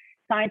all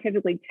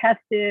scientifically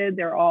tested.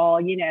 They're all,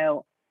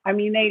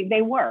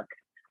 they work.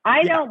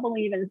 I don't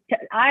believe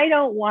I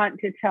don't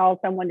want to tell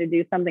someone to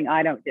do something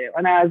I don't do.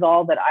 And that is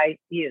all that I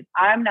use.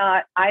 I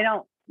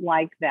don't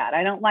like that.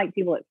 I don't like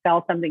people that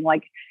sell something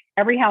like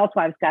every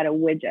housewife's got a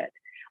widget.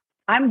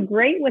 I'm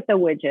great with a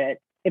widget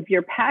if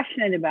you're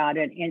passionate about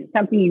it and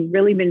something you've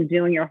really been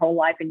doing your whole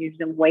life and you've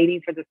been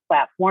waiting for this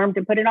platform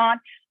to put it on.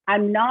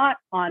 I'm not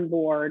on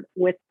board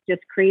with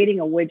just creating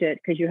a widget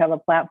because you have a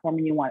platform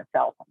and you want to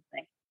sell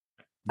something.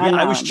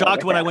 Yeah, I was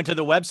shocked when I went to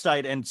the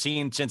website and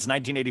seen since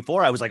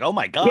 1984. I was like, oh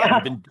my God,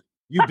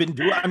 you've been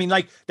doing,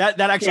 that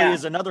actually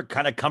is another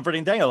kind of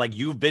comforting thing. Like,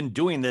 you've been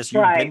doing this,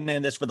 you've been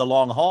in this for the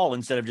long haul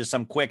instead of just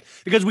some quick,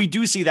 because we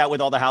do see that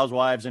with all the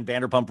housewives and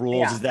Vanderpump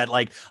Rules is that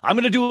like, I'm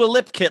going to do a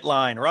lip kit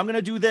line, or I'm going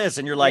to do this.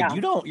 And you're like,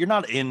 you're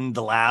not in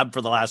the lab for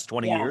the last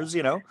 20 years,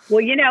 Well,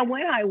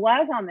 when I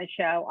was on the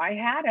show, I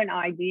had an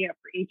idea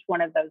for each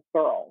one of those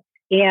girls.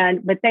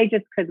 But they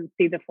just couldn't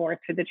see the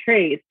forest for the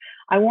trees.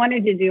 I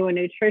wanted to do a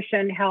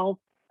nutrition health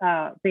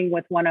thing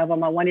with one of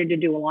them. I wanted to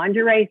do a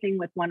lingerie thing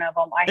with one of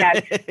them. I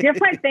had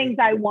different things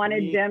I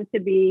wanted them to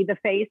be the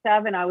face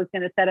of, and I was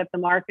going to set up the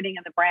marketing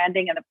and the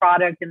branding and the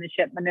product and the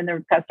shipment and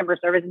the customer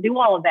service and do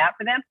all of that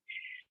for them.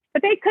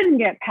 But they couldn't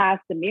get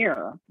past the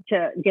mirror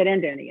to get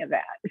into any of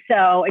that.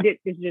 So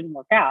it didn't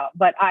work out.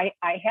 But I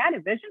had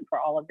a vision for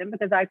all of them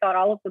because I thought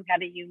all of them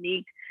had a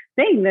unique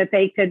thing that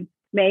they could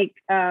make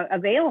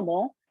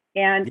available.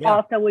 And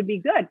also would be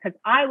good because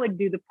I would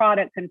do the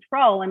product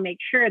control and make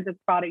sure the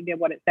product did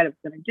what it said it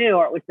was going to do,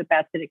 or it was the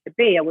best that it could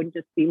be. It wouldn't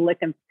just be lick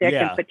and stick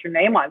and put your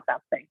name on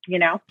something,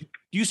 Do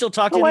you still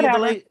talk to any of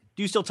the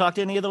Do you still talk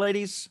to any of the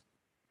ladies?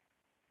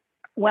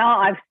 Well,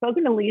 I've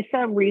spoken to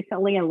Lisa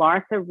recently, and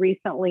Larsa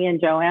recently,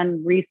 and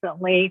Joanne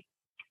recently,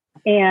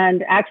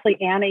 and actually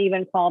Anna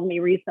even called me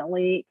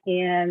recently,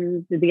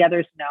 and the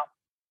others no.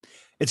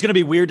 It's going to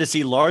be weird to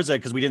see Larsa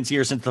because we didn't see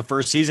her since the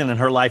first season, and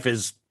her life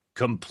is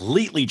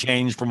completely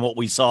changed from what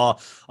we saw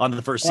on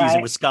the first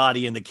season with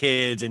Scotty and the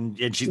kids.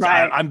 And she's,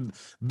 I'm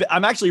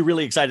actually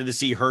really excited to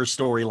see her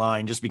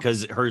storyline just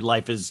because her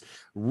life has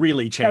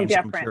really changed. So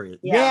I'm curious.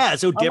 Yeah.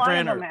 So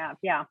different. A lot of them have.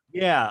 Yeah.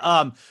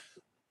 Yeah.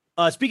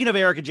 Speaking of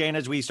Erica Jane,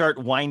 as we start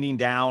winding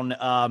down,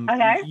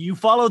 Okay. you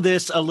follow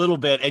this a little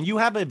bit, and you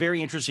have a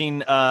very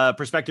interesting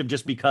perspective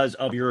just because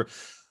of your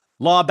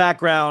law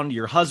background,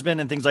 your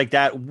husband, and things like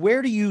that.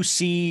 Where do you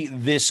see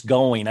this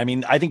going? I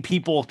mean, I think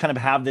people kind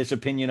of have this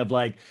opinion of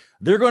like,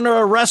 they're going to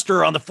arrest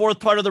her on the fourth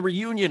part of the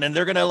reunion and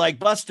they're going to like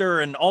bust her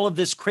and all of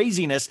this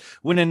craziness,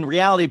 when in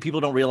reality, people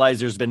don't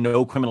realize there's been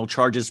no criminal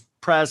charges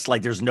pressed.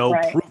 Like there's no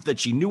proof that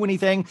she knew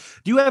anything.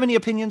 Do you have any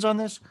opinions on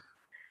this?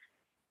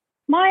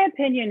 My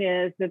opinion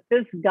is that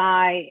this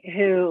guy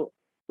who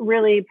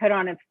really put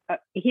on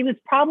he was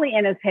probably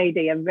in his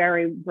heyday a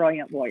very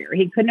brilliant lawyer.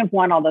 He couldn't have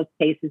won all those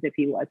cases if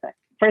he wasn't.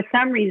 For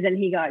some reason,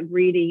 he got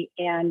greedy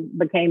and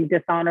became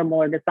dishonorable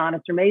or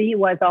dishonest, or maybe he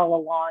was all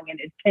along and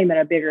it came at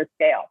a bigger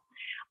scale.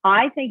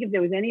 I think if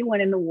there was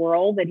anyone in the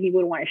world that he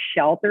would want to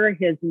shelter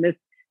his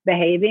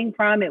misbehaving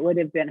from, it would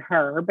have been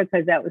her,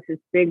 because that was his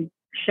big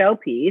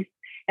showpiece.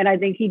 And I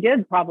think he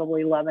did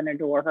probably love and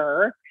adore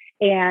her,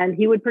 and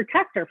he would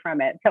protect her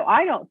from it. So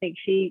I don't think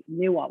she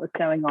knew what was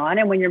going on.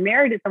 And when you're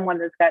married to someone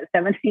that's got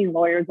 17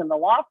 lawyers in the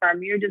law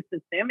firm, you're just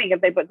assuming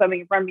if they put something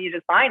in front of you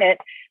to sign it,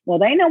 well,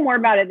 they know more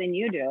about it than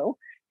you do.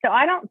 So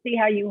I don't see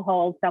how you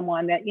hold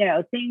someone that,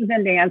 sings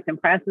and dances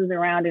and presses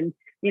around in,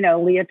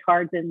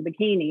 leotards and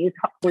bikinis,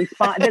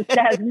 that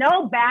has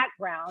no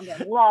background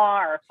in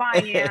law or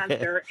finance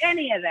or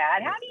any of that.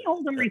 How do you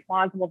hold them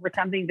responsible for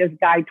something this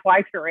guy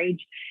twice her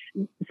age,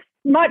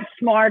 much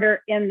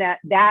smarter in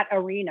that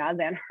arena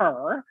than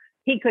her?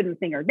 He couldn't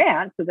sing or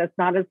dance, so that's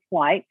not his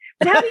flight.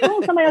 But how do you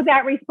hold somebody like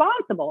that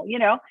responsible,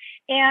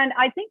 And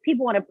I think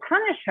people want to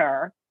punish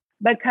her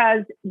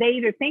because they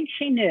either think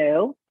she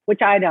knew,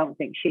 which I don't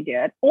think she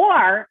did,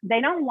 or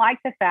they don't like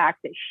the fact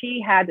that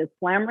she had this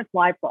glamorous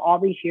life for all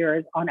these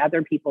years on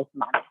other people's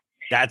money.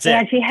 That's it.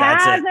 And she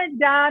hasn't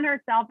done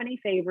herself any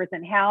favors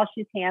in how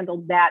she's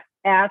handled that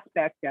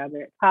aspect of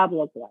it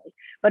publicly.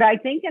 But I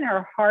think in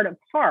her heart of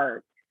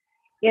hearts,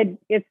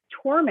 it's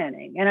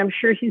tormenting, and I'm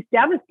sure she's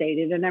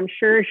devastated, and I'm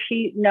sure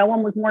no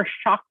one was more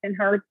shocked and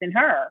hurt than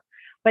her.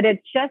 But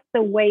it's just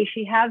the way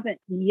she hasn't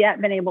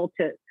yet been able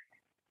to.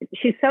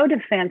 She's so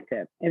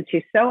defensive, and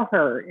she's so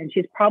hurt, and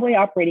she's probably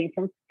operating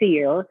from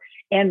fear.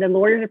 And the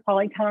lawyers are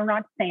probably telling her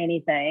not to say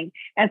anything,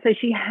 and so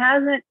she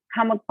hasn't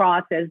come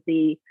across as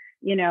the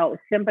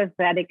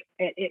sympathetic.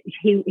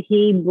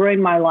 He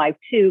ruined my life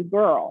too,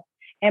 girl.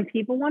 And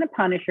people want to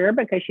punish her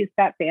because she's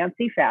that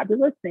fancy,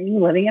 fabulous thing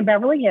living in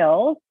Beverly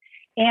Hills.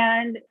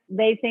 And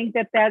they think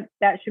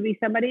that should be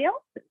somebody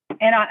else's.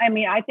 And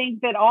I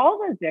think that all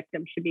those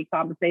victims should be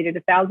compensated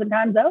 1,000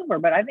 times over.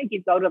 But I think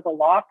you go to the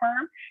law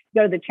firm,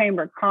 you go to the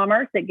Chamber of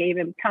Commerce that gave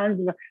him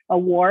tons of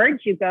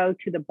awards. You go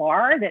to the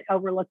bar that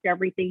overlooked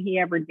everything he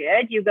ever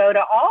did. You go to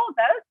all of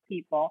those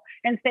people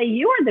and say,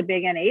 you are the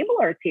big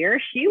enablers here.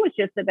 She was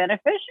just the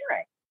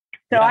beneficiary.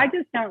 So I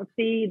just don't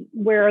see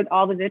where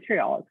all the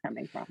vitriol is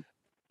coming from.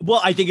 Well,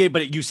 I think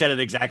but you said it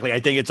exactly. I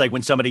think it's like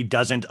when somebody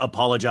doesn't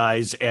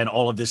apologize and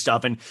all of this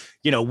stuff. And,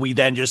 we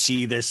then just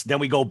see this, then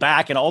we go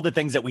back and all the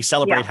things that we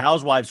celebrate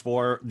housewives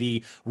for,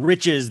 the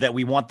riches that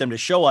we want them to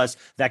show us,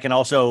 that can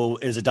also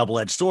is a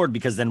double-edged sword,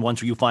 because then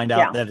once you find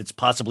out that it's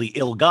possibly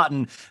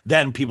ill-gotten,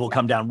 then people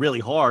come down really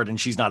hard and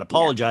she's not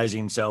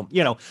apologizing. So,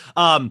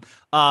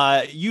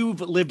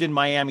 you've lived in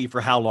Miami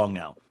for how long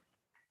now?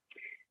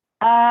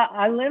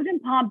 I lived in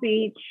Palm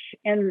Beach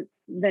in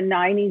the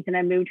 90s, and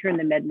I moved here in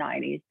the mid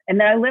 90s. And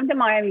then I lived in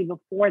Miami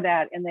before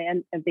that in the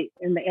end of the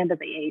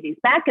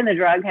 80s. Back in the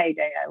drug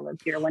heyday, I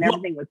lived here when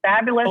everything was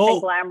fabulous and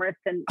glamorous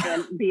and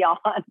beyond.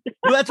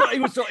 Well, that's what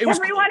it was.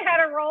 Everyone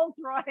had a Rolls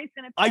Royce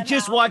and a I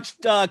just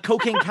watched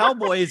Cocaine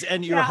Cowboys,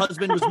 and your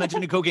husband was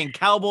mentioning Cocaine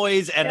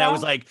Cowboys, and I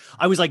was like,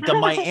 the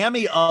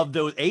Miami of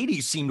those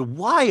 80s seemed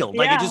wild.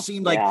 Like it just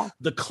seemed like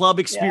the club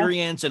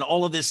experience and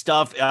all of this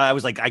stuff. I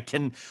was like,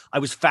 I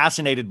was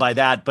fascinated by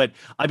that. But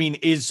I mean,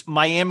 is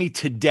Miami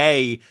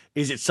today?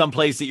 Is it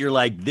someplace that you're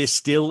like, this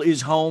still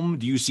is home?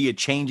 Do you see it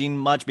changing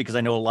much? Because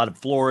I know a lot of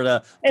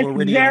Floridians.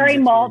 It's very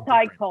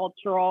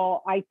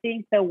multicultural. I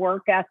think the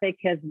work ethic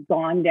has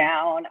gone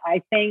down.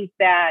 I think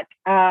that,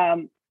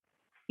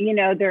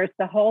 there's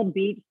the whole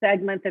beach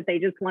segment that they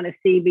just want to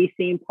be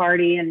seen,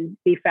 party, and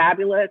be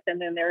fabulous. And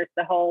then there's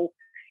the whole,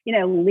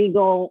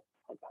 legal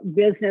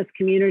business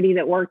community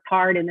that works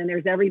hard. And then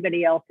there's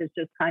everybody else who's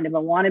just kind of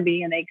a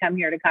wannabe, and they come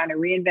here to kind of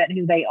reinvent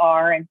who they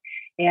are.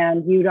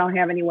 And you don't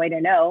have any way to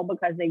know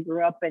because they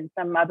grew up in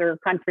some other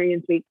country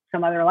and speak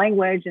some other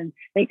language, and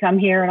they come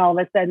here and all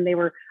of a sudden they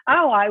were,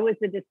 I was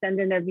a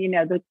descendant of,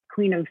 the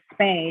Queen of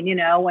Spain,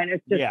 and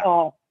it's just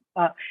all.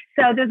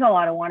 So there's a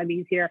lot of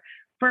wannabes here.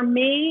 For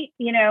me,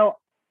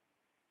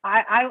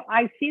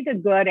 I see the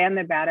good and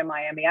the bad in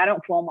Miami. I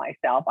don't fool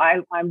myself.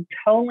 I'm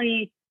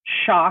totally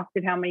shocked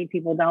at how many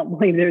people don't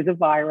believe there's a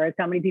virus,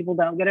 how many people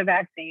don't get a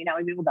vaccine, how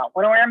many people don't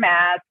want to wear a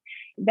mask.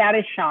 That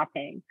is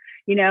shocking.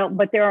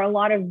 but there are a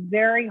lot of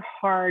very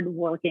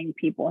hardworking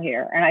people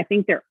here. And I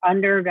think they're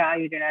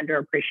undervalued and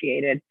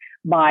underappreciated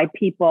by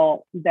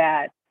people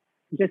that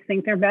just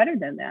think they're better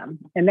than them.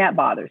 And that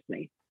bothers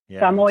me. Yeah,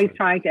 so I'm always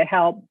trying to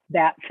help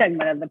that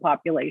segment of the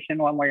population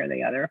one way or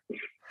the other.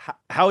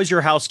 How is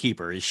your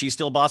housekeeper? Is she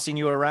still bossing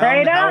you around?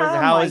 Right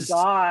How is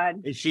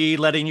God. Is she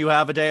letting you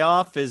have a day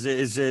off? Is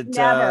it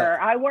never?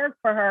 I work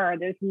for her.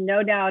 There's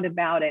no doubt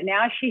about it.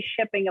 Now she's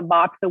shipping a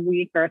box a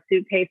week or a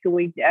suitcase a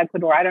week to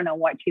Ecuador. I don't know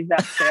what she's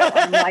up to.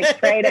 I'm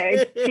like, Freda,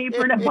 it's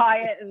cheaper to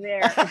buy it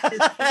there. It's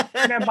just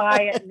cheaper to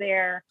buy it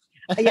there.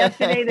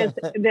 Yesterday,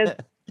 this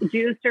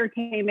juicer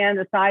came in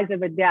the size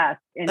of a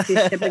desk, and she's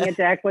shipping it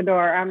to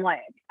Ecuador. I'm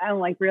like,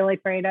 really,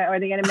 Freda? Are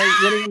they going to make?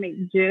 What are they going to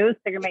make? Juice?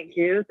 They're going to make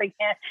juice? They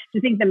can't. Do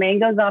you think the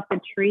mangoes off the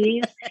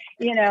trees?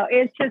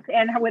 It's just,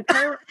 and with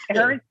her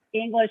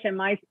English and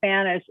my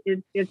Spanish,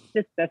 it's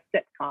just a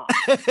sitcom.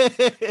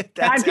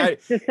 I've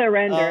just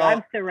surrendered.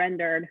 I've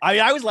surrendered.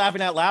 I was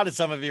laughing out loud at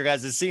some of your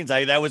guys' scenes.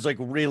 That was like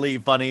really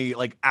funny,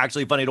 like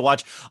actually funny to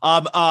watch.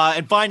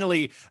 And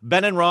finally,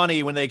 Ben and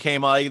Ronnie, when they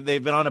came,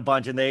 they've been on a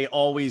bunch and they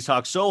always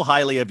talk so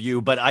highly of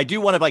you. But I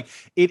do want to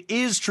it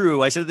is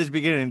true. I said at the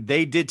beginning,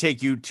 they did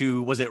take you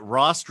to, was it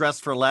Ross Dress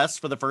for Less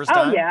for the first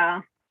time? Oh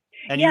yeah.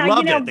 And you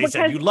loved it. They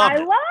said you loved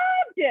it.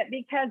 It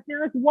because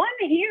there's one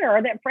here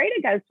that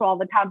Freda goes to all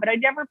the time, but I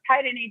never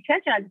paid any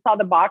attention. I just saw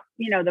the box,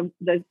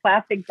 the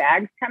plastic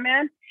bags come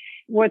in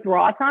with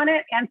Ross on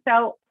it. And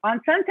so on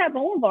Sunset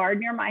Boulevard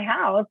near my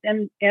house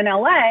in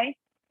LA,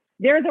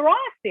 there's a Ross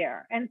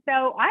there. And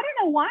so I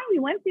don't know why we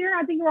went there.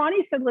 I think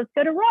Ronnie said, let's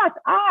go to Ross.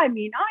 I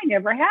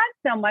never had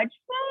so much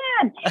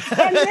fun.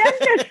 And then I was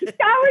just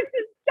dying.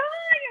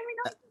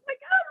 I was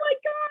like, oh my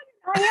God.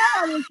 I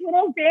had this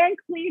little Van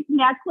Cleef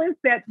necklace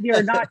that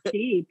they're not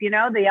cheap, the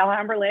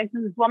Alhambra links.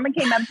 And this woman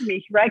came up to me.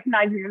 She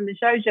recognized me from the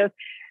show. She goes,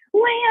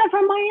 Lea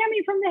from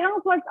Miami, from the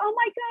Housewives. Oh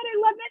my God, I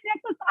love that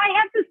necklace. I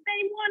have the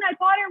same one. I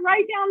bought it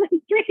right down the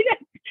street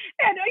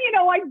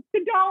at like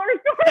the dollar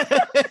store. I was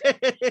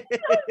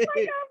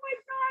like, oh my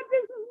God,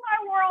 this is my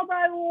world.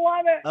 I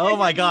love it. Oh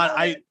my God.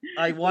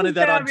 I wanted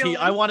that on TV.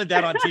 I wanted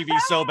that on TV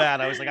so bad.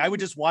 I was like, I would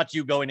just watch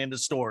you going into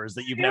stores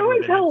that you've never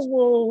been in. It was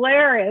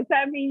hilarious.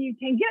 I mean, you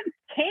can get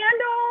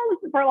candles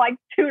for like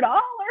 $2.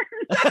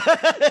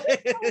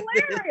 It's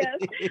hilarious.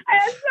 I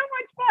had so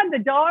much fun. The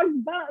dogs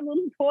bought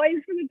little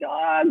toys for the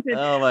dogs. And,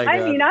 oh my God.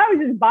 I was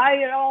just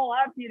buying it all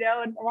up,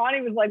 and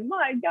Ronnie was like,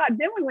 my God.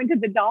 Then we went to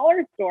the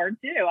dollar store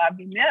too.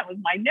 That was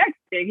my next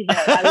big hit.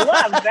 I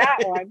love that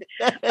one.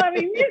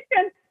 You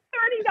spent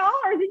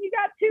 $30 and you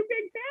got 2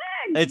 big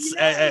bags.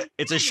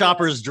 It's a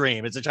shopper's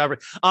dream. It's a shopper.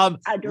 A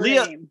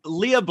dream.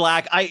 Lea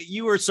Black,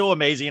 you are so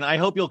amazing. I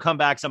hope you'll come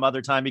back some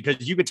other time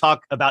because you could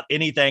talk about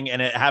anything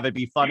and have it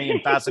be funny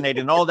and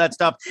fascinating and all that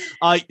stuff.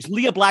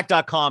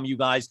 LeaBlack.com, you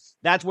guys.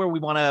 That's where we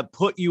want to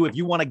put you. If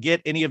you want to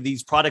get any of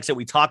these products that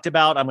we talked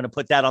about, I'm going to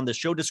put that on the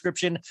show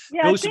description.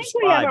 Yeah, I think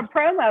we have a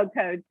promo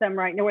code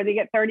right now where they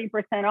get 30%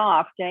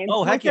 off, James.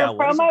 Oh, heck yeah. Is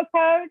there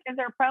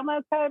a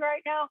promo code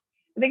right now?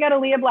 They go to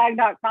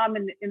LeaBlack.com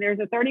and there's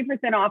a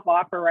 30% off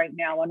offer right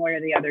now. One way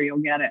or the other, you'll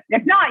get it.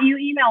 If not, you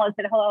email us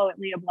at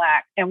hello@Lea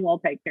Black and we'll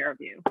take care of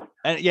you.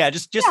 And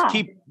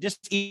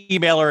just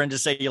email her and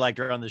just say you liked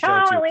her on the show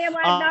too.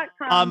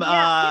 LeaBlack.com.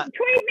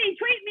 Tweet me.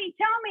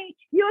 Tell me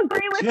you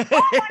agree with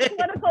all my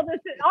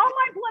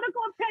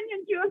political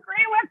opinions. You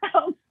agree with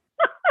them.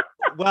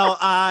 Well,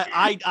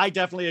 I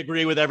definitely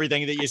agree with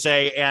everything that you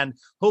say, and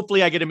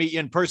hopefully I get to meet you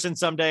in person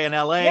someday in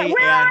LA. Yeah,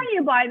 where are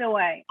you, by the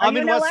way? I'm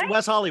in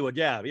West Hollywood.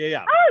 Yeah. Oh,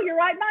 you're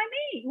right by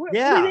me.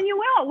 Yeah. Then you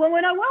will. Well,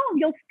 when I will,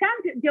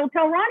 you'll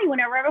tell Ronnie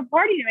whenever I have a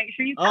party to make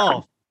sure you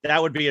come. Oh,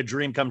 that would be a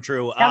dream come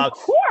true. Of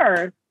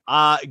course.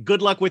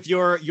 Good luck with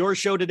your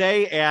show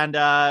today, and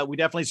we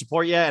definitely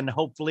support you, and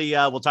hopefully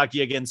we'll talk to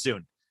you again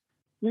soon.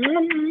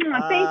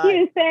 Thank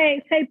you.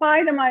 Say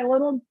bye to my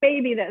little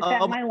baby that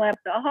sat on my lap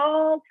the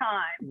whole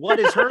time. What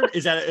is her?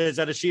 Is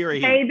that a she or a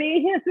he?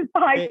 Baby, it's a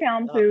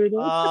 5-pound poodle.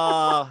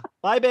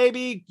 Bye,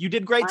 baby. You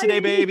did great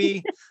today,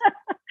 baby.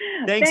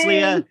 Thanks,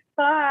 Lea.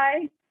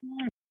 Bye.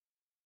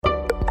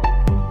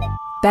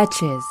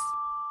 Betches.